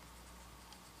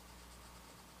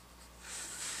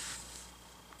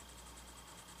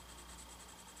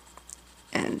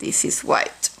 And this is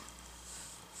white.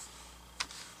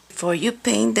 Before you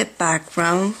paint the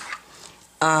background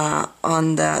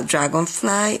on the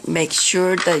dragonfly, make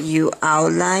sure that you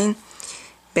outline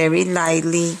very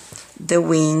lightly the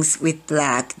wings with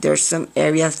black. There's some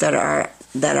areas that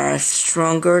are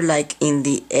stronger, like in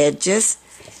the edges.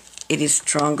 It is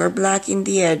stronger black in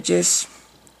the edges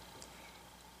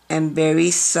and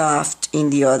very soft in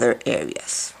the other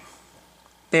areas.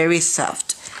 Very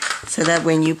soft. So that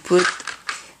when you put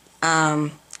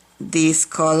this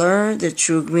color, the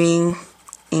true green,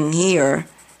 in here,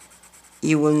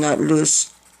 you will not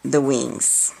lose the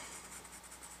wings.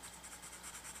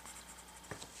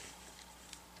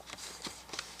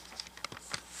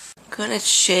 I'm gonna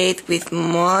shade with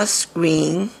moss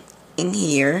green in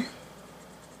here.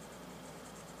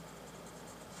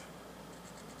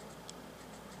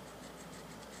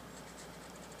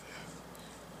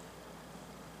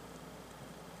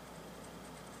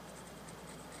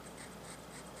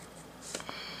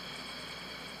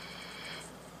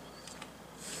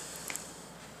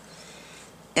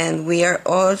 And we are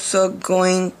also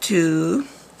going to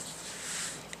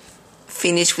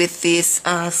finish with this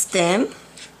stem.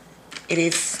 It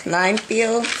is lime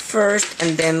peel first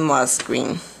and then moss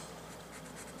green.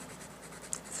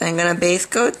 So I'm gonna base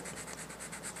coat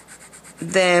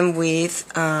them with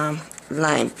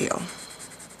lime peel.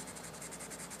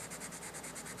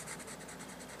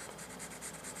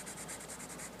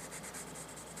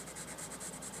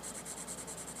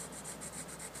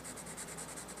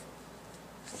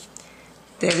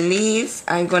 The leaves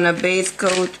I'm gonna base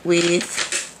coat with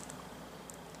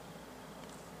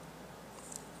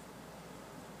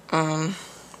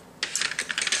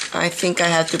I think I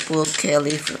have to pull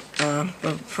Kelly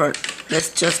for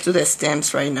let's just do the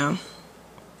stems right now.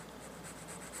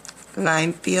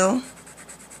 Lime peel.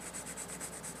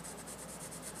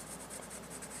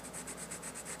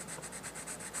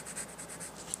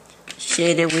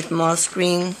 Shaded with moss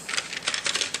green.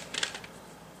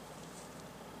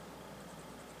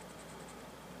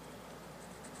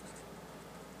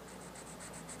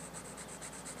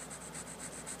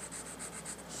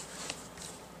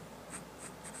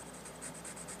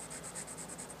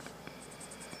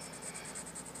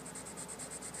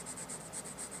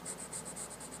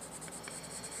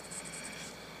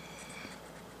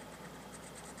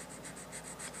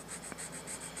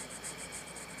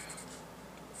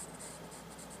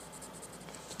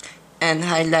 And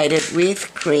highlighted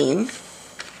with cream.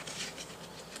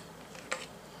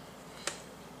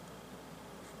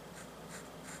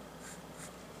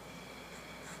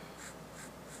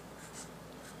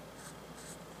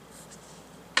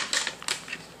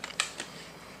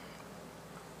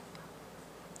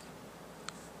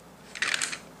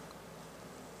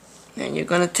 And you're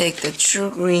going to take the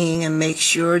true green and make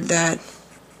sure that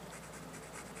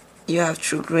you have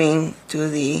true green to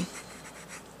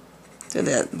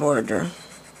that border.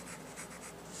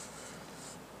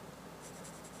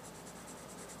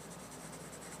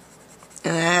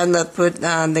 And I have not put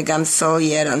the Gamsol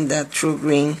yet on the true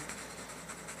green.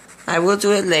 I will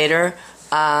do it later.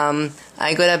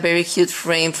 I got a very cute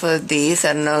frame for this.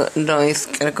 I don't know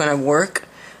if it's gonna work,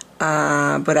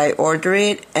 but I ordered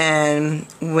it, and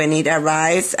when it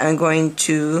arrives, I'm going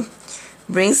to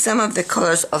bring some of the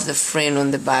colors of the frame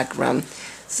on the background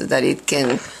so that it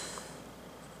can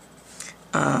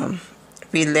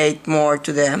relate more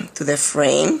to the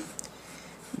frame.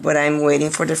 But I'm waiting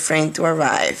for the frame to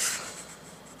arrive.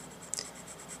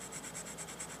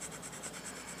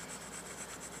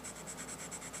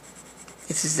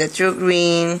 This is the true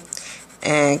green,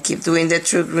 and keep doing the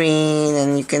true green,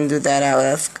 and you can do that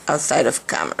outside of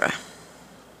camera.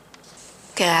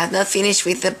 Okay, I have not finished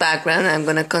with the background. I'm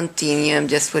gonna continue. I'm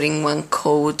just putting one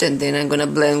coat, and then I'm gonna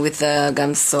blend with the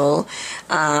Gamsol.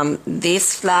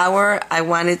 This flower, I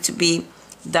want it to be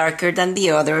darker than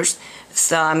the others,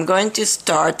 so I'm going to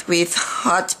start with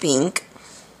hot pink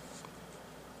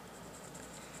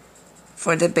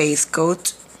for the base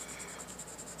coat.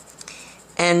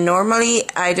 And normally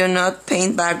I do not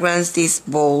paint backgrounds this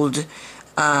bold,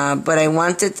 but I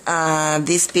wanted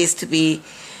this piece to be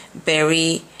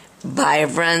very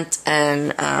vibrant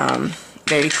and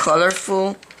very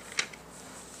colorful.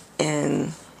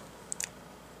 And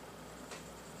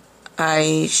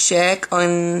I check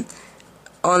online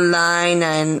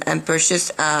and purchase,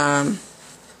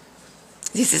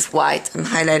 this is white, I'm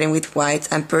highlighting with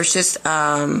white, and purchase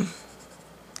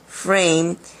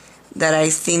frame that I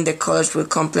think the colors will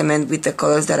complement with the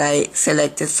colors that I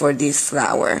selected for this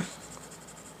flower.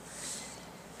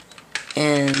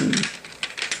 And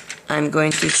I'm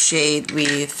going to shade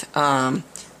with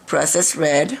processed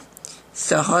red,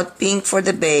 so hot pink for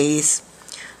the base,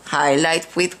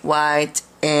 highlight with white,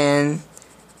 and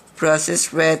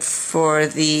processed red for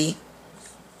the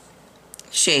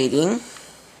shading.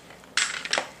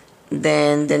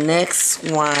 Then the next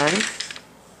one,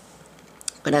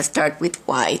 I'm gonna start with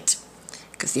white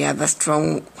because you have a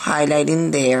strong highlight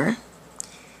in there,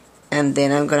 and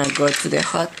then I'm gonna go to the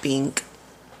hot pink,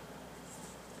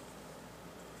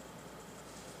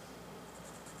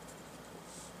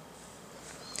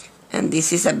 and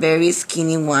this is a very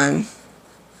skinny one,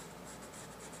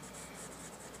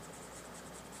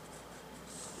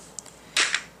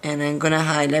 and I'm gonna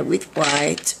highlight with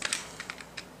white.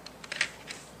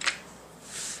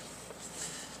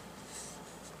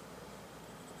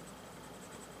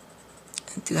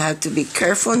 You have to be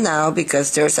careful now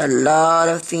because there's a lot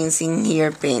of things in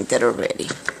here painted already.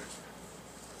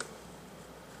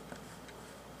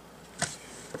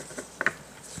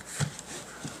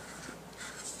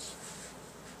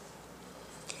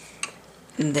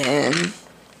 And then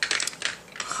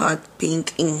hot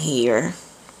pink in here.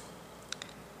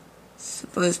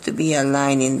 Supposed to be a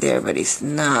line in there, but it's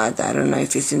not. I don't know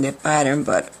if it's in the pattern,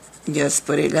 but just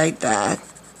put it like that.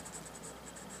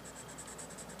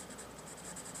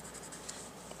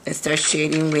 I start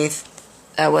shading with,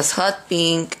 that was hot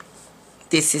pink,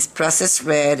 this is processed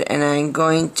red, and I'm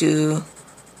going to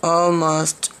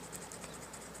almost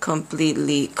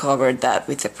completely cover that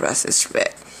with the processed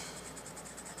red.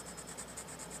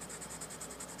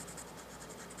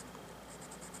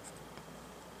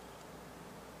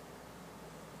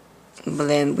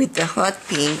 Blend with the hot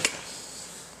pink.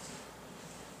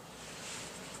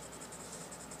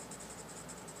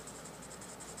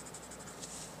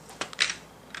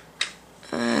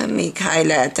 Make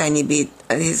highlight a tiny bit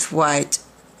of this white,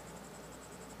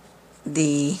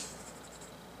 the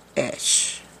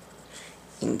edge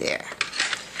in there.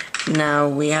 Now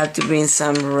we have to bring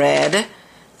some red,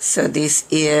 so this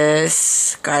is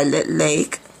Scarlet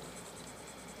Lake,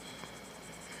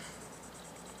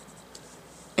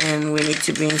 and we need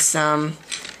to bring some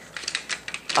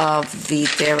of the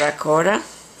terracotta.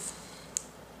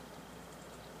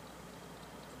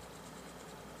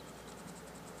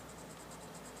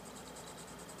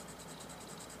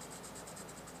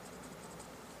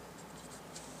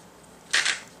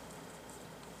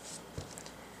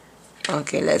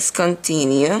 Okay, let's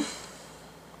continue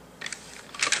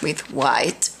with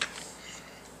white.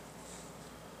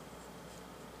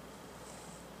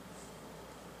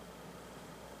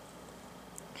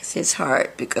 This is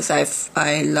hard because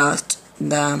I lost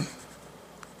the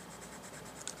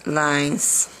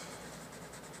lines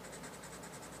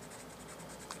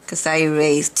because I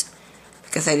erased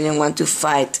because I didn't want to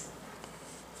fight.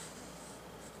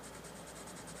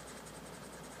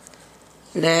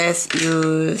 Let's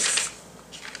use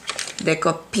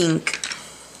Deco Pink.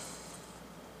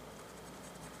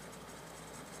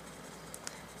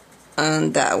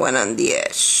 And that one on the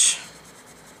edge.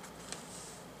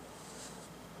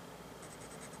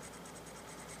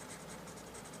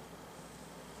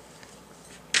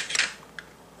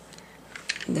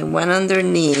 The one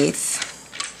underneath,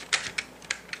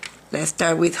 let's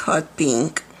start with hot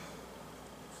pink.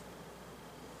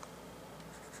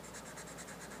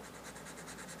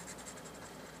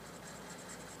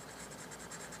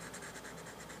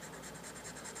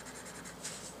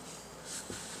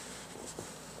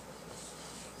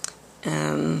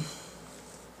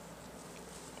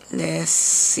 Let's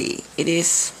see, it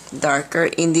is darker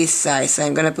in this side, so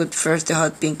I'm gonna put first the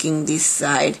hot pink in this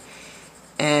side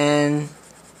and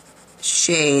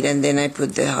shade, and then I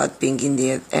put the hot pink in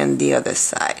the other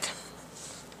side.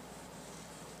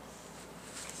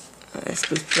 Let's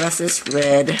put processed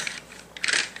red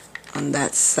on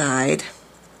that side.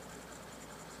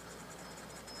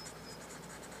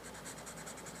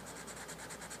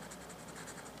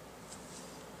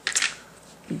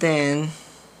 Then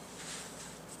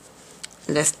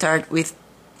let's start with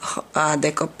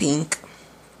deco pink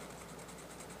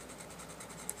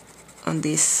on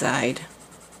this side.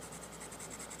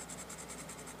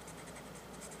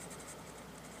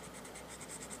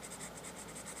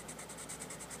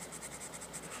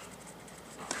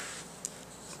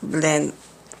 Blend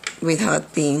with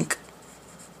hot pink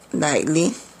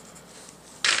lightly,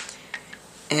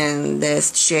 and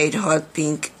let's shade hot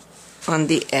pink on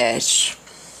the edge.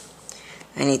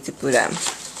 I need to put a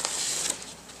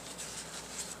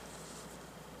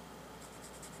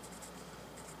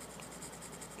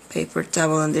paper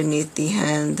towel underneath the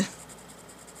hand,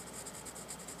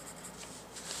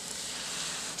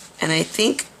 and I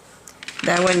think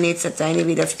that one needs a tiny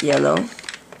bit of yellow,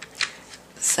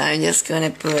 so I'm just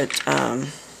gonna put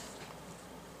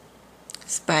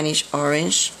Spanish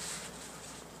orange.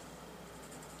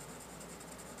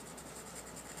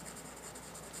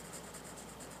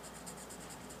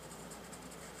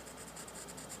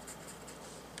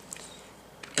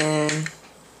 And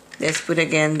let's put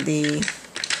again the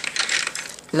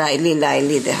lightly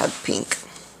the hot pink.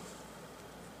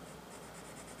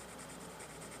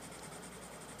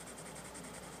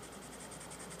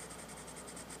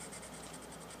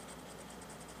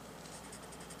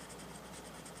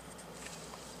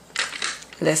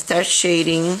 Let's start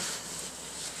shading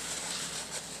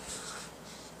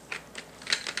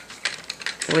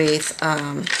with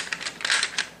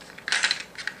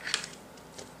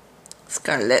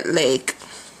Scarlet Lake.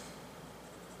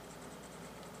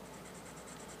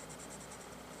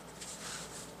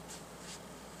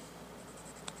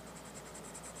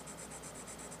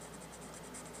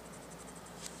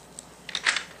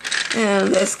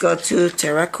 And let's go to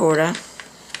terracotta.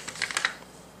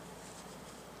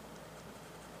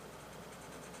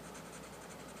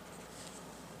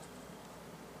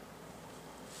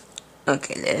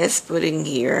 Okay, let's put in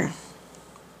here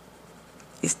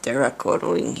this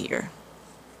terracotta in here.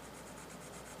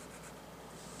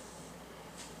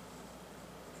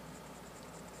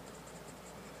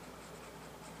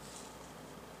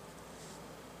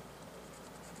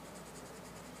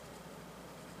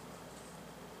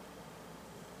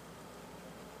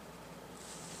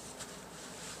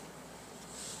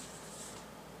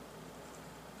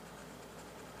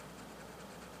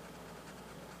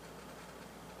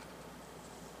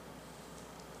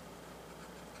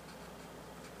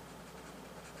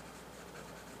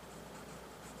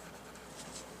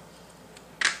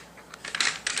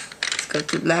 Go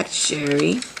to black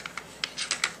cherry.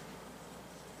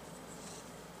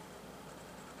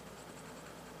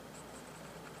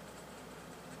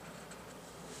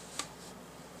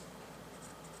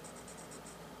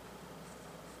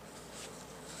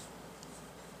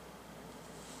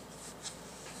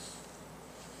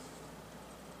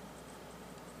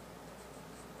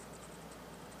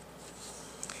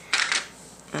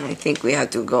 And I think we have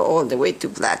to go all the way to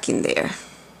black in there.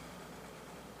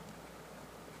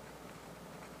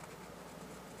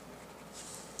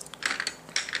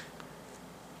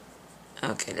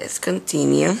 Okay, let's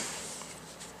continue.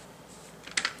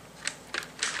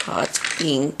 Hot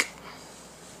pink.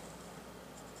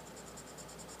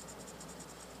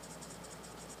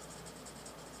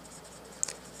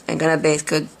 I'm gonna base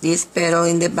coat this petal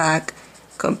in the back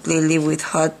completely with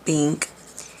hot pink,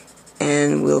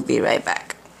 and we'll be right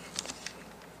back.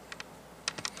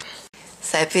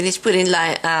 So I finished putting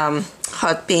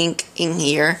hot pink in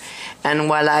here, and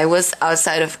while I was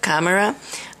outside of camera,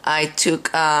 I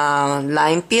took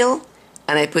lime peel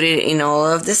and I put it in all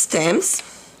of the stems,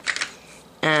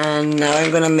 and now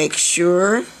I'm gonna make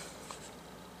sure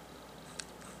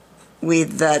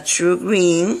with the true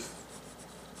green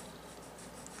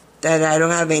that I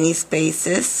don't have any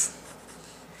spaces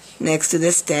next to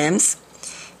the stems.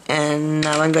 And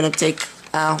now I'm gonna take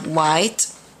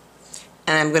white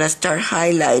and I'm gonna start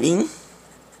highlighting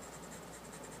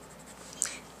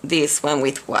this one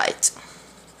with white.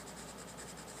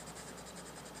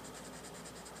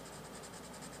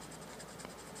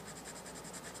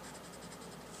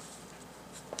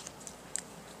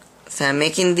 So I'm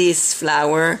making this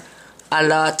flower a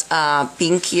lot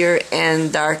pinkier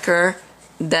and darker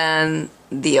than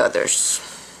the others.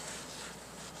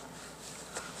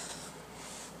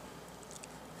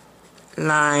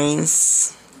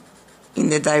 Lines in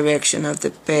the direction of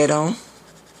the petal.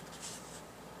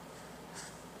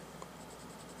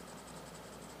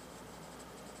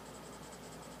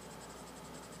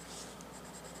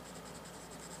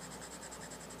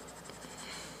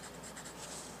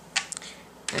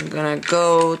 I'm gonna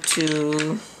go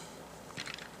to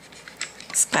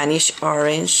Spanish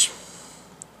orange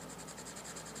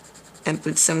and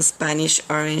put some Spanish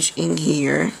orange in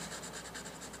here.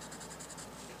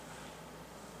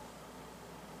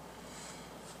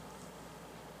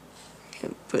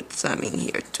 And put some in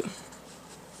here too.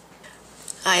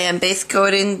 I am base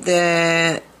coating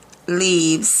the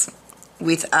leaves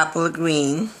with apple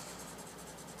green.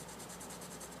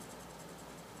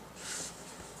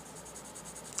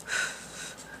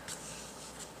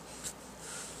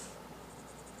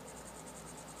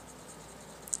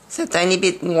 It's a tiny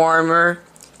bit warmer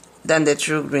than the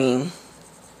true green.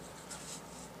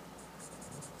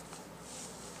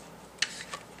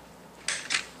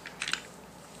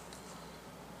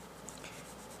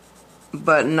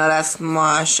 But not as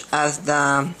much as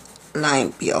the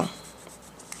lime peel.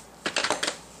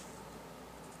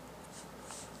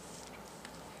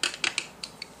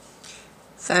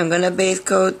 So I'm gonna base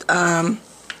coat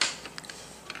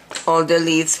all the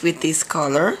leaves with this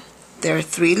color. There are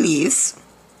 3 leaves.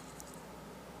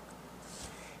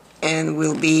 And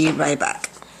we'll be right back.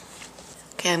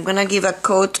 Okay, I'm gonna give a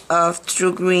coat of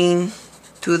true green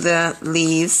to the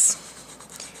leaves.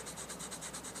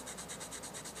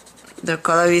 The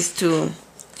color is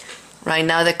right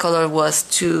now the color was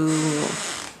too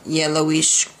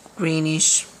yellowish,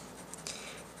 greenish,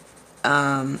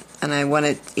 and I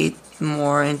wanted it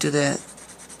more into the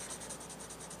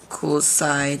cool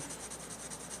side.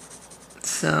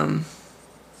 So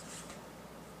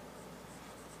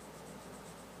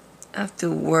I have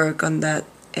to work on that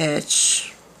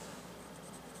edge.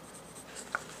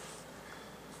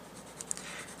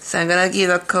 So I'm gonna give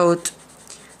a coat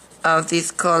of this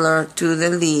color to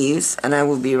the leaves and I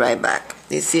will be right back.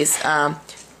 This is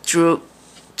true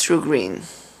green.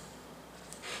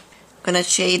 I'm gonna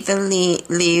shade the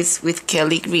leaves with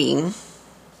Kelly green.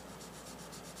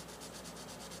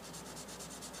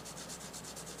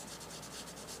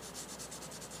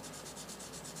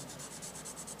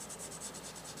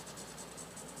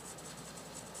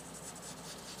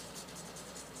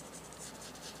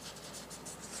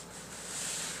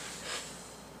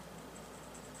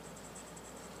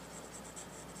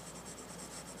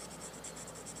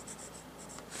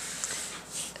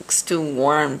 It's too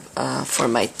warm for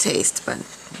my taste, but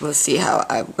we'll see how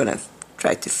I'm gonna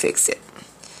try to fix it.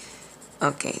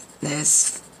 Okay,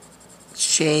 let's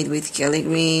shade with Kelly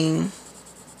green.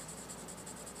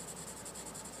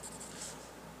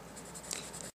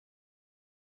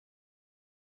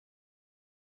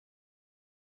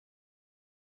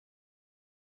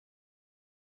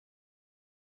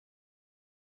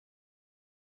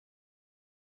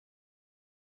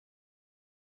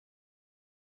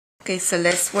 Okay, so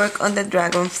let's work on the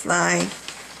dragonfly.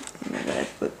 I'm gonna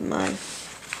put my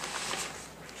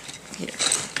here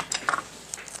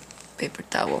paper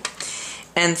towel.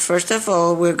 And first of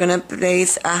all, we're gonna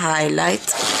place a highlight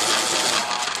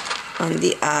on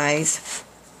the eyes.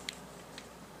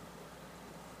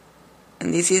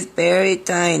 And this is very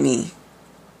tiny.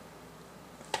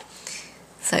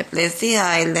 So I place the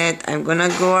highlight. I'm gonna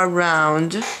go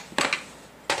around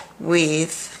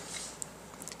with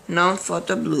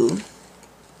non-photo blue.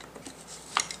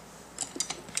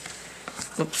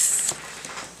 Oops.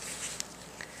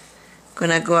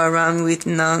 Gonna go around with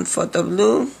non-photo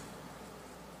blue.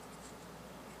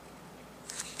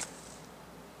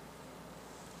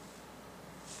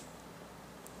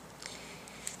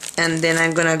 And then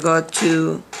I'm gonna go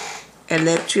to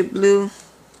electric blue.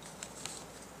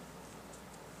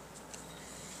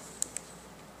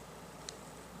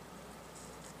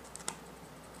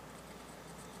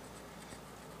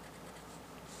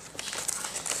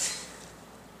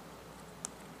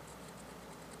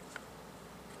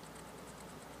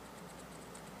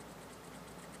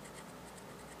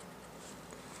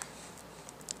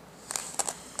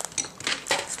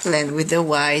 Blend with the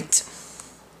white.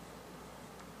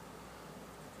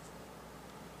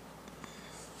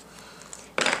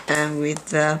 And with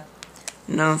the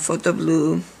non-photo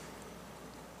blue.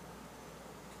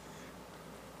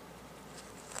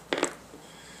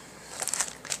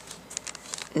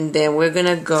 And then we're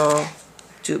gonna go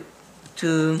to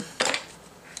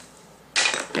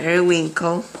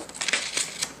periwinkle.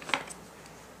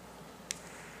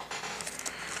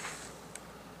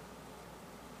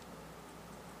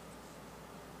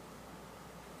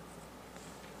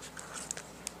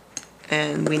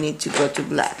 And we need to go to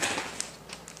black.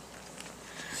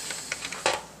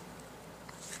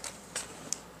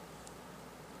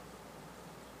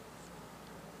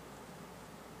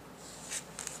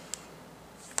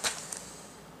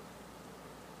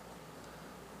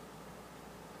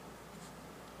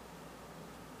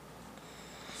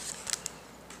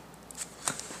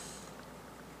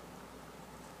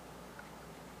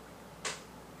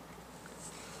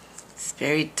 It's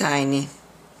very tiny.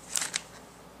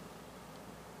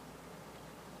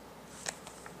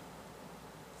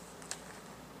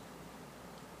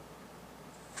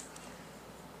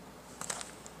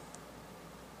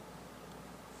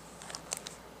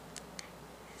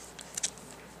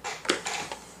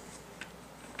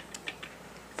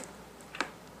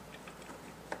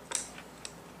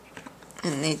 I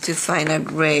need to find a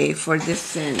gray for the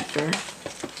center.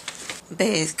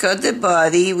 Base coat the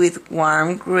body with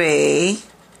warm gray,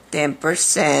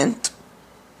 10%,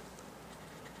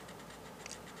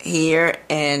 here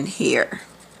and here.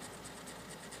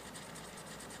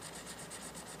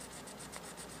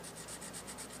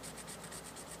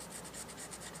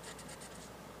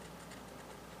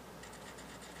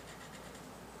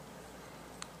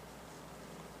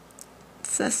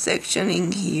 It's a section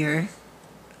in here.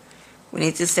 We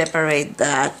need to separate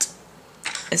that.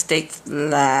 Let's take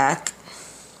black.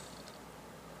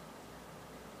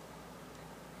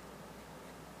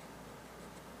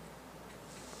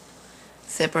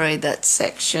 Separate that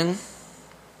section.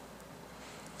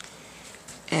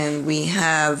 And we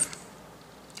have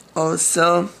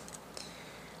also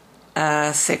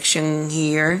a section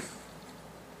here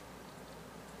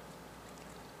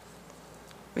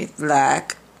with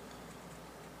black.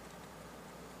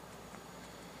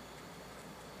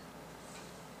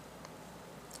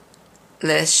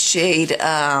 Let's shade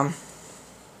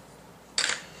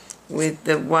with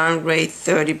the one gray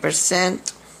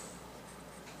 30%.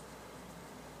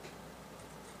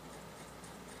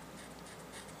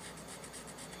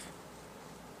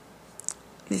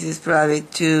 This is probably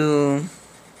too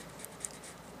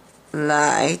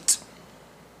light.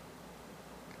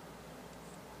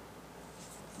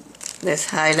 Let's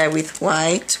highlight with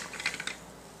white.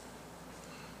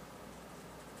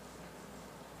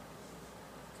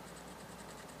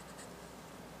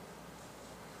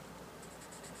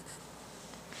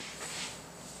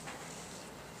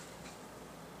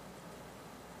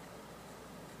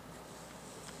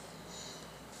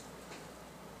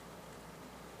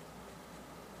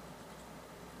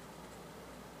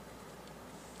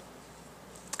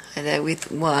 Highlight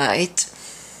with white.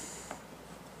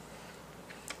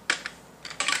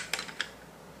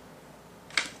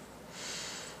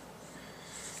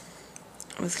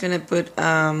 I was gonna put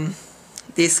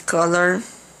this color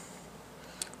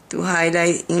to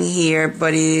highlight in here,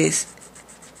 but this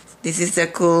is the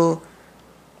cool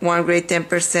one gray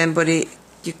 10%, but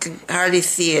you can hardly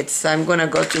see it, so I'm gonna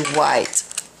go to white.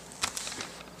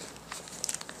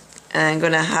 And I'm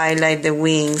gonna highlight the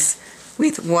wings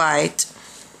with white.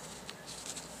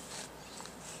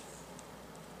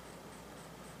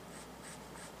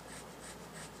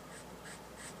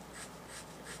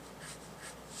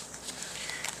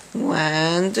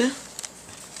 Wand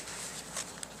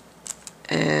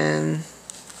and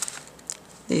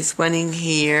this one in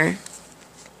here,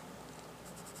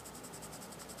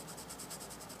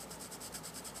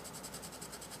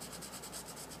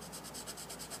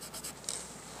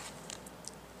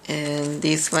 and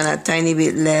this one a tiny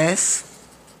bit less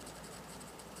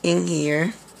in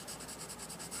here.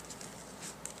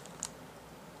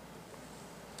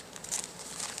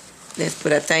 Let's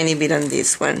put a tiny bit on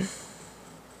this one.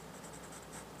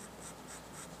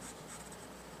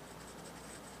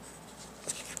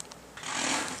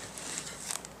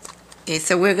 Okay,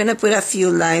 so we're going to put a few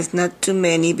lines, not too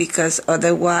many, because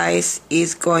otherwise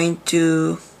it's going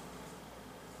to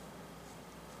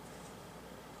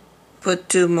put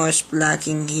too much black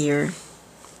in here.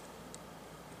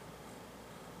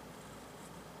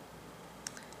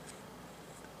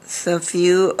 So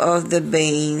few of the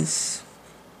veins.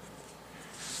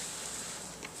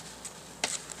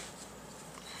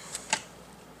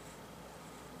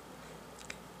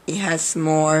 It has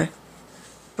more,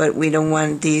 but we don't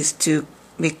want these to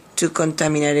be too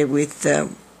contaminated with the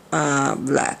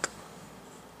black.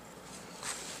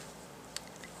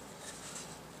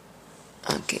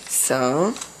 Okay,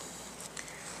 so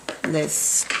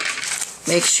let's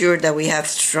Make sure that we have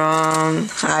strong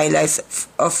highlights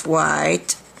of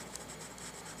white.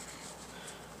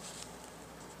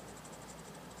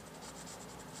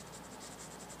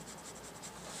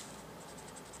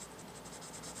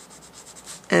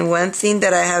 And one thing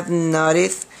that I have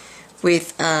noticed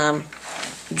with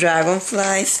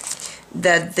dragonflies,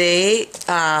 that they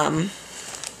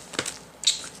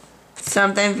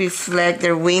sometimes reflect,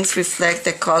 their wings reflect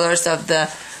the colors of the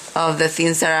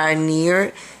things that are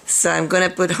near. So I'm gonna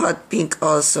put hot pink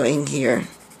also in here.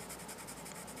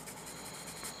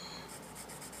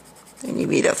 Tiny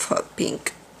bit of hot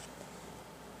pink.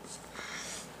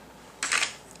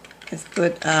 Let's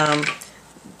put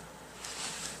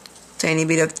tiny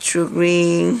bit of true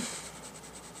green.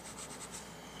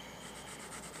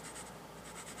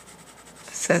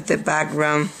 Set the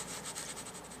background.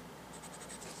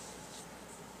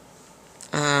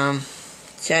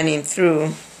 Shining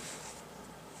through.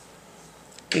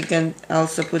 We can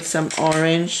also put some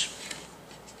orange.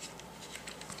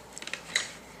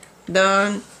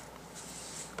 Don't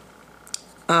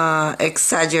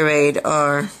exaggerate,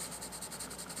 or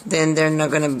then they're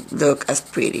not gonna look as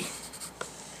pretty.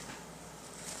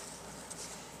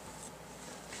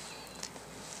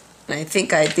 And I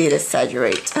think I did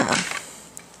exaggerate.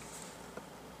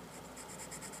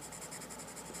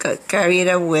 Got carried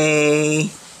away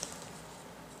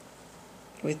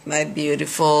with my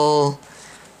beautiful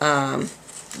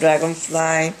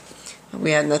dragonfly.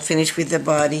 We are not finished with the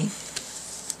body,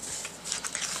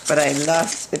 but I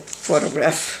lost the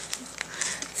photograph.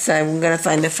 So I'm gonna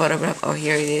find the photograph. Oh,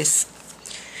 here it is.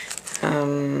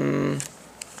 In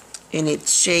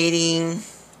its shading.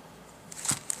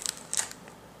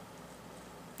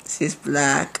 This is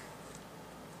black.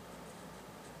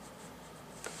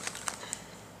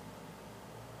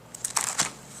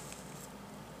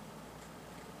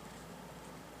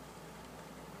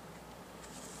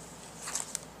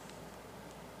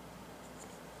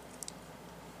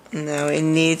 Now it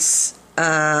needs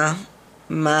a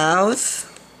mouth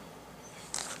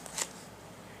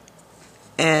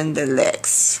and the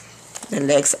legs. The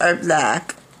legs are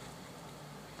black.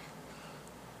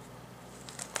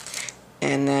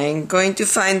 And I'm going to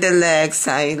find the legs.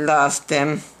 I lost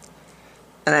them.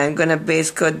 And I'm going to base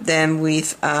coat them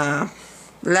with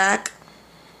black.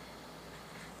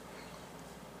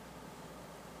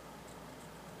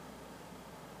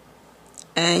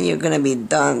 And you're going to be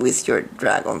done with your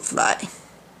dragonfly.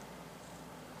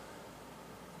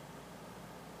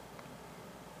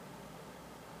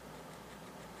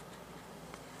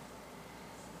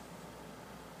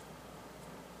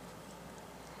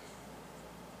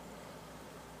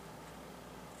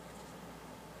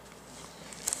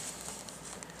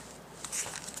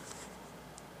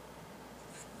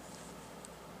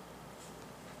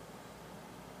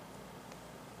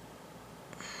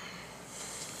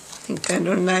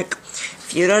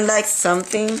 If you don't like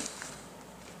something,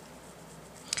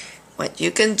 what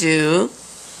you can do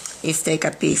is take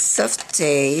a piece of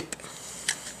tape,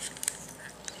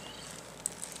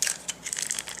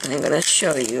 and I'm gonna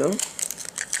show you.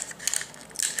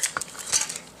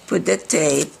 Put the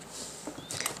tape,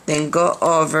 then go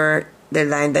over the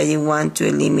line that you want to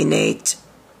eliminate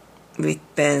with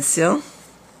pencil,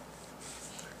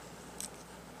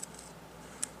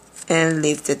 and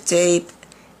lift the tape,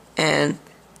 and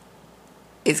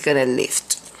it's gonna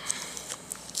lift.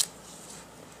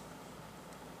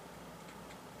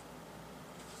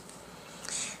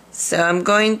 So I'm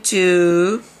going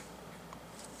to,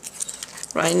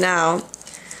 right now,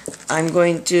 I'm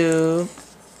going to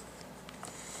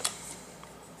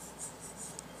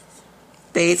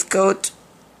base coat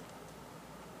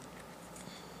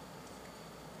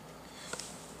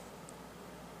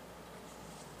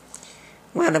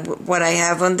what I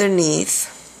have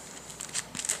underneath.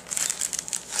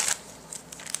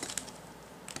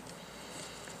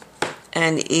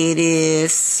 And it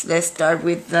is, let's start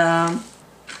with the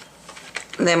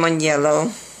lemon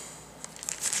yellow.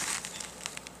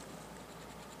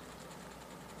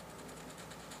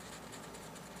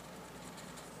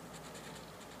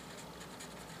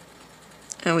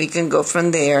 And we can go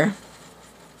from there.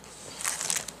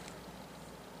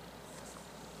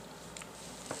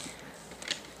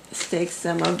 Let's take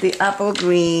some of the apple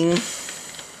green.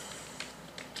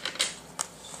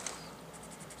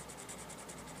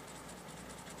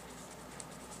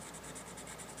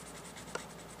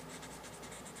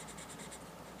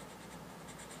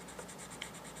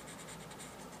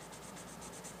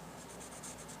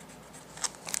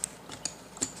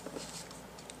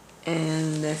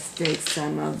 And let's take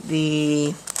some of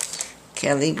the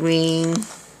Kelly green.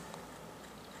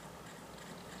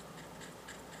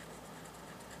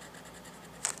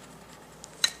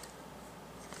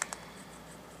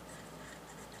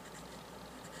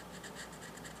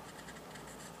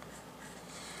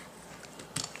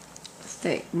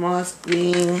 take moss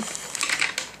green.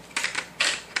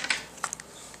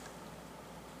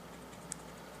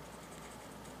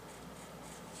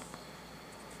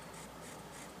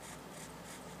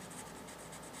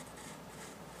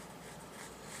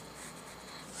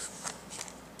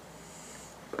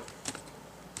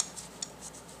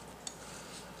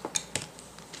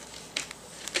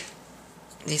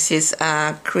 This is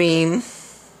cream.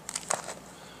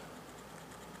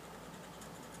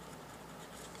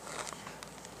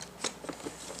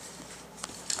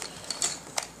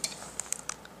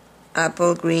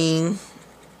 Apple green.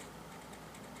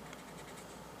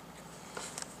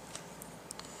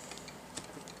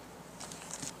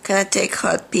 Gonna take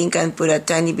hot pink and put a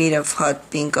tiny bit of hot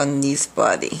pink on this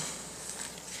body.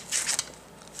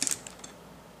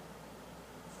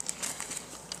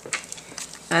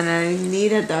 And I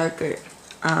need a darker,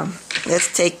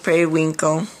 let's take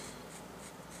periwinkle.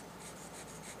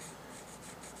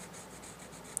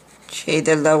 Shade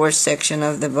the lower section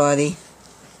of the body.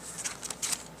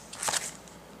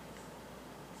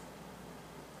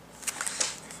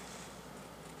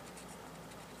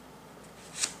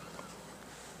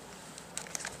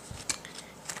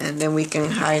 And then we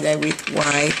can highlight with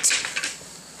white.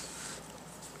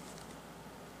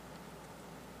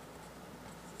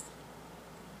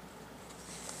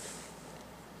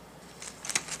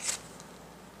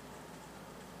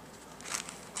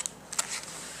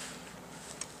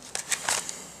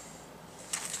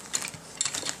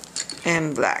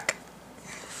 And black.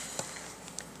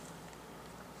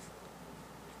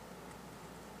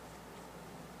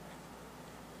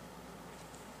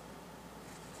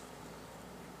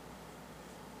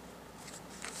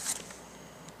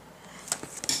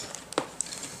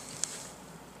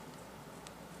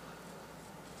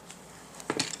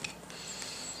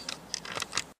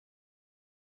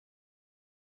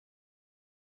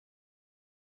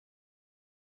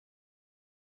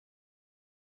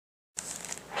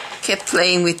 Kept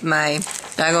playing with my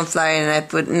dragonfly, and I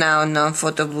put now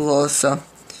non-photo blue also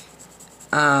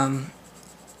on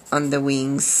the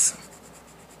wings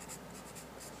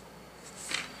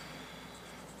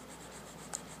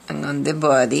and on the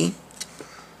body.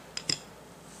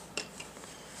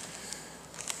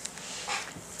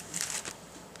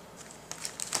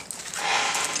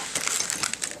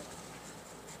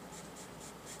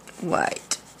 White.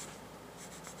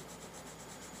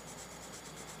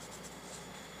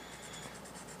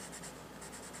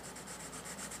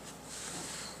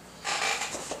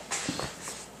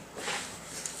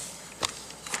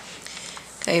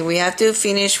 Okay, we have to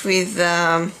finish with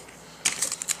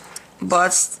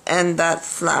buds and that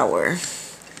flower.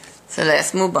 So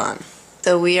let's move on.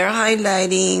 So we are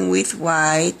highlighting with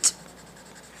white.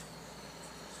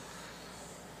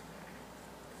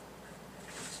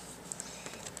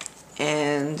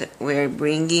 And we're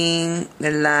bringing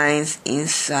the lines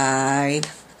inside.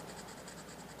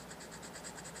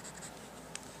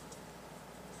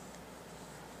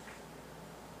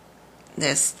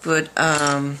 Let's put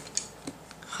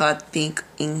hot pink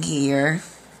in here.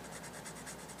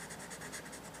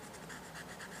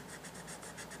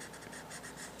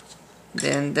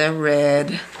 Then the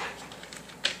red,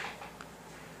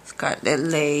 Scarlet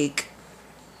Lake.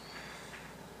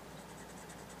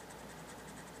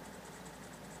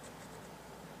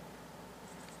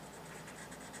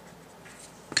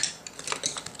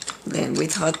 Then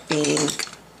with hot pink,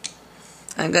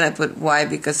 I'm gonna put white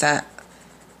because I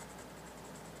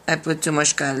put too much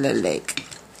Scarlet Lake.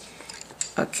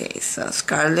 Okay, so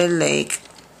Scarlet Lake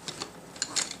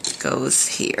goes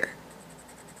here.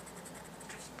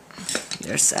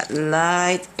 There's a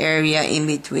light area in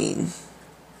between.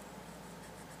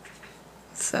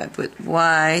 So I put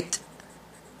white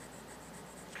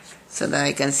so that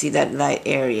I can see that light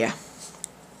area.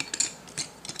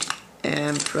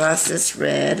 And processed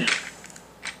red.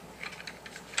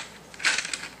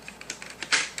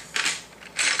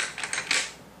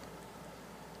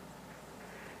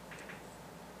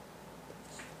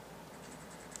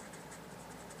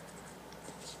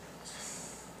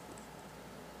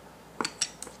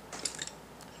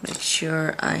 Make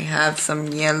sure I have some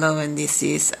yellow, and this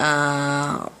is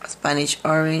Spanish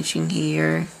orange in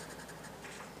here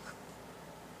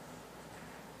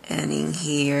and in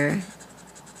here.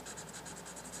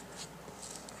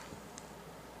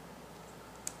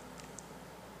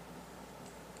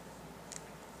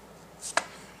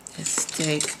 Let's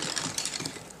take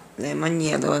lemon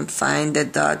yellow and find the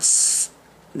dots,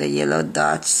 the yellow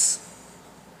dots.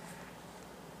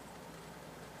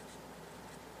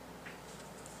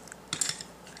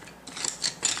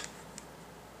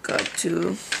 Go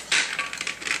to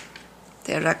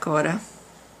terracotta.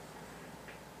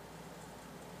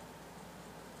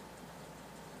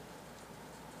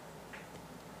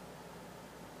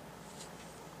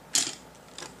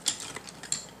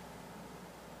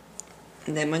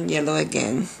 lemon yellow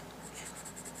again.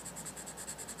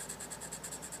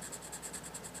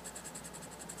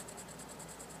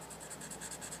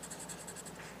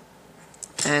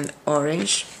 And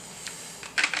orange.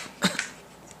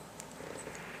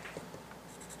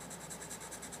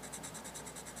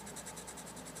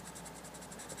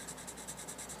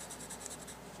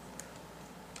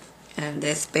 And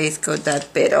let's base coat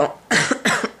that petal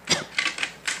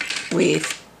with,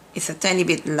 it's a tiny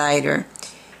bit lighter.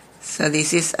 So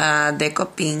this is a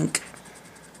Deco Pink.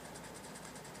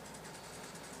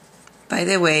 By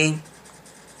the way,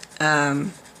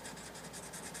 the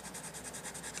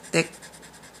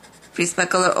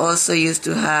Prismacolor also used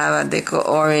to have a Deco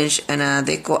Orange and a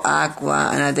Deco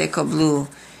Aqua and a Deco Blue.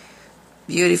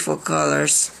 Beautiful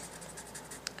colors.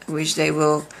 I wish they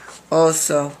will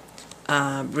also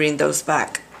bring those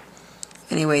back.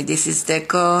 Anyway, this is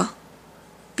Deco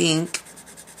Pink,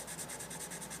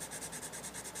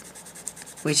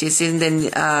 which is in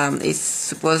the it's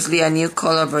supposedly a new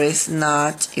color, but it's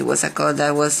not. It was a color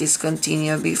that was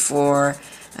discontinued before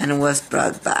and was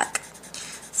brought back.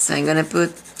 So I'm gonna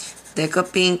put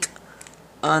Deco Pink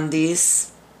on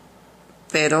this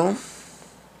petal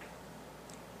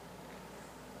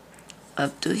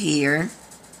up to here.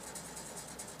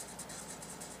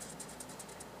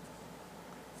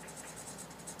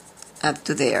 Up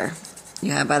to there.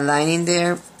 You have a line in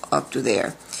there, up to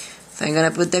there. So I'm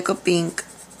gonna put Deco Pink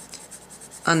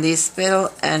on this petal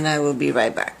and I will be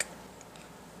right back.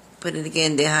 Put it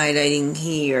again, the highlighting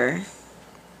here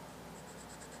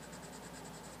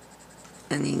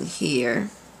and in here.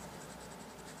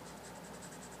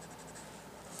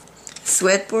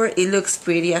 Sweatboard, it looks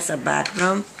pretty as a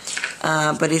background,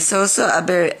 but it's also a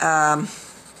very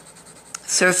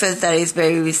surface that is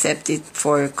very receptive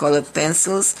for colored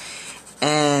pencils,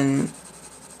 and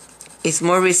it's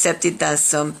more receptive than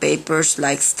some papers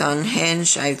like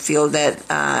Stonehenge. I feel that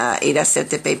it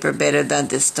accepts the paper better than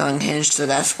the Stonehenge, so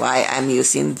that's why I'm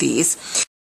using these.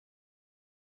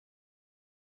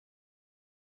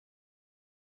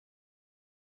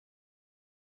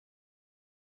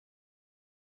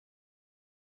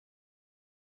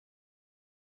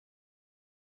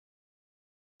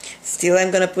 Still,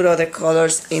 I'm gonna put other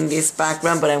colors in this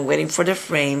background, but I'm waiting for the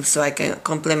frame so I can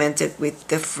complement it with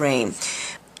the frame.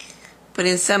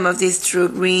 Putting some of this true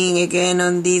green again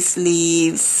on these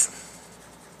leaves.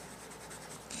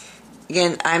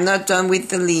 Again, I'm not done with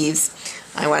the leaves.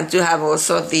 I want to have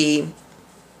also the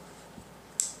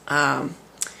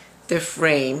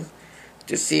frame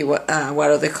to see what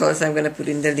other colors I'm gonna put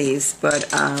in the leaves.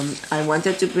 But I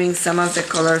wanted to bring some of the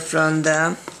color from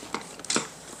the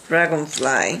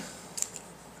dragonfly.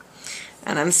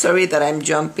 And I'm sorry that I'm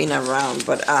jumping around,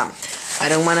 but I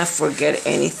don't want to forget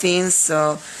anything,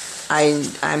 so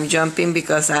I'm jumping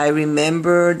because I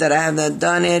remember that I have not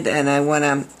done it and I want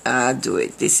to do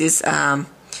it. This is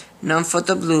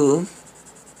non-photo blue.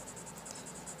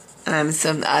 I'm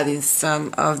adding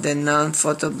some of the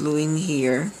non-photo blue in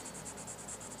here.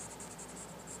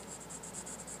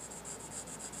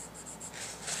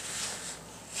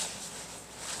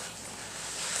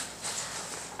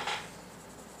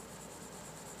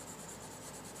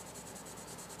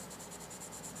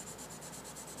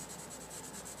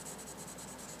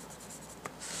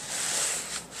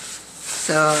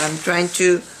 So I'm trying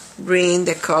to bring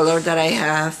the color that I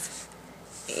have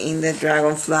in the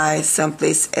dragonfly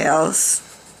someplace else.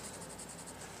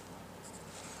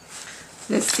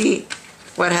 Let's see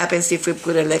what happens if we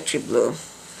put electric blue.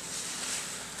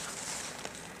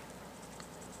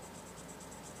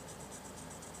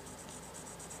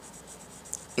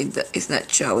 It's not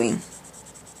showing.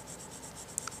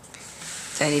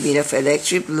 Tiny bit of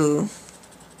electric blue.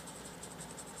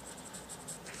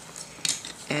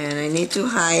 And I need to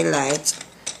highlight,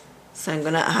 so I'm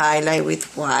gonna highlight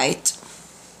with white.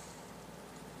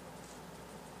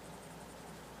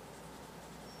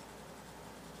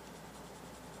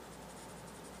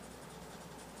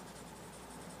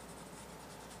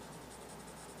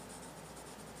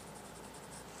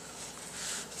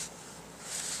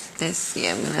 Let's see,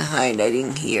 I'm gonna highlight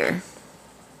in here.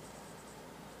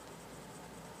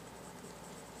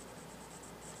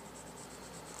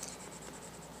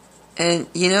 And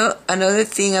you know, another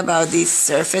thing about this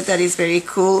surface that is very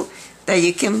cool, that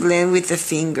you can blend with the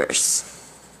fingers.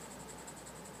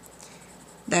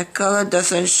 That color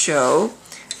doesn't show.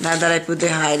 Now that I put the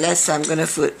highlights, I'm gonna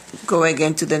go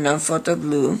again to the non-photo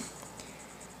blue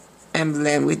and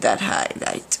blend with that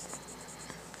highlight.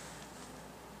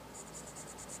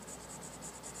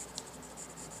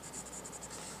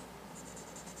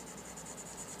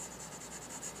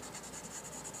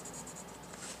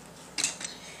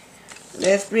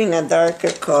 Let's bring a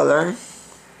darker color,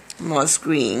 moss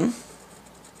green.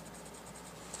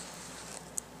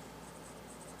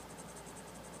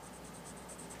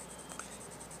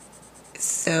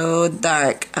 So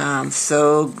dark,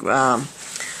 so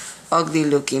ugly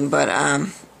looking, but I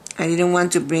didn't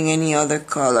want to bring any other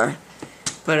color,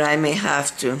 but I may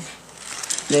have to.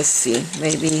 Let's see,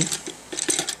 maybe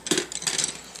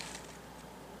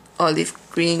olive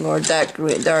green or dark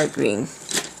green.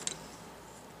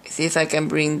 See if I can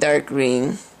bring dark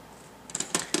green.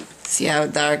 See how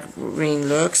dark green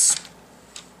looks.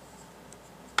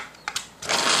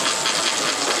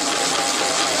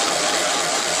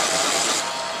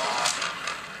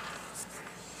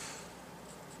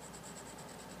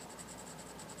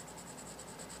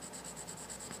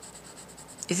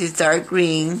 This is dark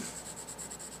green.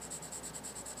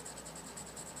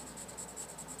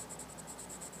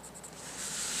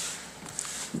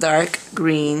 Dark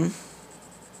green.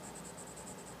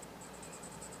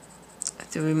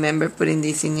 Have to remember putting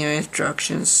this in your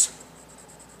instructions.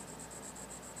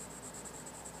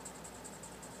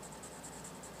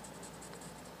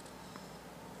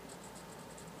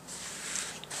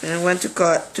 I don't want to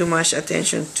call too much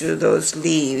attention to those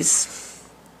leaves.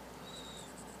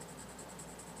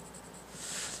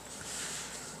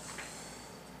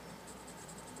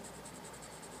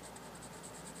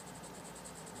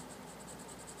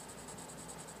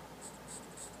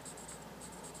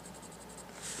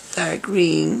 Dark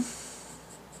green.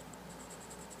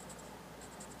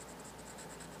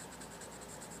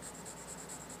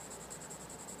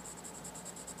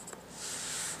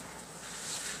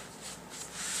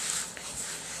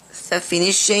 So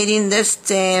finish shading the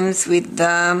stems with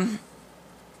the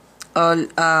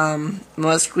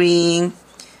moss green.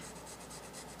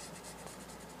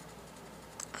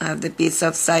 I have the piece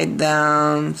upside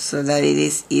down so that it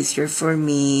is easier for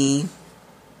me.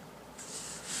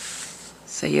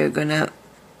 So you're gonna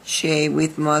shade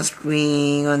with moss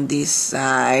green on this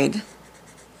side,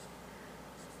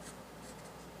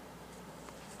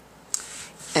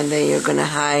 and then you're gonna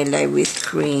highlight with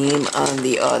cream on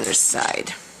the other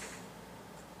side.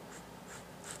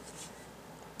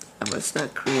 That was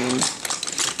not cream.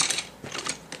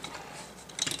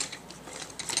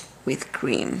 With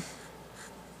cream.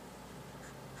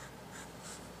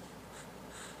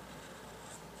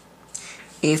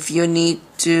 If you need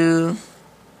to,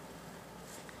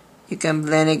 you can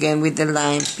blend again with the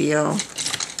lime peel.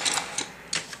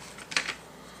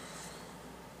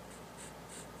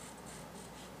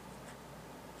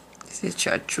 This is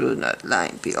chartreuse, not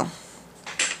lime peel.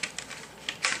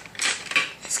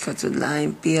 Let's go to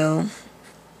lime peel.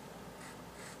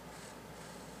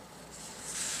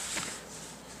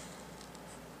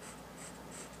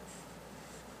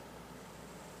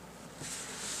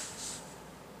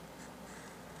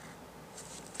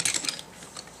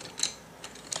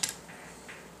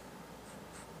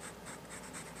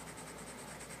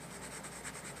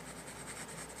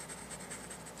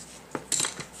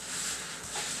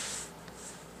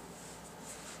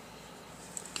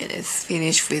 Okay, let's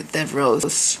finish with the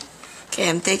rose. Okay,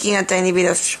 I'm taking a tiny bit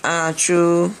of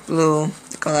true blue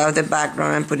to color out the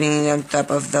background and putting it on top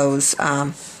of those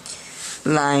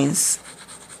lines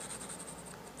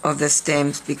of the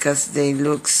stems because they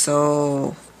look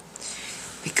so,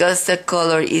 because the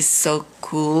color is so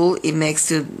cool, it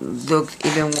makes it look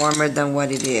even warmer than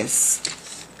what it is.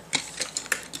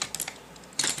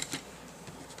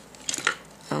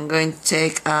 I'm going to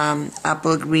take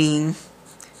apple green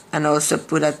and also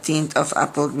put a tint of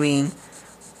apple green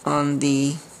on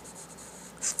the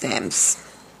stems.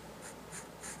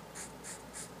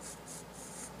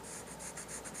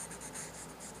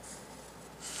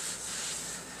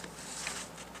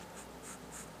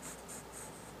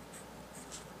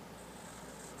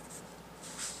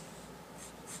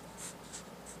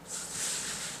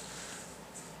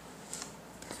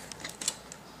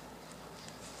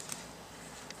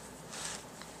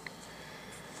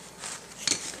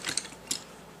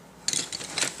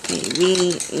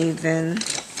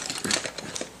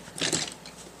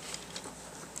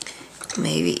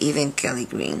 Maybe even Kelly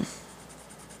green.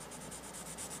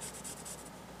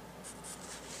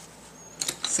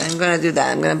 So I'm gonna do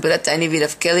that. I'm gonna put a tiny bit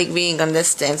of Kelly green on the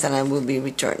stems and I will be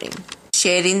returning.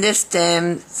 Shading the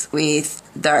stems with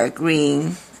dark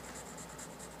green.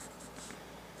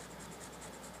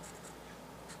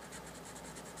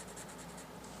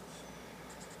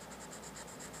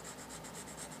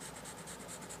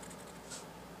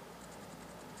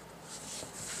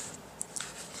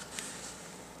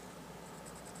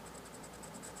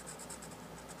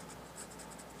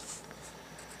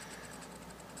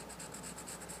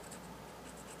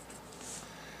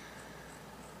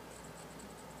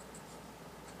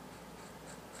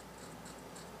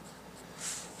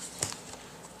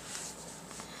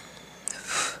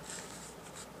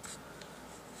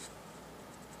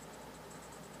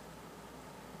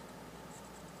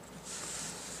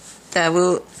 That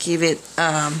will give it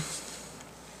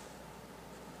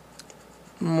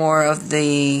more of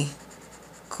the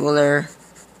cooler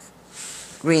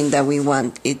green that we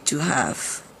want it to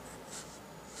have.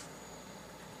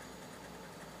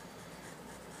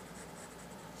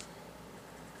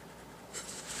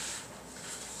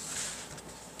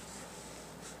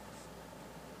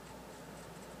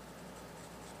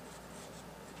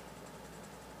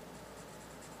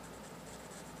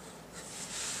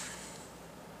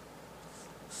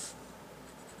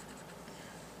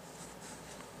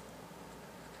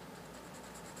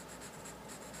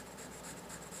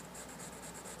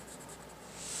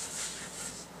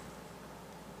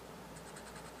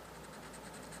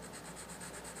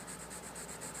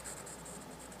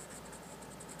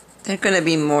 There are going to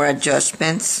be more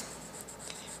adjustments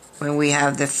when we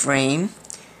have the frame,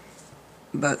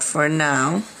 but for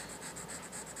now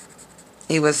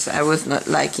I was not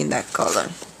liking that color.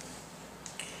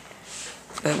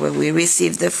 But when we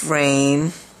receive the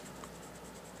frame,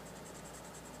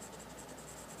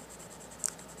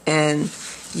 and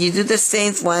you do the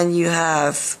same when you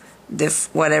have the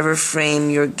whatever frame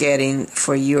you're getting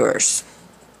for yours.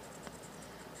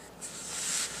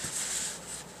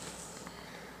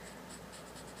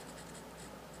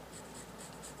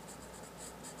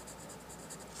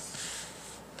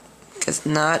 Because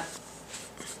not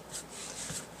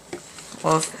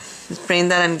all the frame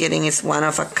that I'm getting is one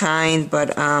of a kind,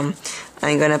 but I'm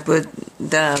gonna put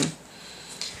the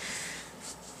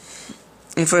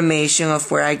information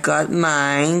of where I got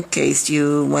mine in case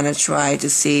you want to try to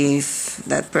see if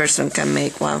that person can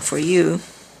make one for you.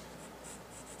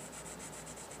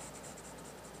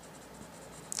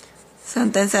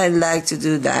 Sometimes I like to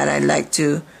do that. I like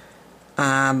to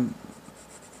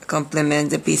complement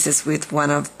the pieces with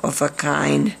one of a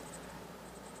kind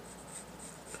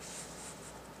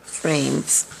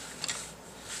frames.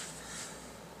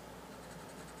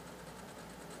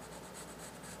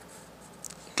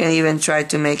 You can even try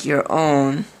to make your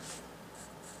own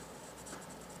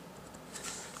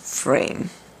frame.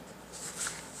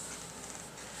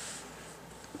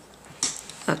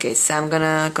 Okay, so I'm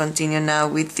gonna continue now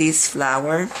with this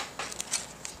flower.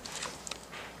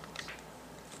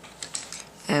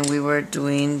 And we were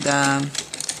doing the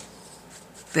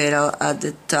petal at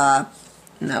the top,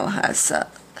 now has a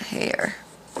hair.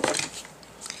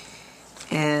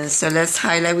 And so let's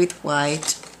highlight with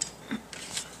white.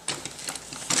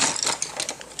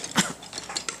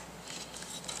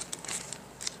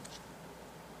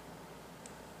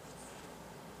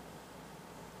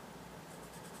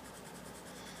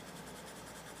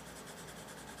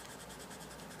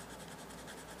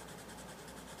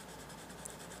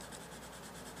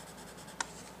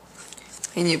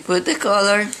 And you put the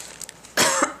color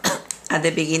at the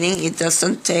beginning. It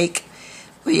doesn't take,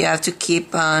 but you have to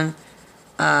keep on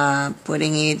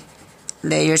putting it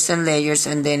layers and layers,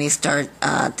 and then you start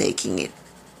taking it.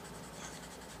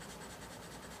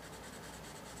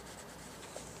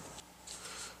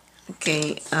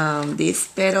 Okay, this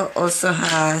petal also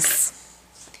has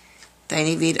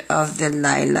tiny bit of the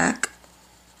lilac.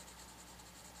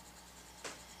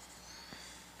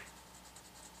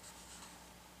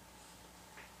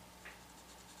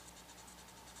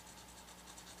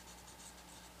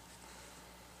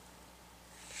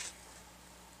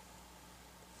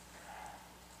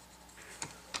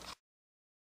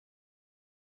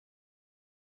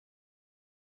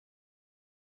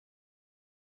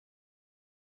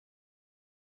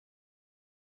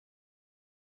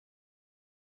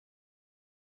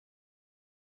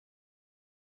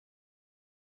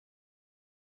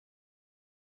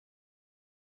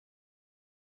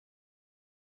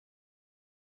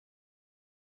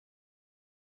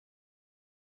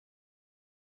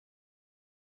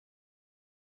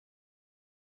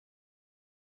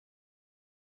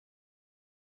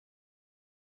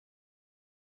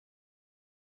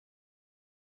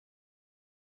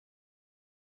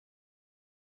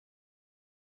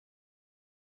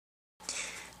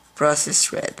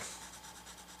 Processed red.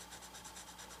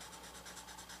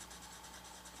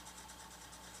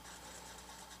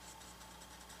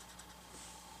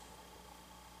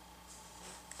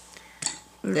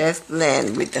 Let's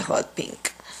blend with the hot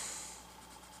pink.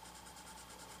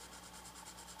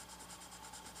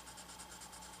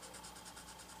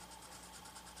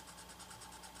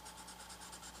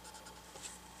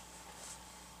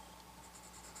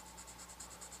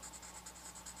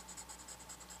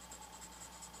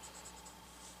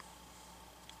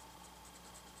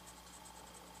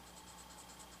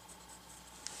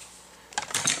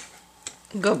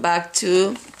 Go back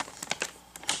to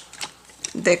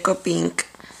Deco Pink.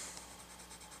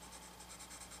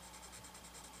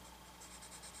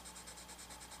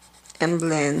 and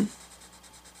blend.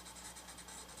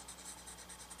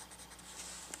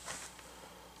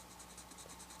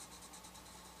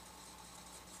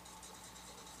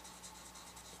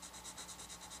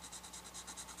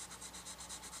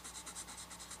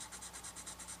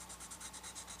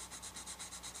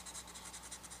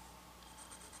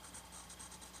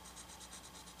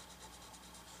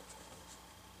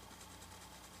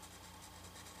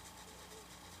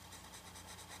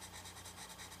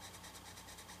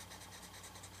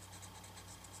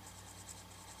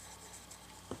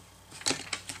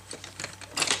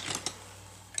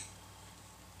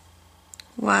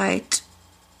 White.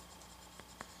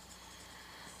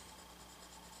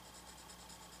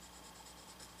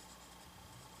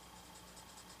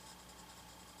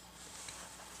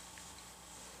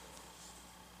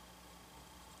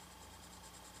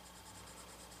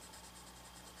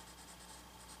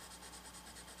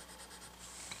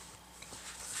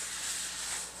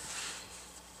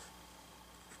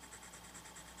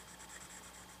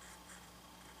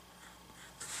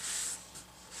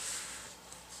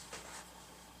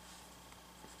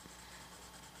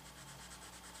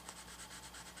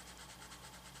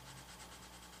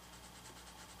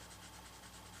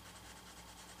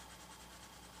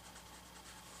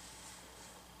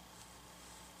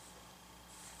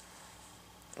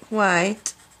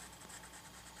 White.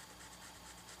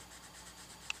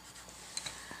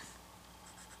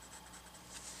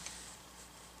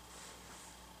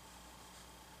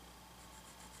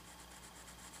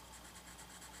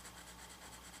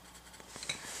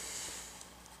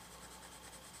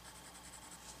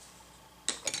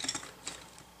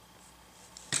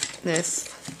 This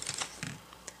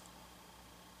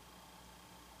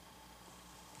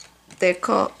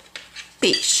deco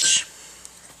peach.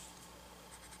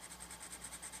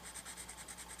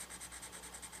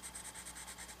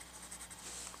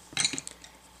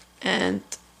 And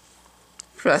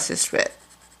processed red.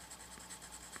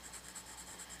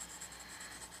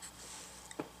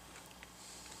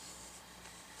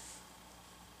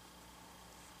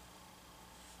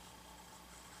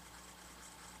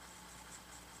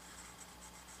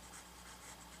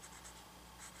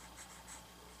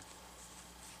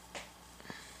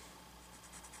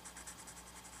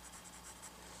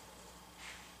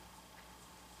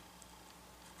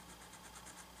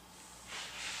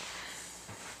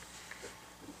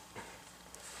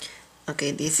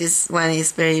 Okay, this is one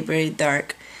is very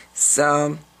dark,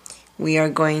 so we are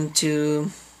going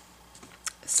to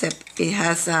it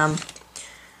has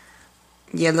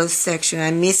yellow section.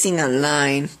 I'm missing a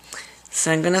line,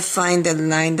 so I'm gonna find the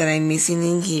line that I'm missing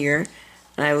in here,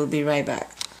 and I will be right back.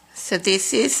 So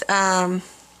this is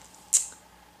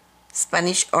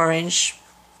Spanish orange,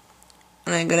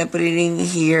 and I'm gonna put it in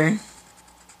here.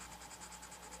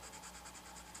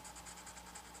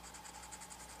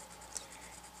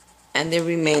 And the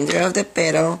remainder of the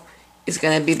petal is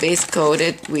going to be base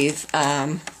coated with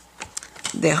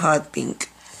the hot pink.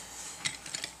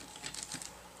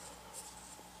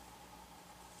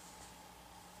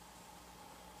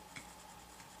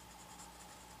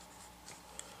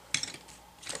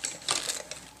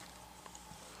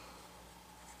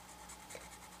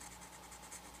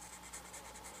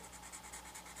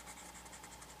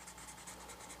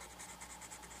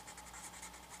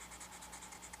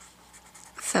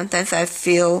 Sometimes I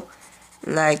feel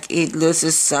like it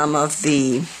loses some of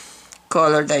the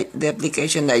color, that the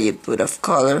application that you put of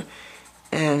color,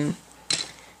 and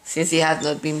since it has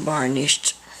not been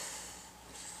varnished.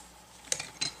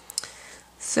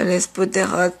 So let's put the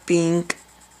hot pink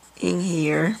in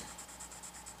here.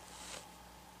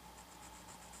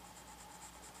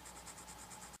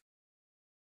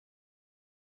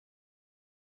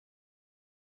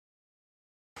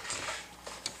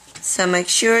 So make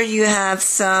sure you have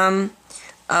some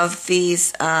of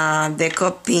these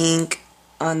deco pink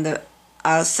on the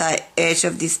outside edge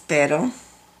of this petal,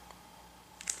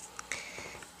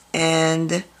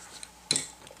 and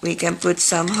we can put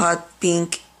some hot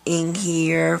pink in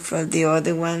here for the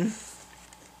other one.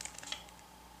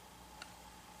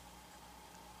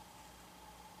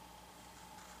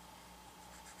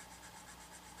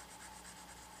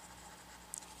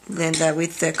 Blend that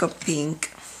with deco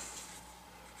pink.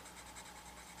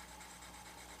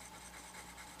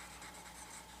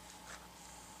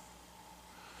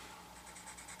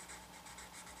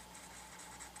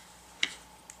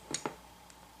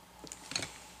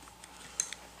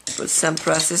 Put some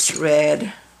processed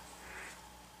red.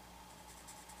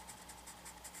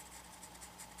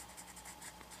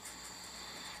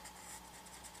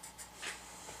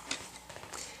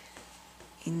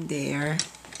 In there.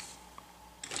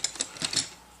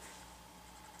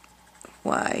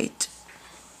 White.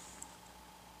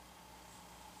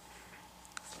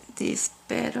 this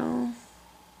petal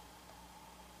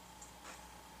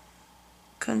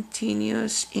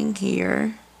continues in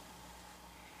here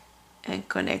and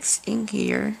connects in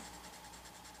here.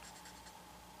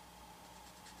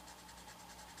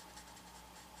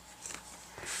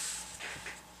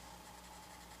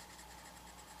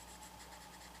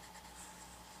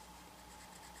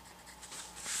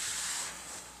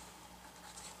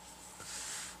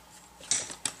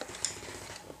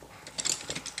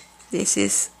 This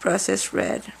is processed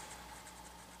red.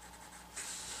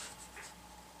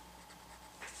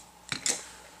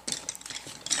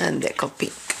 And deco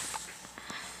pink.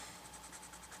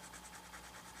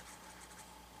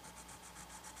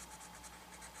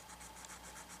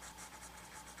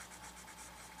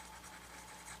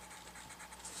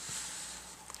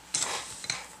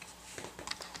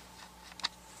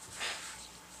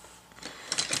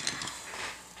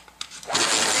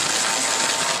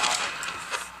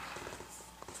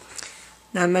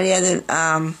 Normally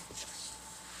I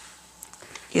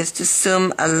used to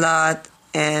zoom a lot,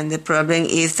 and the problem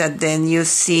is that then you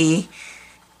see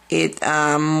it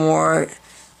more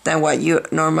than what you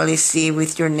normally see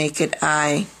with your naked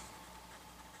eye.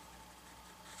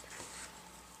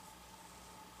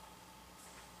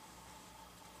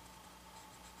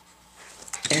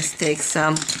 Let's take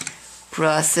some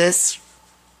processed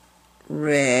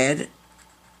red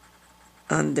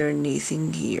underneath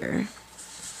in here.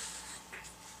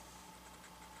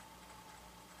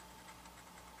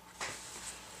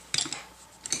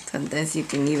 Sometimes you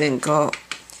can even go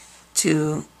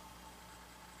to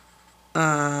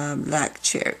black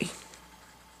cherry.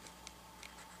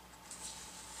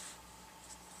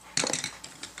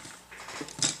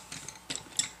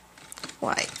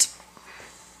 White.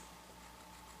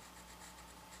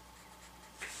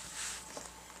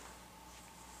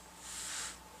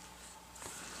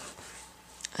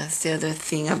 That's the other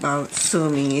thing about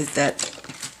zooming, is that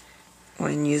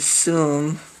when you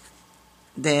zoom,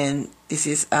 then this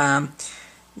is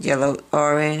yellow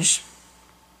orange.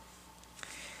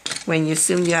 When you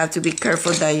zoom, you have to be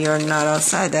careful that you're not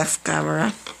outside of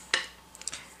camera,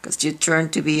 because you turn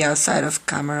to be outside of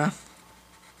camera.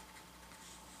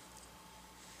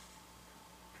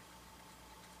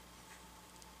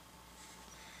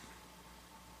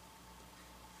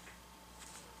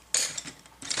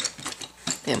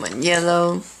 Lemon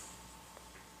yellow.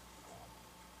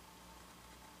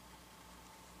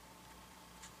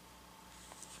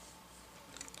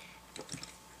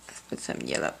 Put some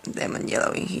yellow, lemon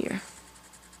yellow in here.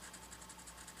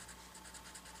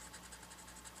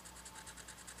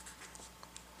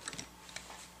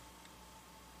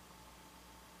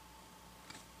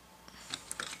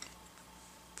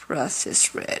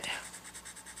 Processed red.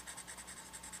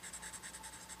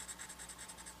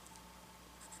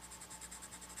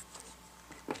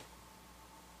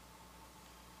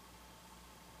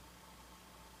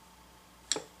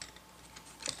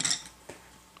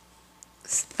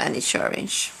 Spanish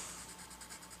orange.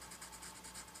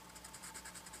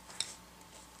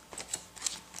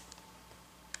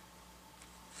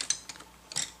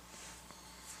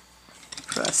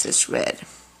 Processed red.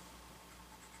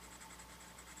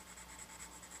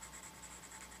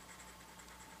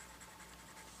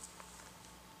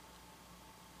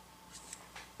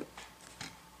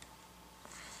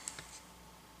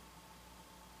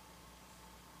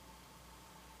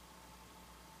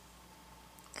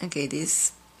 Okay,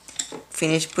 this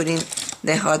finish putting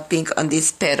the hot pink on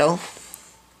this petal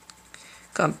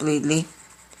completely,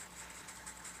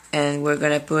 and we're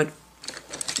gonna put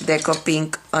deco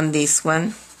pink on this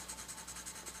one.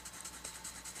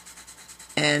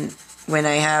 And when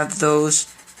I have those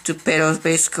two petals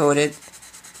base coated,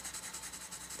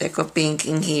 deco pink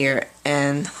in here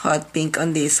and hot pink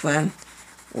on this one,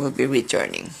 we'll be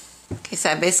returning. Okay, so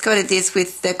I base coated this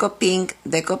with deco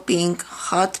pink,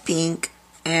 hot pink,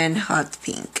 and hot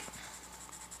pink.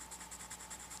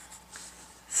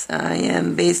 So I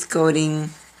am base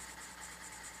coating,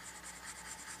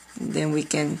 then we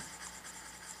can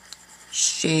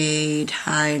shade,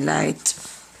 highlight.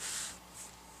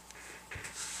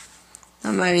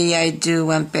 Normally I do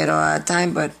one petal at a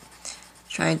time, but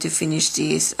trying to finish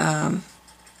this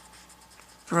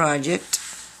project,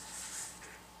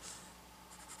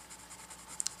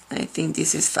 I think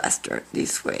this is faster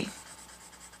this way.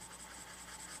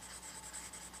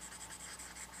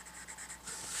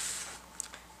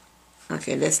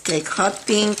 Okay, let's take hot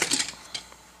pink.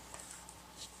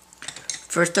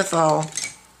 First of all,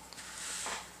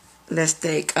 let's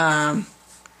take the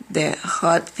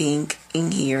hot pink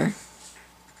in here.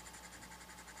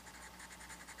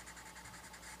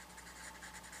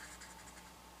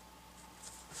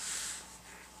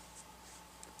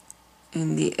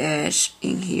 in the edge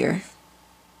in here.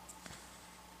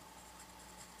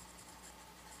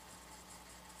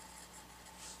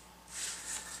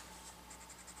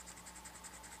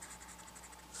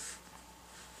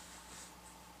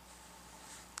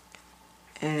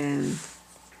 And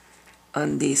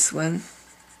on this one,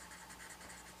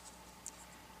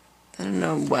 I don't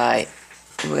know why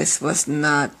this was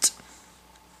not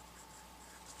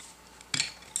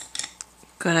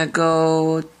gonna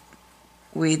go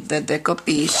with the deco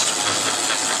piece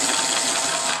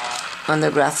on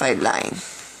the graphite line.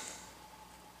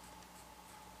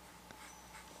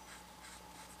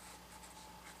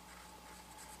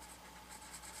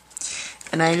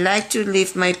 And I like to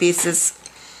leave my pieces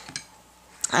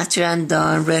after I'm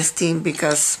done resting,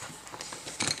 because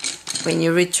when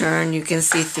you return you can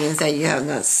see things that you have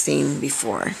not seen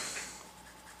before.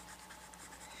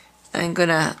 I'm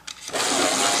gonna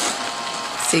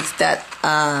fix that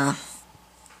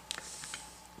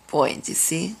point, you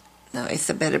see? Now it's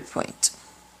a better point.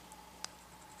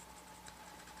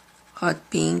 Hot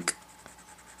pink.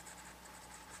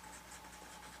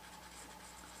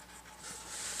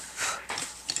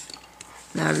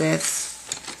 Now let's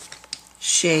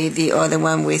shade the other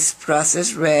one with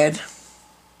processed red.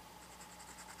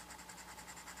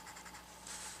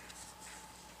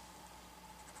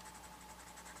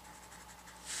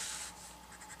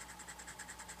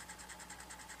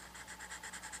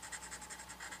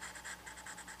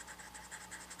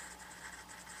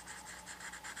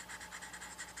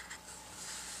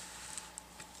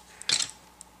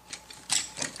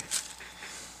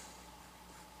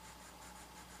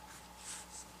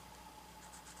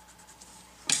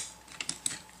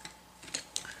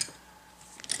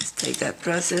 Take that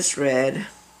processed red,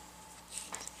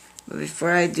 but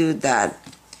before I do that,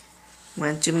 I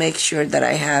want to make sure that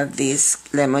I have this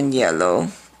lemon yellow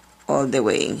all the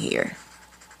way in here.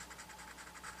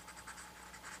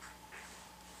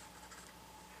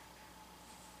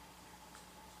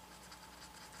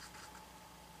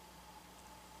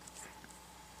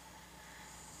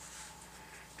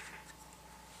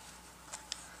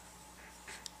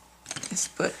 Let's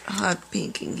put hot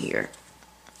pink in here.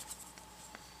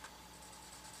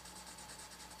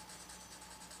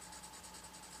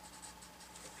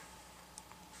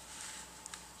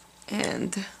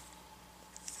 And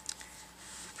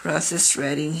processed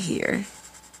red in here.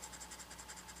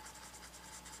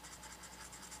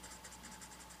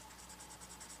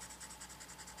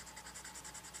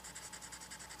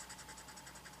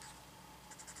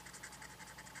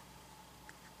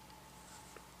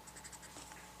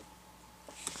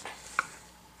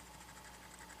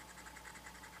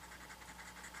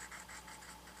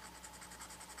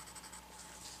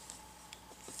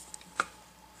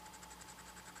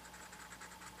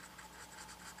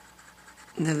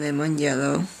 The lemon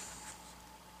yellow.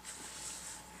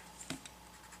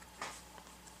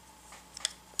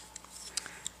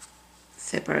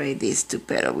 Separate these two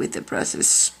petals with the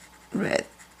processed red.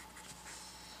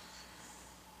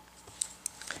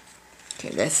 Okay,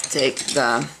 let's take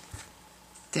the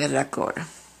terracotta.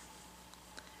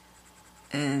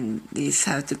 And these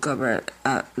have to cover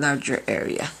a larger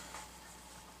area.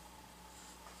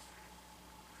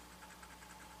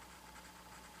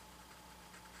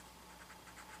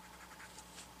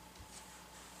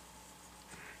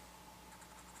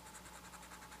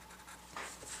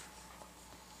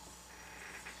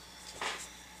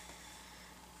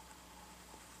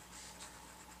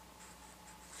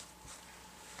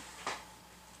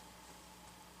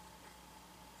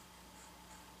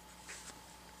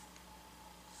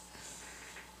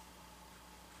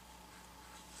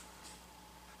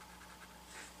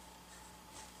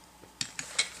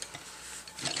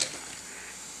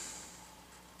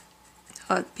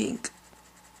 Hot pink.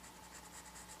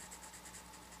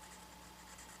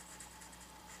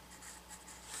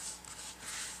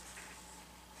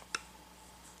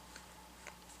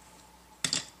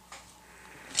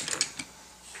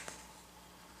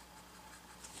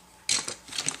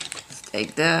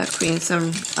 Take the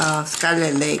crimson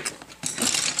Scarlet Lake.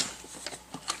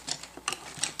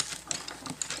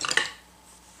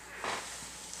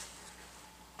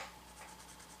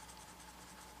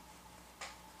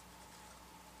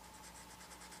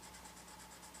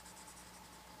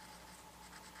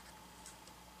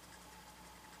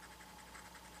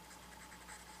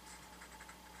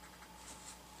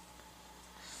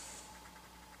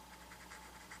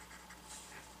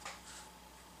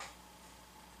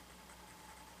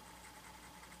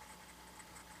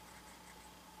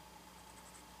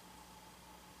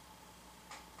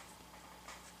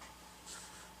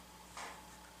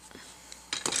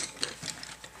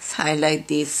 Highlight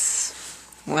this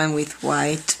one with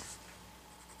white.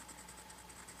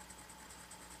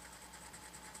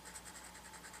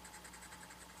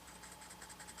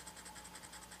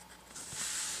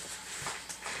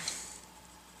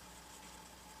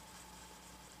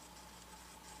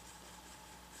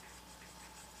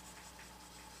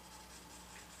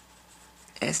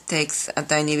 It takes a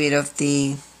tiny bit of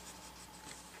the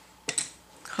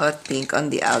hot pink on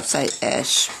the outside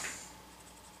edge.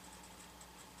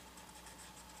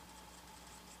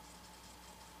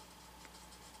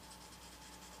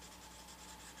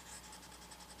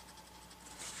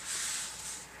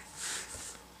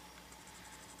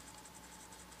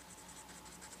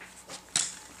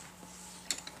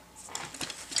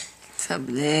 So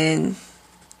blend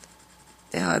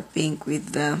the hot pink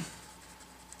with the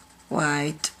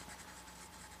white.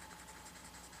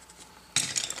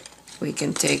 We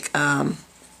can take Deco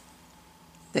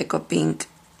Pink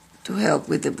to help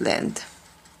with the blend.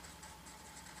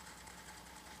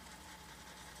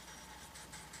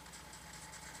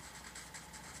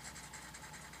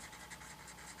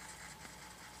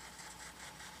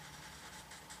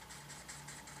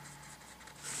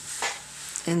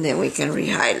 And then we can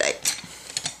re-highlight.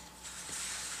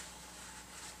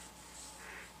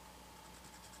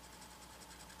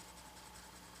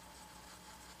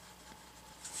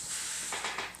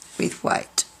 With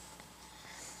white.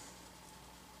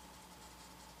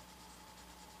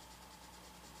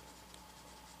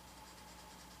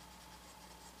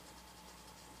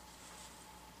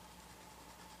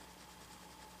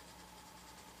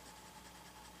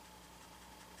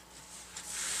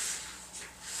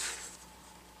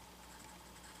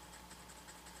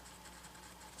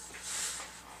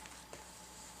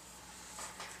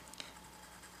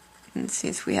 And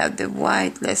since we have the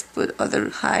white, let's put other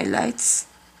highlights.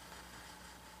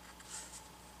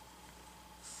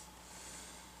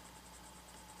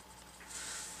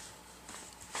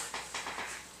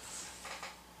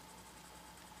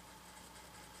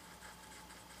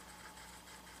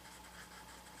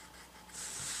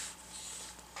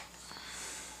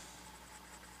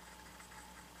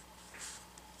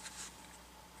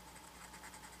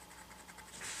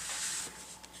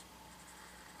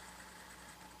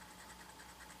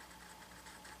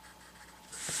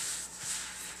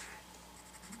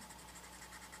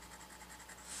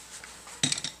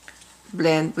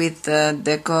 Blend with the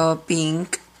Deco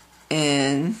Pink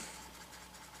and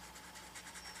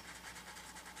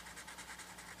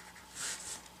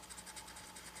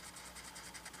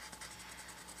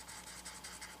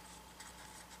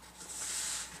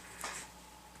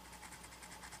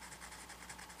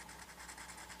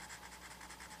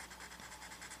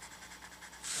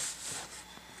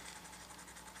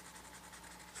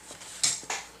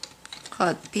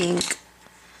hot pink.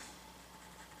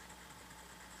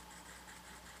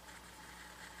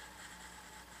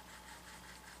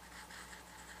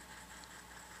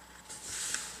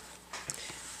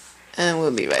 And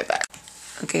we'll be right back.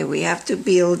 Okay, we have to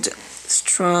build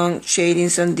strong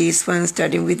shadings on this one,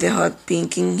 starting with the hot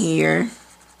pink in here.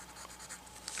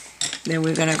 Then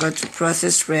we're gonna go to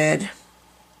Process Red.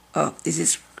 Oh, this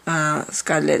is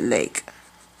Scarlet Lake.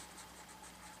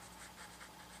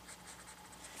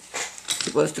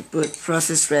 Supposed to put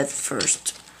Process Red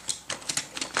first.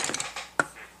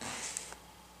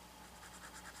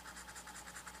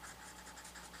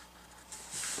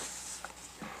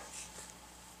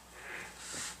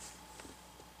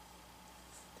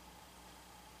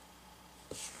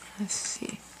 Let's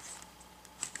see.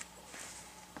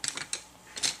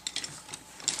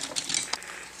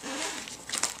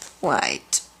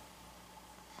 White.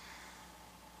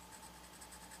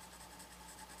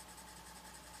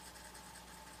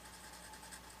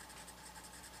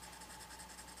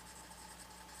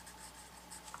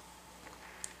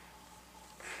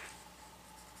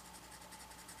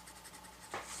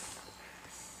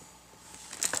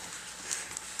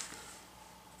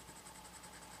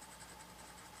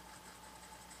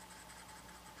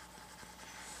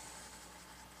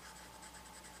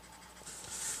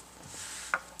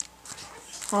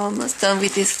 Almost done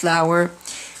with this flower.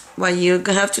 What you're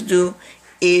gonna have to do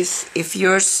is, if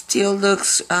yours still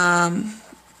looks that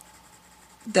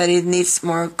it needs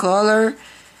more color,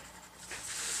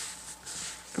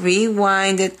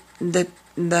 rewind the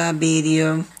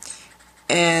video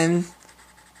and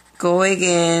go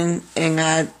again and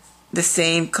add the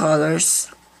same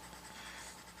colors.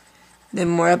 The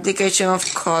more application of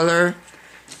color,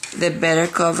 the better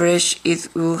coverage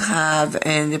it will have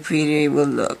and the prettier it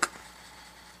will look.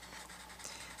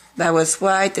 That was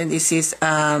white, and this is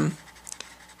the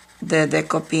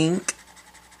Deco Pink.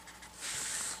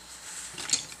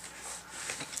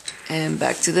 And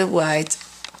back to the white.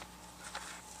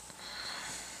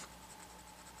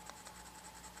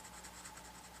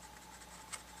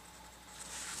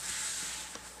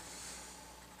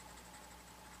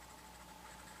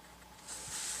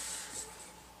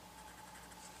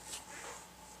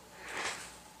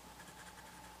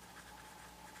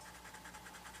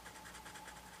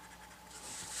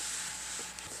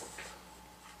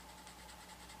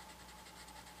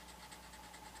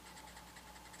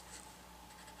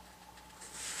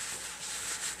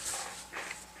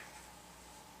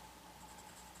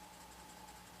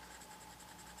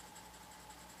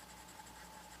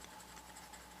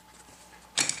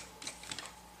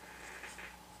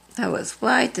 That was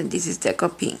white, and this is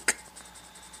Deco Pink.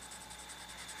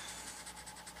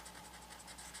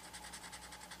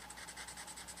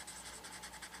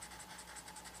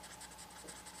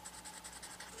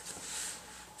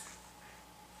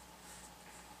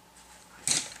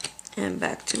 And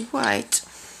back to white.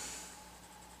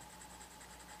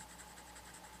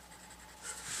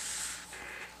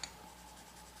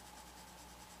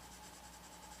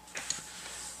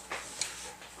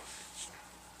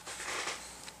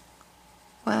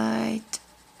 White.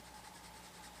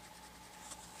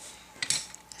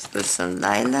 Let's put some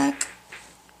lilac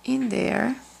in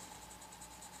there.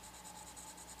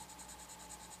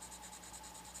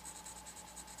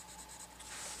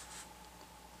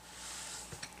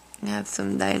 Have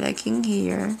some lilac in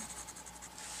here.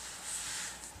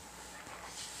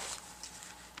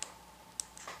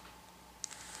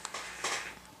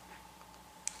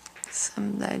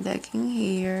 Some lilac in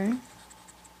here.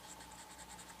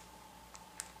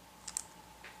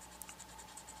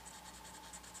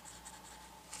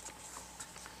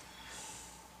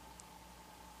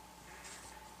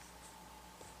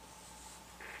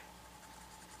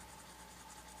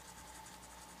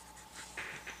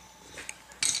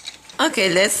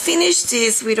 Okay, let's finish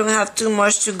this. We don't have too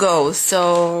much to go.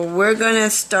 So we're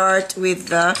gonna start with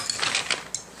the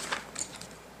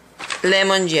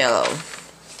lemon yellow.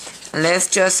 Let's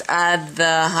just add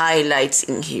the highlights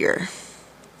in here.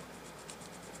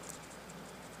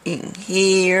 In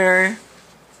here.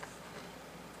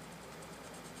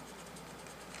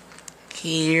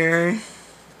 Here.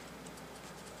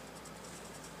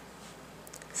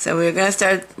 So we're gonna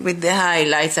start with the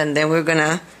highlights, and then we're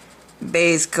gonna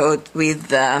base coat with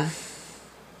the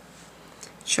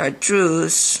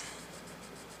chartreuse.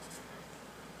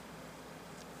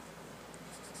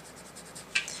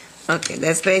 Okay,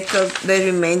 let's base coat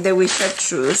the remainder with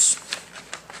chartreuse.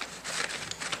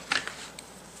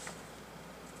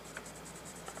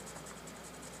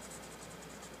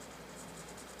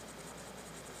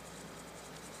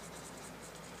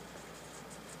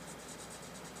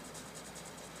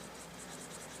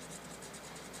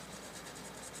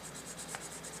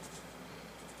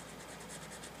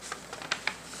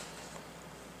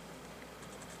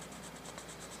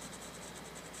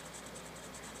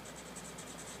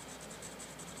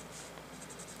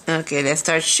 Okay, let's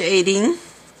start shading.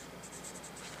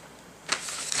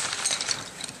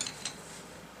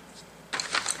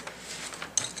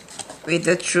 With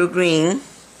the true green. I'm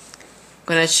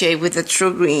gonna shade with the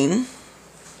true green.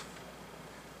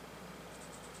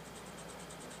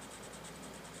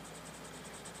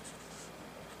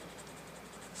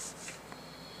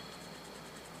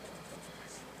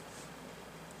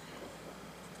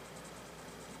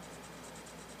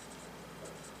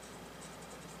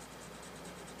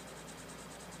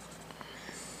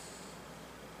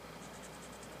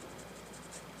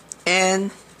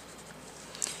 And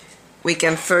we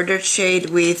can further shade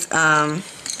with,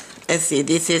 let's see,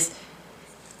 this is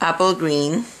apple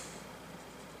green.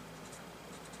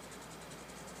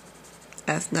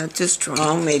 That's not too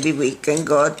strong. Maybe we can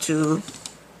go to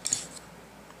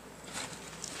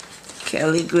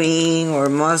Kelly green or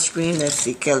moss green. Let's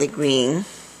see, Kelly green.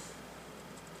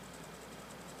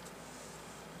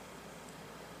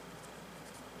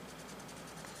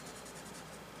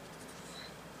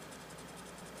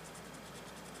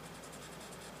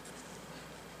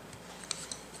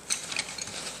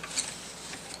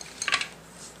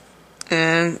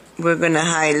 And we're gonna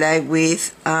highlight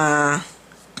with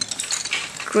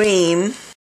cream.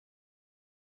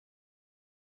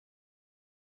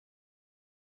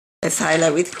 Let's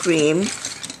highlight with cream.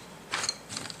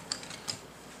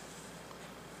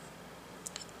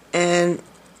 And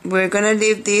we're gonna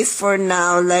leave this for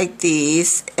now like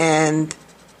this, and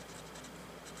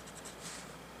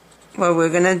what we're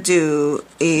gonna do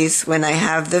is, when I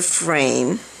have the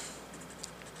frame,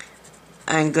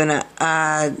 I'm gonna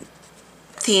add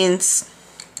tints.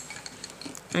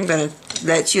 I'm gonna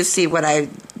let you see what I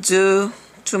do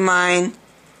to mine,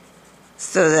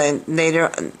 so that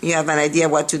later you have an idea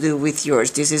what to do with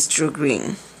yours. This is true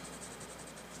green.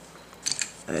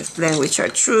 Let's blend with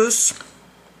chartreuse.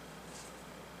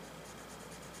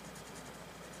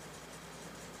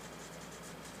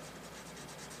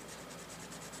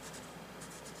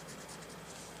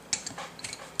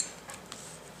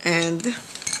 And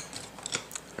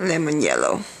lemon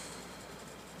yellow.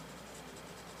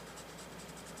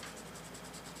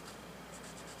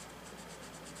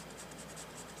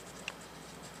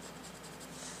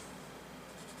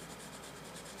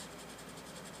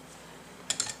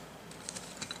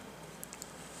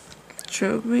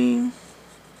 True green.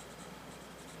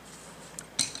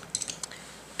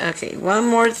 Okay, one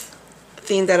more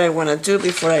thing that I want to do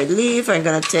before I leave. I'm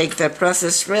going to take the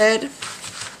processed red.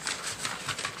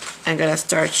 I'm going to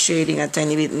start shading a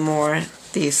tiny bit more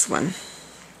this one.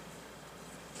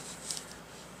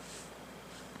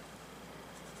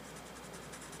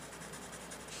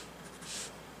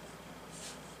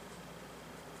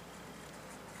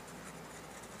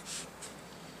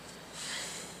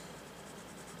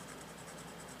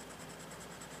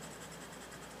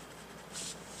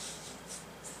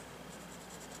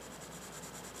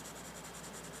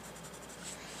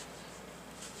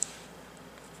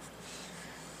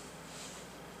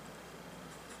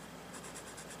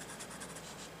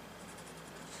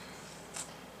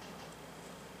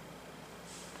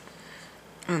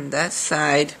 On that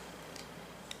side,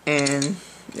 and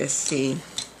let's see,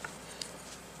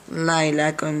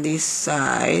 lilac on this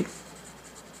side.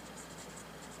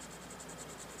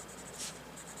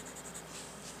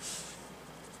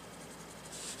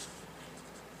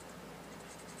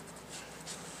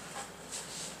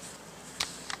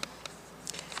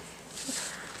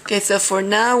 Okay, so for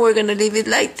now we're gonna leave it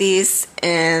like this,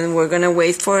 and we're gonna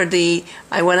wait for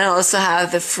I wanna also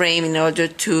have the frame in order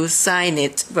to sign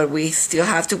it, but we still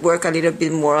have to work a little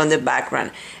bit more on the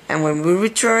background. And when we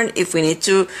return, if we need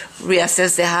to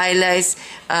reassess the highlights,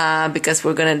 because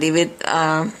we're gonna leave it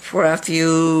for a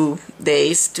few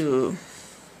days to,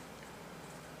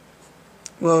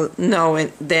 we'll know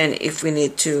then if we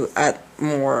need to add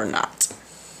more or not.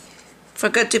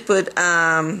 Forgot to put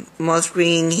moss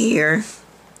green here,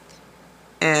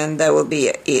 and that will be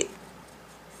it.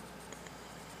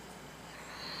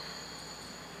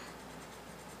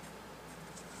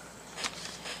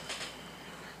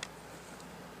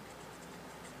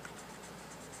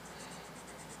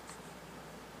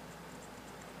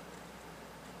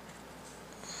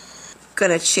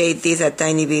 Gonna shade this a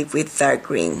tiny bit with dark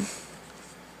green.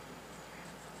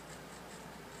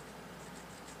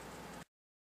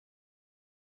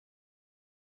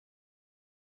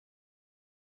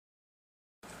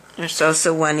 There's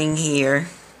also one in here,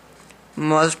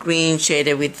 moss green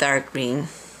shaded with dark green.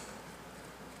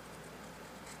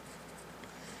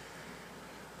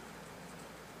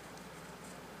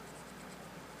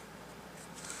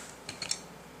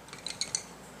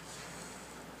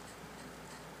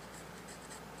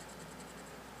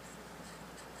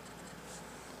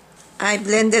 I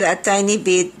blended a tiny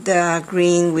bit the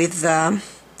green with the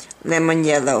lemon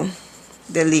yellow,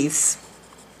 the leaves.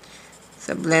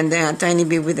 So blending a tiny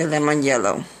bit with the lemon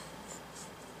yellow.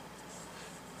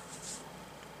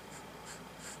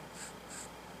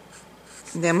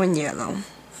 Lemon yellow.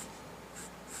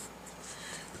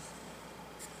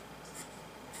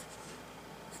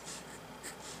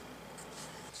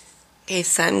 Okay,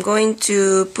 so I'm going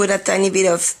to put a tiny bit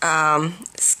of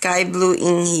sky blue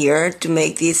in here to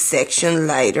make this section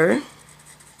lighter.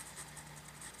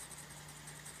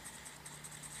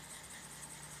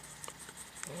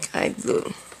 Sky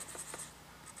blue.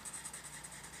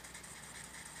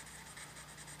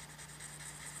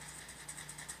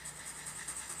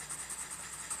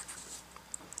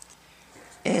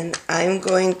 And I'm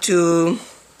going to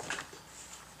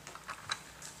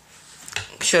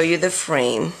show you the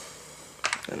frame.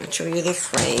 I'm going to show you the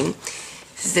frame.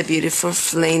 This is the beautiful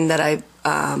flame that I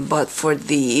bought for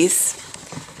these.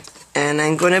 And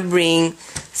I'm going to bring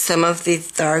some of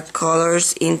these dark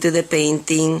colors into the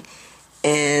painting,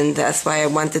 and that's why I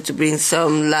wanted to bring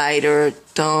some lighter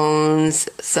tones.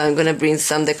 So I'm going to bring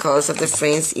some of the colors of the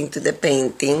frames into the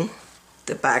painting,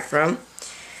 the background.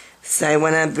 So I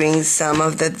want to bring some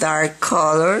of the dark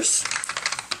colors.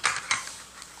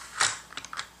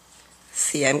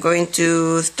 See, I'm going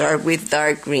to start with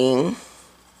dark green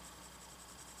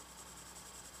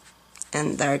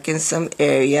and darken some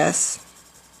areas.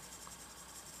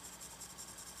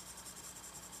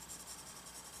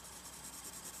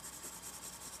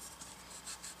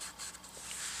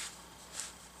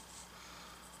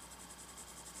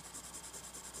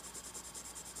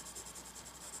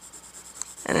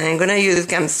 And I'm going to use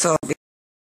Gamsol.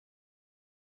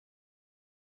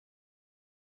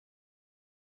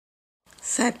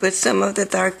 So I put some of the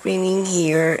dark green in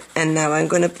here, and now I'm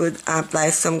going to apply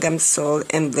some Gamsol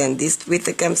and blend this with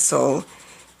the Gamsol,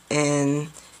 and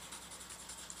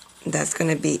that's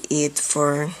going to be it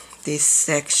for this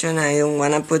section. I don't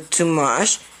want to put too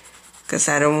much because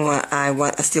I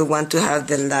still want to have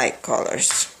the light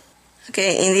colors.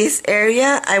 Okay, in this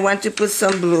area I want to put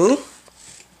some blue.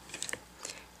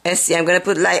 Let's see, I'm going to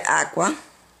put light aqua.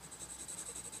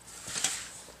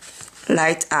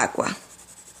 Light aqua.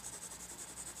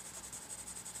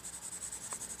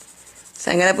 So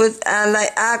I'm going to put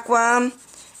light aqua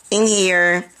in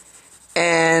here,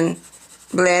 and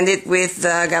blend it with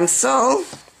the Gamsol.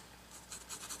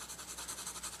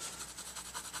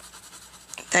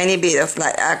 Tiny bit of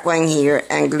light aqua in here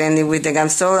and blend it with the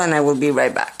Gamsol, and I will be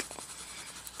right back.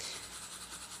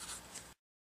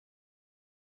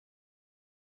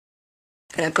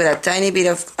 And I put a tiny bit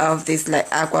of this light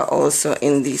aqua also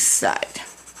in this side.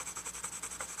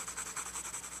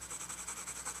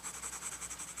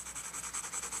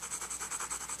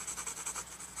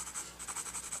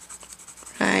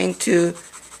 Trying to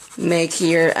make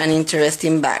here an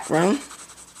interesting background.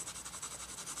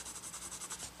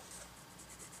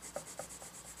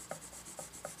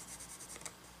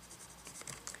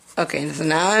 Okay, so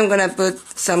now I'm gonna put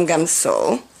some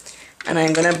Gamsol, and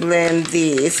I'm gonna blend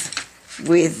this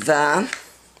with the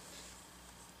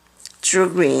True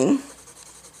Green.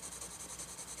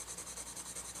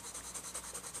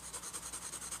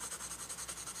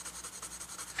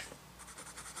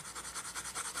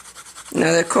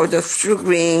 Another coat of True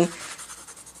Green,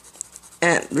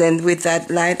 and blend with that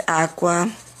light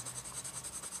aqua.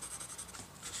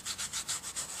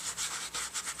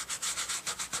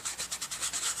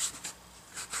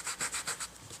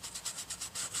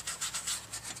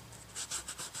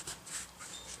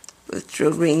 With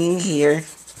True Green in here.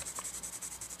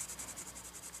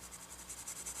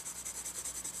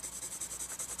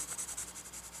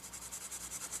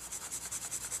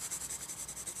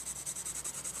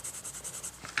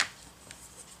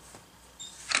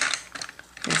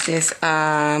 This is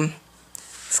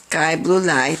sky blue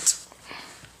light.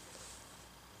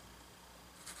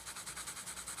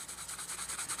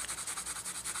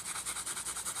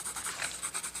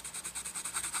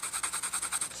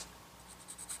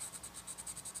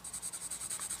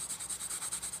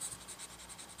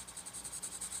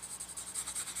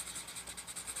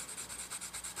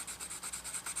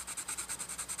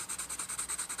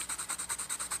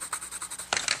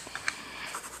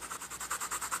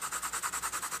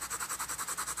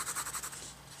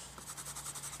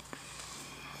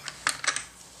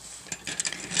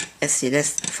 Let's see,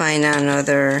 let's find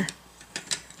another.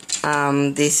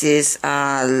 This is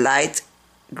light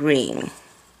green.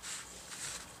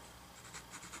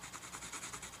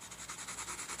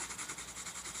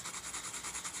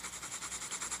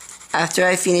 After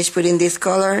I finish putting this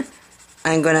color,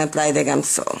 I'm gonna apply the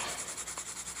Gamsol.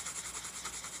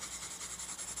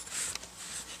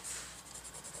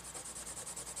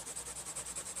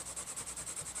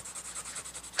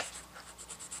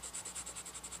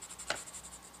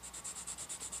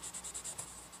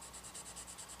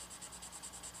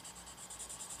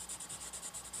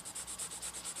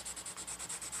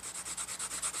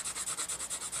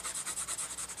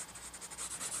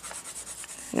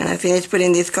 And I finished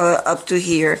putting this color up to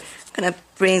here. I'm gonna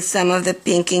bring some of the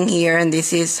pink in here, and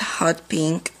this is hot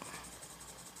pink.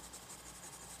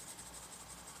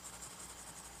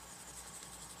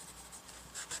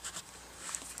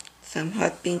 Some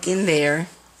hot pink in there.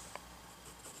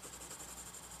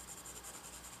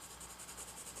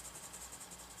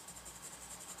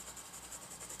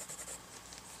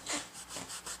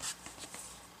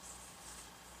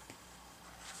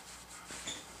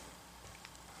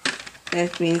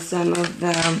 Let's bring some of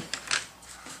the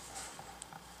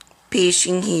peach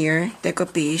in here, deco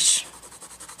peach.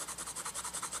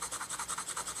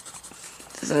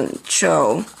 Doesn't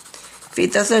show. If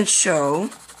it doesn't show,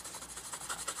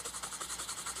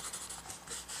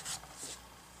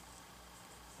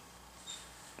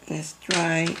 let's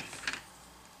try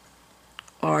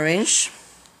orange.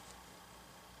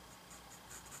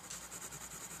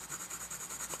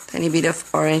 Tiny bit of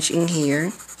orange in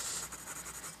here.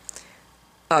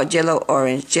 Oh,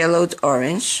 yellowed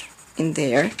orange in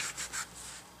there.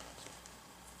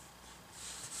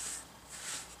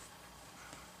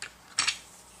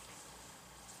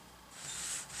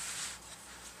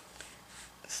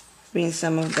 Bring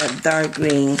some of that dark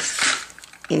green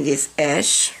in this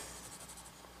edge.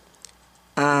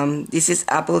 This is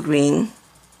apple green.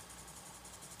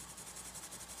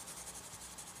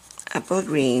 Apple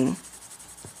green.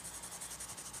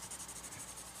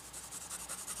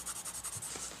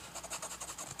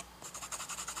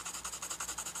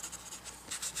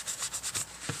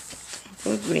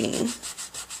 Apple green.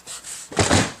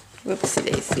 Whoopsie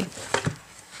daisy.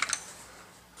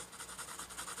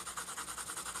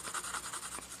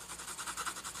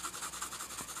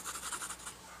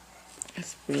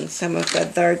 Let's bring some of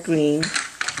that dark green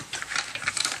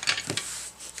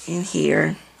in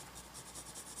here.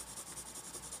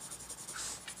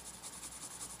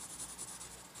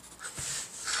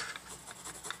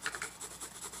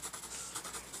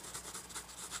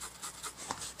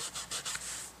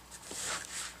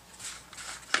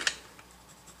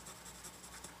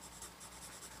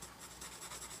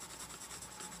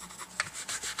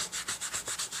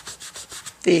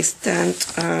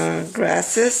 distant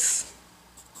grasses.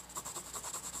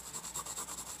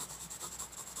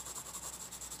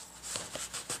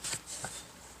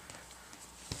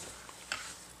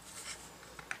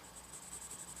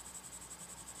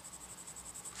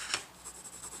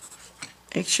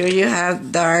 Make sure you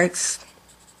have darks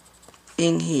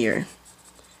in here,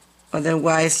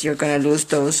 otherwise you're gonna lose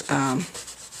those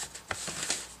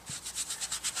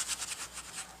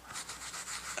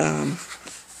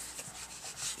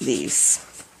leaves.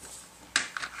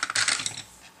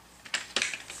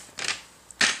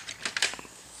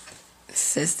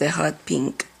 This is the hot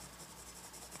pink.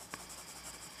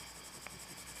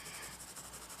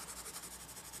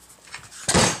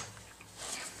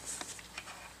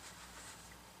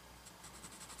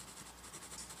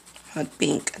 Hot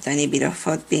pink, a tiny bit of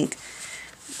hot pink,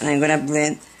 and I'm gonna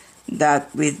blend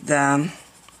that with the,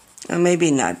 or maybe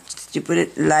not, you put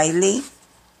it lightly,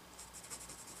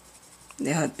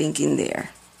 the hot pink in there.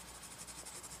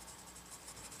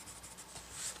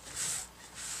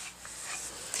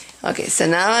 Okay, so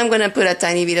now I'm gonna put a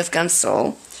tiny bit of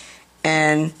Camsol,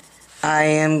 and I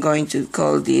am going to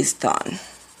call this done.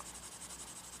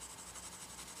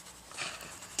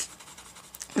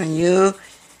 And you,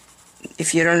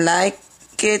 if you don't like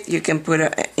it, you can put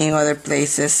in other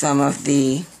places some of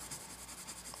the,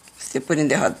 still put in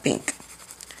the hot pink,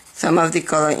 some of the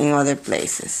color in other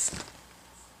places.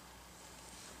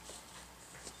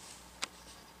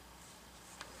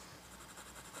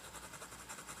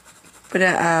 Put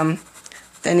a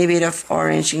tiny bit of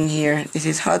orange in here. This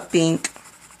is hot pink.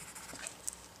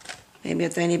 Maybe a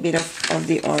tiny bit of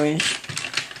the orange.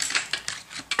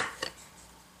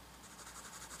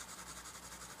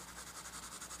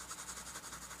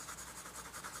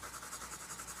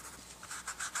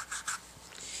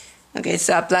 Okay,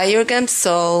 so apply your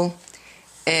Camsol,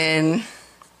 and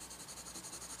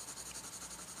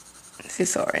this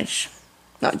is orange.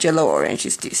 Not yellow orange,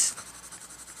 is this.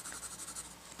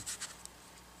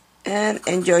 And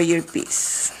enjoy your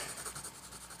piece.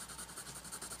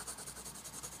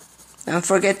 Don't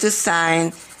forget to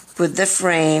sign, put the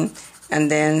frame,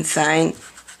 and then sign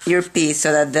your piece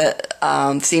so that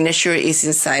the signature is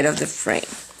inside of the frame.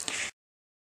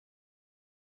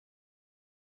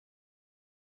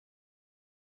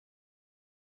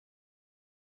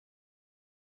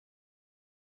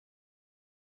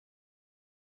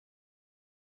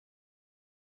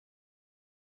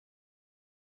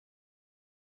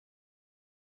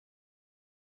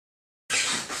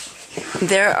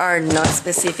 There are no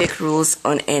specific rules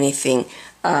on anything,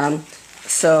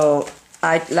 so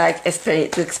I like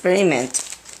to experiment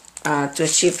to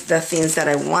achieve the things that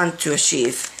I want to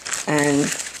achieve. And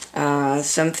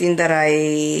something that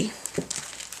I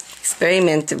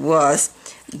experimented was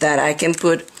that I can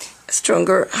put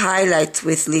stronger highlights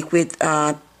with liquid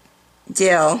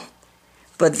gel,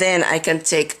 but then I can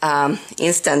take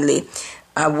instantly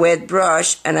a wet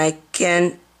brush and I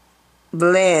can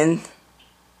blend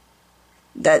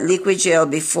that liquid gel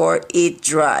before it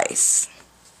dries.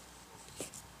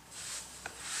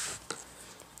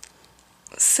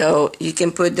 So you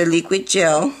can put the liquid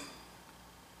gel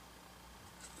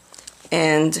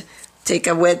and take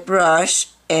a wet brush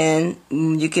and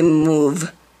you can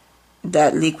move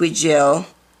that liquid gel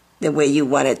the way you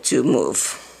want it to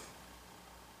move.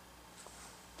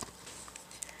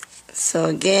 So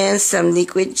again, some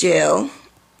liquid gel.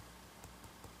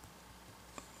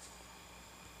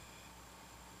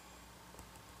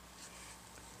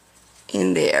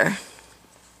 In there.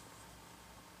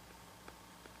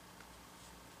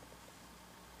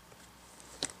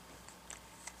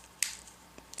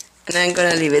 And I'm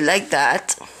gonna leave it like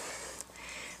that.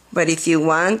 But if you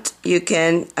want, you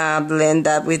can blend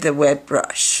that with a wet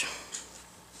brush.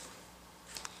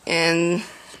 And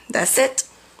that's it.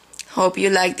 Hope you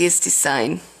like this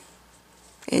design.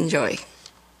 Enjoy.